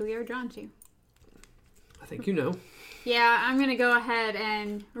 colors we are drawn to. I think you know. Yeah, I'm gonna go ahead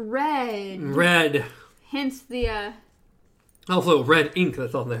and red. Red. Hence the Also, red ink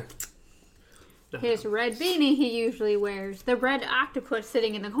that's on there. No. his red beanie he usually wears. The red octopus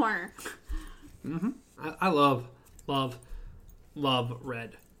sitting in the corner. I love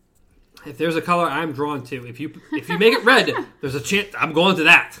red. If there's a color I'm drawn to, if you make it red, there's a chance I'm going to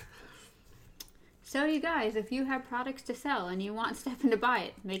that. So you guys, if you have products to sell and you want Stefan to buy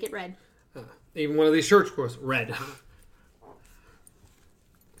it, make it red. Even one of these shirts, of course, red.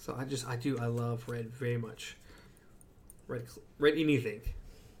 So I love red very much. Red anything.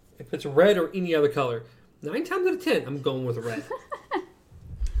 If it's red or any other color, 9 times out of 10, I'm going with red.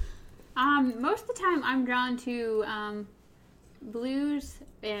 Most of the time I'm drawn to blues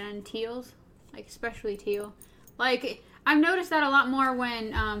and teals, like especially teal. Like I've noticed that a lot more when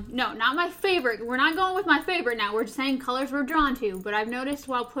no, not my favorite. We're not going with my favorite now. We're just saying colors we're drawn to. But I've noticed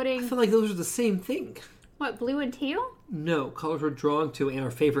while I putting feel like those are the same thing. what, blue and teal? No, colors we're drawn to and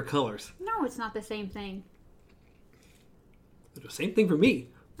our favorite colors. No, it's not the same thing. They're the same thing for me.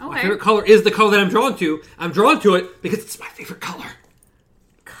 My Okay. favorite color is the color that I'm drawn to. I'm drawn to it because it's my favorite color.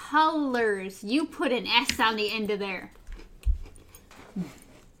 Colors. You put an S on the end of there.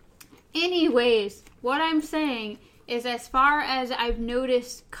 Anyways, what I'm saying is as far as I've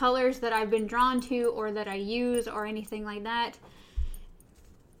noticed colors that I've been drawn to or that I use or anything like that,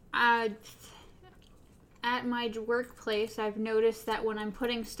 at my workplace, I've noticed that when I'm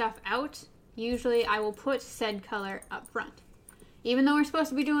putting stuff out, usually I will put said color up front. Even though we're supposed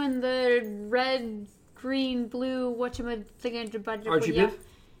to be doing the red, green, blue, RGB?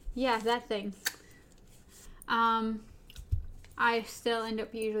 Yeah, that thing. I still end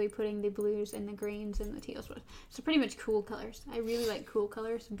up usually putting the blues and the greens and the teals. So pretty much cool colors. I really like cool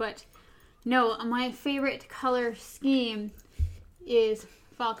colors. But no, my favorite color scheme is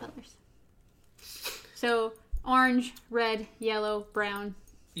fall colors. So orange, red, yellow, brown.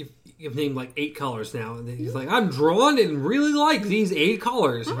 You've named like 8 colors now. And he's like, I'm drawn and really like these 8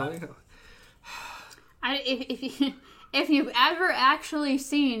 colors. If you've ever actually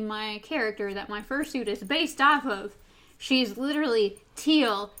seen my character that my fursuit is based off of, she's literally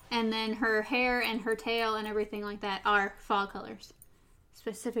teal, and then her hair and her tail and everything like that are fall colors.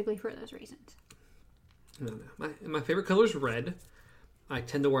 Specifically for those reasons. No. My favorite color is red. I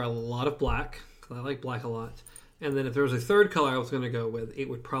tend to wear a lot of black, because I like black a lot. And then if there was a third color I was going to go with, it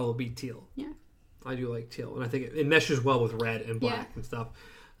would probably be teal. Yeah. I do like teal, and I think it meshes well with red and black Yeah. and stuff.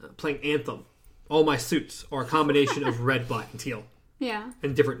 Playing Anthem, all my suits are a combination of red, black, and teal. Yeah.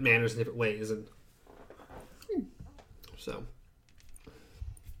 In different manners and different ways. And so,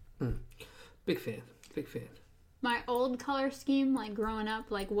 big fan. My old color scheme, like growing up,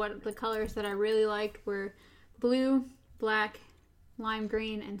 like what the colors that I really liked were blue, black, lime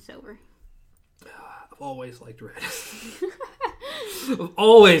green, and silver. I've always liked red. I've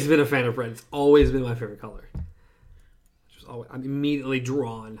always been a fan of red. It's always been my favorite color. I'm immediately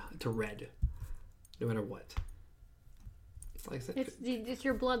drawn to red, no matter what. Like I said, It's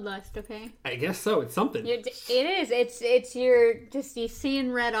your bloodlust, okay? I guess so. It's something. It is. It's your just you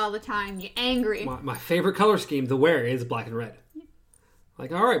seeing red all the time. You're angry. My favorite color scheme to wear is black and red.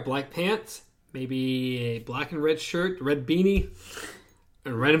 Like, all right, black pants, maybe a black and red shirt, red beanie,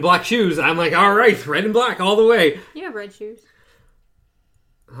 and red and black shoes. I'm like, all right, red and black all the way. You have red shoes.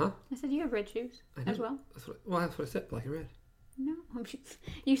 Huh? I said you have red shoes as well. That's what I said, black and red. No,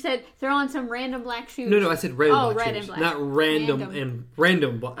 you said throw on some random black shoes. No, I said red and black red shoes. and black. Not random. And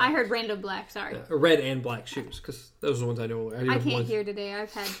random black. I heard random black. Sorry, red and black shoes, because those are the ones I know. I can't hear today.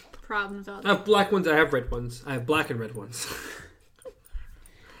 I've had problems all day. I have black ones. I have red ones. I have black and red ones.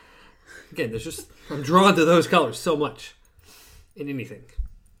 Again, I'm drawn to those colors so much in anything.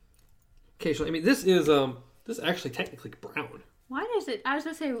 Occasionally, I mean, this is actually technically brown. Why does it? I was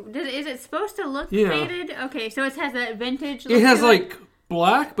gonna say, is it supposed to look Yeah. faded? Okay, so it has that vintage look It has to like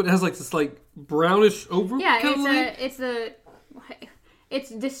black, but it has like this like brownish over. it's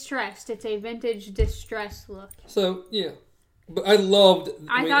distressed. It's a vintage distressed look. So yeah, but I loved.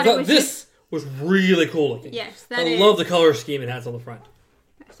 I thought it was this was really cool looking. Yes, I love the color scheme it has on the front.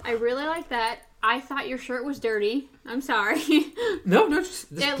 I really like that. I thought your shirt was dirty. I'm sorry. No,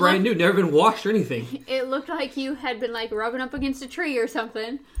 just this brand new, never been washed or anything. It looked like you had been like rubbing up against a tree or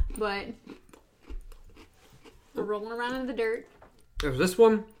something, but we're rolling around in the dirt. There's this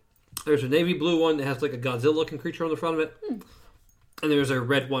one. There's a navy blue one that has like a Godzilla-looking creature on the front of it. And there's a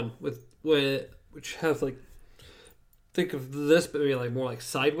red one which has like, think of this, but maybe like more like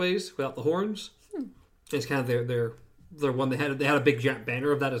sideways without the horns. It's kind of their one. They had a big giant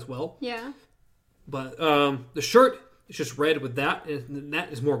banner of that as well. Yeah. But the shirt is just red with that, and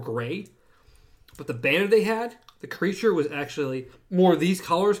that is more gray. But the banner they had, the creature was actually more of these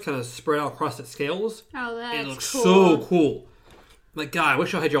colors kind of spread out across its scales. Oh, that's and it looks cool. so cool. Like, God, I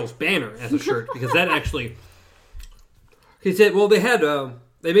wish I had y'all's banner as a shirt, because that actually... He said, well, they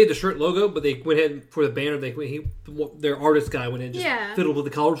made the shirt logo, but they went ahead for the banner. Their artist guy went in and just fiddled with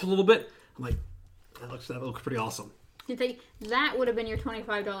the colors a little bit. I'm like, that looks pretty awesome. You think that would have been your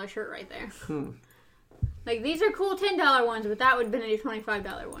 $25 shirt right there? Like, these are cool $10 ones, but that would have been your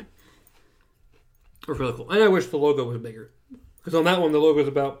 $25 one. It's really cool. And I wish the logo was bigger. Because on that one, the logo is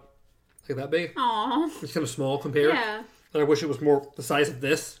about like that big. Aww. It's kind of small compared. Yeah. And I wish it was more the size of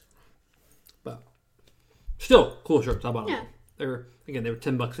this. But still, cool shirts. How about them? They were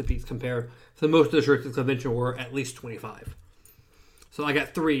 $10 a piece compared to most of the shirts at the convention were at least $25. So I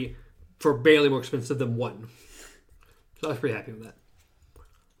got 3 for barely more expensive than 1. So I was pretty happy with that.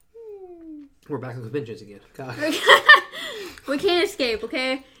 We're back to conventions again. God. We can't escape,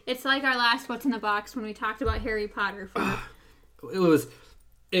 okay? It's like our last What's in the Box when we talked about Harry Potter. It was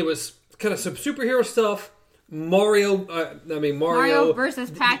kind of some superhero stuff. Mario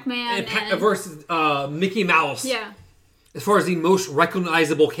versus Pac-Man versus Mickey Mouse. Yeah. As far as the most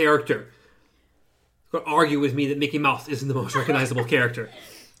recognizable character, you're going to argue with me that Mickey Mouse isn't the most recognizable character.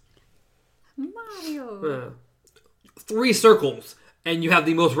 Mario. 3 circles, and you have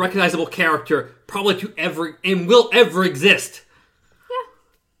the most recognizable character probably to ever and will ever exist.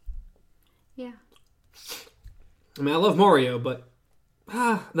 Yeah. I mean, I love Mario, but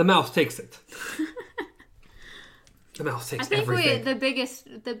the mouse takes it. The mouse takes everything.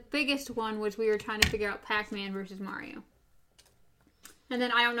 The biggest one was we were trying to figure out Pac-Man versus Mario. And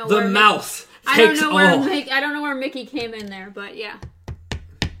then I don't know the where mouse I takes don't know all. I don't know where Mickey came in there, but yeah.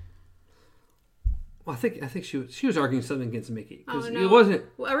 Well, I think she was arguing something against Mickey. Oh, no. It wasn't.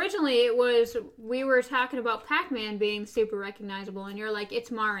 Well, originally, it was we were talking about Pac-Man being super recognizable, and you're like, it's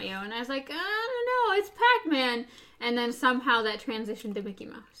Mario, and I was like, I don't know, it's Pac-Man, and then somehow that transitioned to Mickey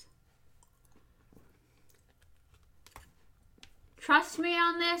Mouse. Trust me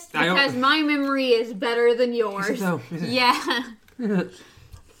on this, because my memory is better than yours. No. Yeah.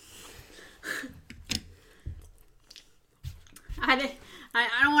 I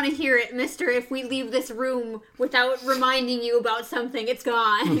don't want to hear it, mister. If we leave this room without reminding you about something, it's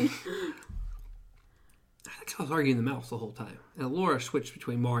gone. I think I was arguing the mouse the whole time. And Laura switched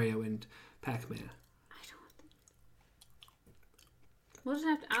between Mario and Pac-Man. We'll just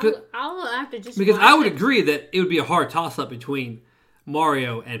have to, I'll have to just because I would agree that it would be a hard toss-up between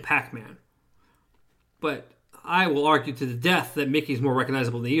Mario and Pac-Man. But I will argue to the death that Mickey's more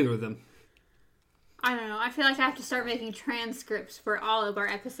recognizable than either of them. I don't know. I feel like I have to start making transcripts for all of our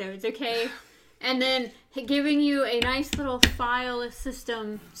episodes, okay? And then giving you a nice little file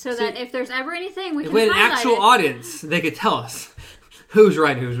system so that if there's ever anything, we can highlight it. If we had an actual audience, they could tell us who's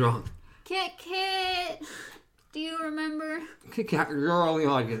right and who's wrong. Kit Kit, do you remember? Kit Kat, you're our only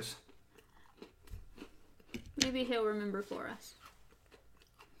audience. Maybe he'll remember for us.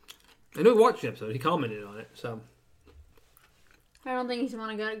 I know he watched the episode. He commented on it, so... I don't think he's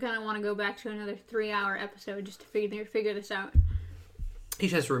gonna want to go back to another 3-hour episode just to figure this out. He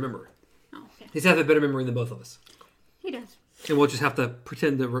just has to remember. Oh, okay. He's have a better memory than both of us. He does. And we'll just have to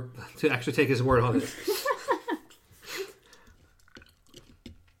pretend to actually take his word on it.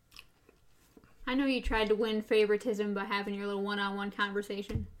 I know you tried to win favoritism by having your little one-on-one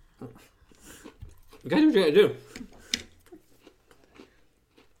conversation. You gotta do what you gotta do.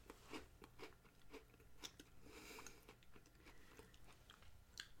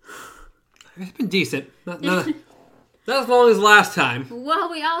 It's been decent. Not as long as last time. Well,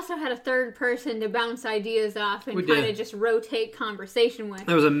 we also had a third person to bounce ideas off and kind of just rotate conversation with.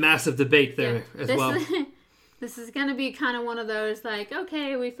 There was a massive debate there as well. This is going to be kind of one of those, like,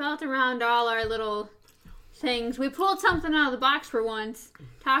 okay, we felt around all our little things. We pulled something out of the box for once,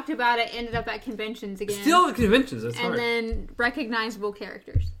 talked about it, ended up at conventions again. Still at conventions, that's hard. And then recognizable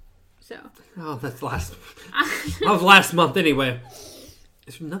characters. So. Oh, that was last month anyway.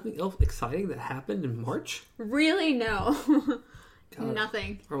 Is there nothing else exciting that happened in March? Really, no.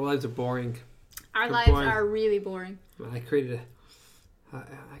 Nothing. Our lives are boring. Our lives are really boring. I created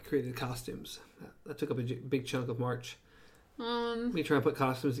costumes. That took up a big chunk of March. We try to put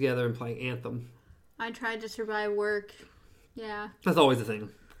costumes together and play Anthem. I tried to survive work. Yeah. That's always the thing.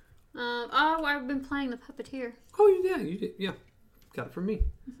 I've been playing The Puppeteer. Oh, yeah, you did. Yeah. Got it from me.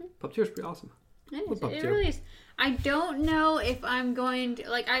 Puppeteer's pretty awesome. It What is. It Puppeteer? really is. I don't know if I'm going to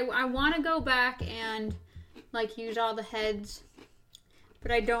like. I want to go back and like use all the heads,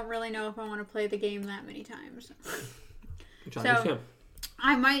 but I don't really know if I want to play the game that many times. Which I So- understand.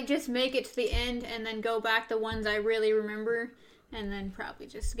 I might just make it to the end and then go back the ones I really remember, and then probably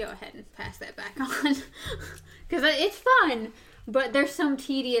just go ahead and pass that back on because it's fun. But there's some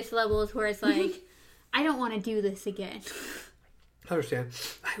tedious levels where it's like, I don't want to do this again. I understand.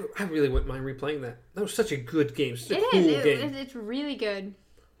 I really wouldn't mind replaying that. That was such a good game. Such a It cool is. game. It's really good.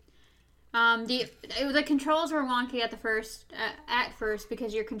 The controls were wonky at first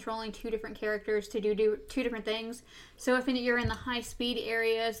because you're controlling two different characters to do two different things. So if you're in the high speed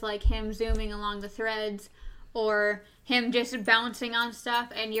areas, like him zooming along the threads, or him just bouncing on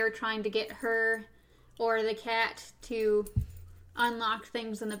stuff, and you're trying to get her or the cat to unlock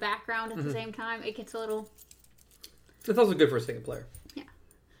things in the background at the same time, it gets a little. It's also good for a single player. Yeah.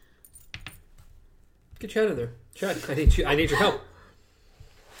 Get Chad in there. Chad, I need your help.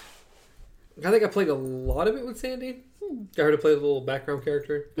 I think I played a lot of it with Sandy. Got her to play the little background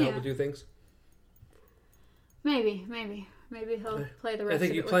character to help Yeah. her do things. Maybe he'll play the rest. I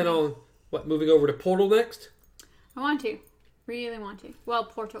think of you it plan with me. on moving over to Portal next. I want to, really want to. Well,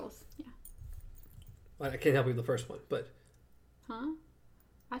 Portals. Yeah. I can't help you with the first one, but Huh?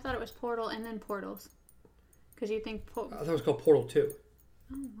 I thought it was Portal and then Portals. Because you think... I thought it was called Portal 2.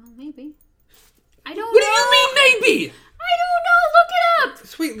 Oh, well, maybe. I don't What know. do you mean, maybe? I don't know. Look it up.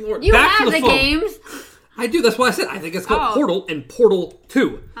 Sweet Lord. You Back have to the phone. games. I do. That's why I said I think it's called Oh. Portal and Portal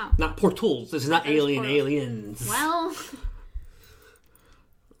 2. Oh. Not Portals. This is not That is Alien Portal. Aliens. Well,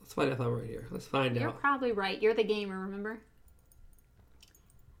 Let's find out if I'm right here. Let's find you're out. probably right. You're the gamer, remember?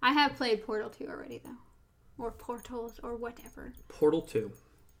 I have played Portal 2 already, though. Or Portals, or whatever. Portal 2.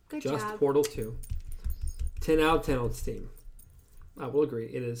 Good Just job. Portal 2. 10 out of 10 on Steam. I will agree.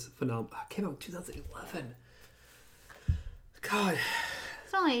 It is phenomenal. It came out in 2011. God.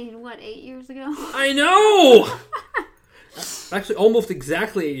 It's only, 8 years ago? I know! Actually, almost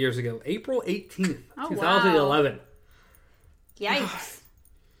exactly 8 years ago. April 18th, Oh, 2011. Yikes.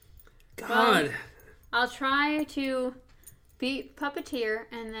 God. I'll try to beat Puppeteer,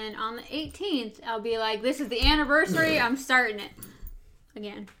 and then on the 18th, I'll be like, this is the anniversary, I'm starting it.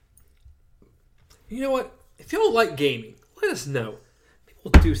 Again. You know what? If you don't like gaming, let us know. Maybe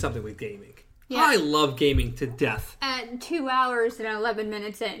we'll do something with gaming. Yeah. I love gaming to death. At 2 hours and 11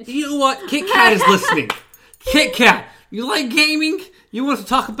 minutes in. You know what? Kit Kat is listening. Kit Kat, you like gaming? You want us to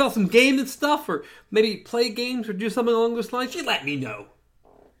talk about some games and stuff? Or maybe play games or do something along those lines? You let me know.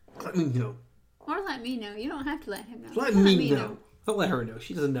 Let me know. Or let me know. You don't have to let him know. Let me know. Don't let her know.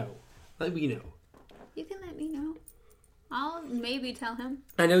 She doesn't know. Let me know. You can let me know. I'll maybe tell him.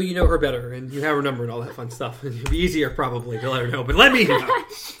 I know you know her better and you have her number and all that fun stuff. It'd be easier probably to let her know, but let me know.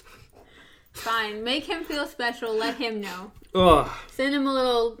 Fine. Make him feel special. Let him know. Ugh. Send him a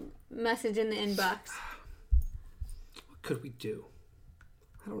little message in the inbox. What could we do?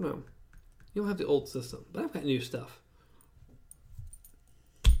 I don't know. You don't have the old system, but I've got new stuff.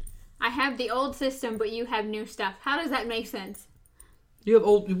 I have the old system, but you have new stuff. How does that make sense? You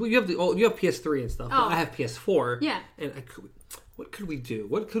have you have PS3 and stuff. Oh. But I have PS4. Yeah. And what could we do?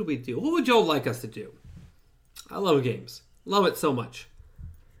 What could we do? What would y'all like us to do? I love games. Love it so much.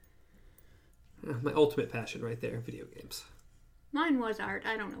 My ultimate passion right there, video games. Mine was art.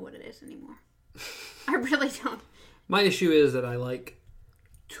 I don't know what it is anymore. I really don't. My issue is that I like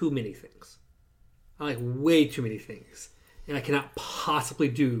too many things. I like way too many things. And I cannot possibly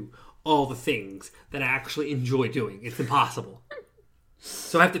do all the things that I actually enjoy doing. It's impossible.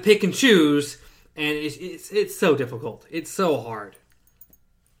 So I have to pick and choose, and it's so difficult. It's so hard.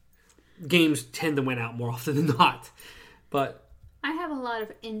 Games tend to win out more often than not. But I have a lot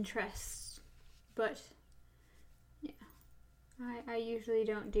of interests, but yeah, I usually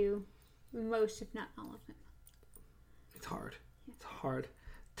don't do most, if not all of them. it's hard. It's hard.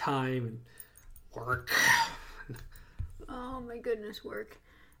 Time and work. Oh my goodness, work.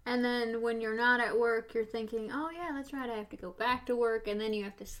 And then when you're not at work, you're thinking, oh yeah, that's right, I have to go back to work, and then you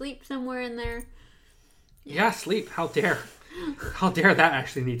have to sleep somewhere in there. Yeah, sleep. How dare. How dare that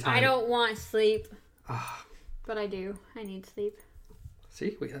actually need time. I don't want sleep, Ah, but I do. I need sleep.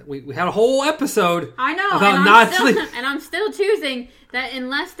 see, we had a whole episode I know, about and not I'm still, sleep. and I'm still choosing that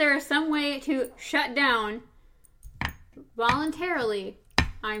unless there is some way to shut down voluntarily,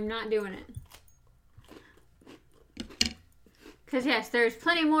 I'm not doing it. Because yes, there's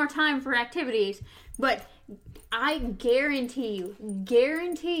plenty more time for activities, but I guarantee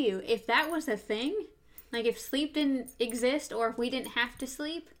you, if that was a thing, like if sleep didn't exist or if we didn't have to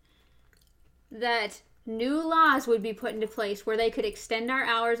sleep, that new laws would be put into place where they could extend our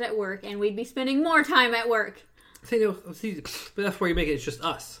hours at work and we'd be spending more time at work. See, but that's where you make it. It's just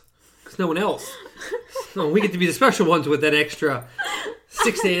us. Because no one else. No, we get to be the special ones with that extra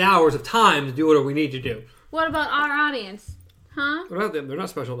 6 to 8 hours of time to do whatever we need to do. What about our audience? Huh? What about them? They're not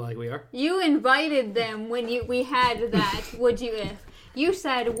special like we are. You invited them when we had that, would you if? You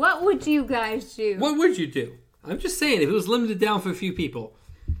said, what would you guys do? What would you do? I'm just saying, if it was limited down for a few people.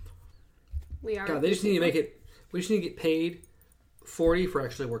 We are. God, they just need to make it. We just need to get paid $40 for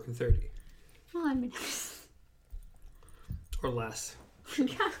actually working 30 Well, I mean, or less.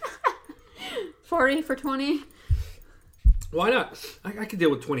 40 for 20. Why not? I could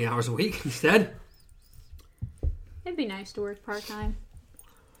deal with 20 hours a week instead. It'd be nice to work part-time.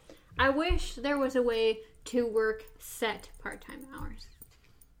 I wish there was a way to work set part-time hours.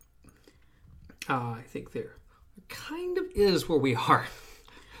 I think there kind of is where we are.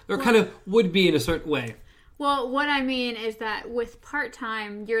 There kind of would be in a certain way. Well, what I mean is that with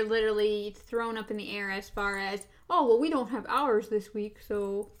part-time, you're literally thrown up in the air as far as, oh, well, we don't have hours this week,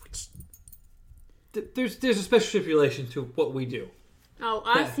 so... There's a special stipulation to what we do. Oh,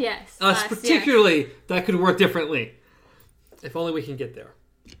 us, yes. Us particularly, yes. That could work differently. If only we can get there.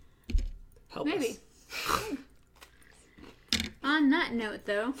 Help Maybe. us. On that note,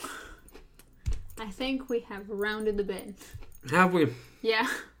 though, I think we have rounded the bend. Have we? Yeah.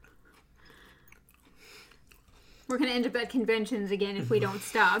 We're going to end up at conventions again if we don't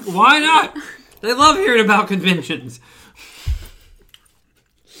stop. Why not? They love hearing about conventions.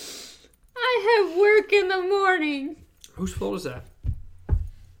 I have work in the morning. Whose fault is that?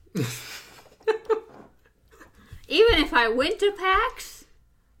 Even if I went to PAX,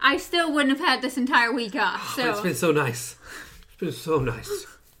 I still wouldn't have had this entire week off. So It's been so nice. It's been so nice.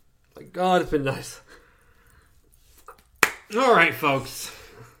 My God, it's been nice. All right, folks.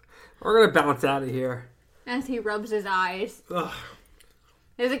 We're going to bounce out of here. As he rubs his eyes. Ugh.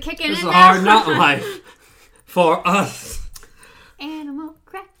 Is it kicking in This is now? a hard not life for us. Animal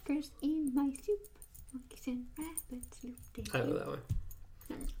crackers in my soup. Monkeys and rabbits looped I in. know that one.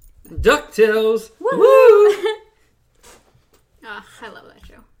 DuckTales. Woo! Woo! Oh, I love that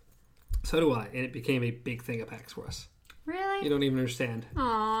show. So do I, and it became a big thing at PAX for us. Really? You don't even understand.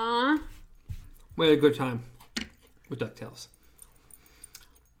 Aww. We had a good time with DuckTales.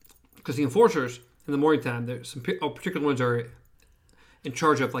 Because the enforcers, in the morning time, there's some particular ones are in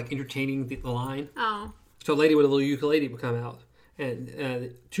charge of like entertaining the line. Oh. So a lady with a little ukulele would come out.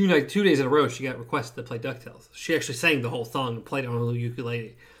 And 2 days in a row, she got requested to play DuckTales. She actually sang the whole song and played it on a little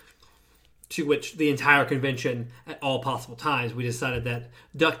ukulele. To which the entire convention, at all possible times, we decided that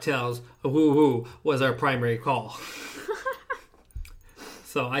DuckTales, a woo-woo, was our primary call.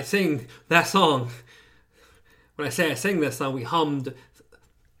 So I sing that song. When I say I sing that song, we hummed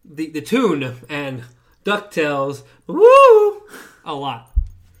the tune and DuckTales, woo, a lot.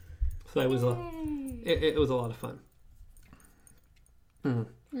 So it was it was a lot of fun.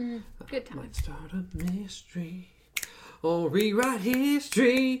 Good time. Might start a mystery or rewrite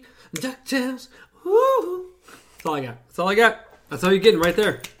history. DuckTales, woo. That's all I got. That's all I got. That's all you're getting right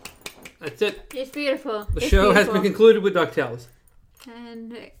there. That's it. It's beautiful. The show has been concluded with DuckTales.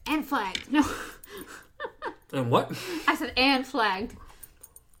 And flagged. No. And what? I said and flagged.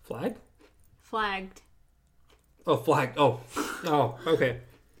 Flag? Flagged. Oh, flagged. Oh, okay.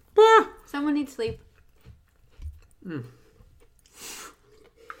 Bah. Someone needs sleep.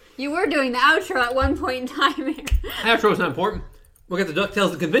 You were doing the outro at one point in time here. Outro's not important. We'll get the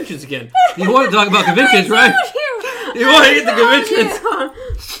DuckTales and conventions again. You want to talk about conventions, right? You want to get the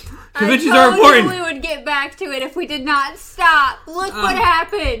conventions. Conventions are important. We would get back to it if we did not stop. Look what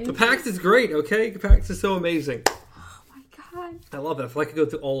happened. The PAX is great, okay? PAX is so amazing. Oh my god. I love that. If I could go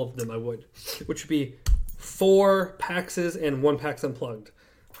through all of them, I would. Which would be 4 PAXs and 1 PAX Unplugged.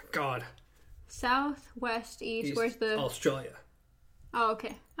 Oh my god. South, west, east. Where's the... Australia. Oh,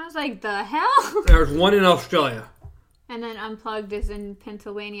 okay. I was like, the hell? There's 1 in Australia. And then Unplugged is in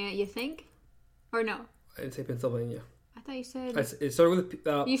Pennsylvania, you think? Or no? I didn't say Pennsylvania. I thought you said... It started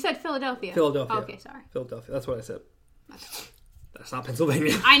with... you said Philadelphia. Philadelphia. Okay, sorry. Philadelphia. That's what I said. That's not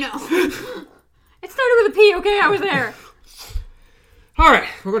Pennsylvania. I know. It started with a P, okay? I was there. Alright,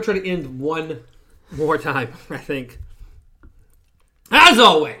 we're going to try to end one more time, I think. As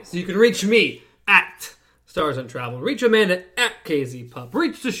always, you can reach me at Stars on Travel. Reach Amanda at KZPup.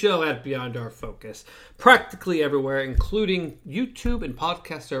 Reach the show at Beyond Our Focus. Practically everywhere, including YouTube and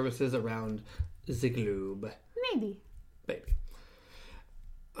podcast services around the globe. Maybe. Baby.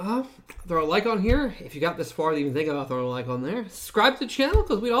 Throw a like on here. If you got this far to even think about throwing a like on there. Subscribe to the channel,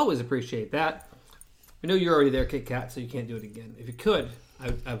 because we'd always appreciate that. We know you're already there, Kit Kat, so you can't do it again. If you could,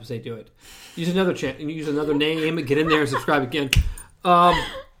 I would say do it. Use another use another name, get in there and subscribe again.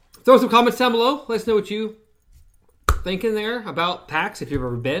 Throw some comments down below. Let us know what you think in there about PAX, if you've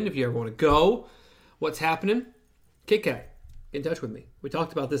ever been, if you ever want to go, what's happening. Kit Kat, get in touch with me. We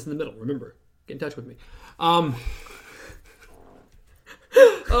talked about this in the middle, remember. Get in touch with me. I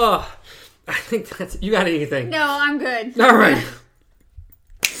think that's it. You got anything? No, I'm good. All right.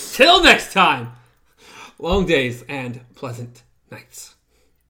 Till next time. Long days and pleasant nights.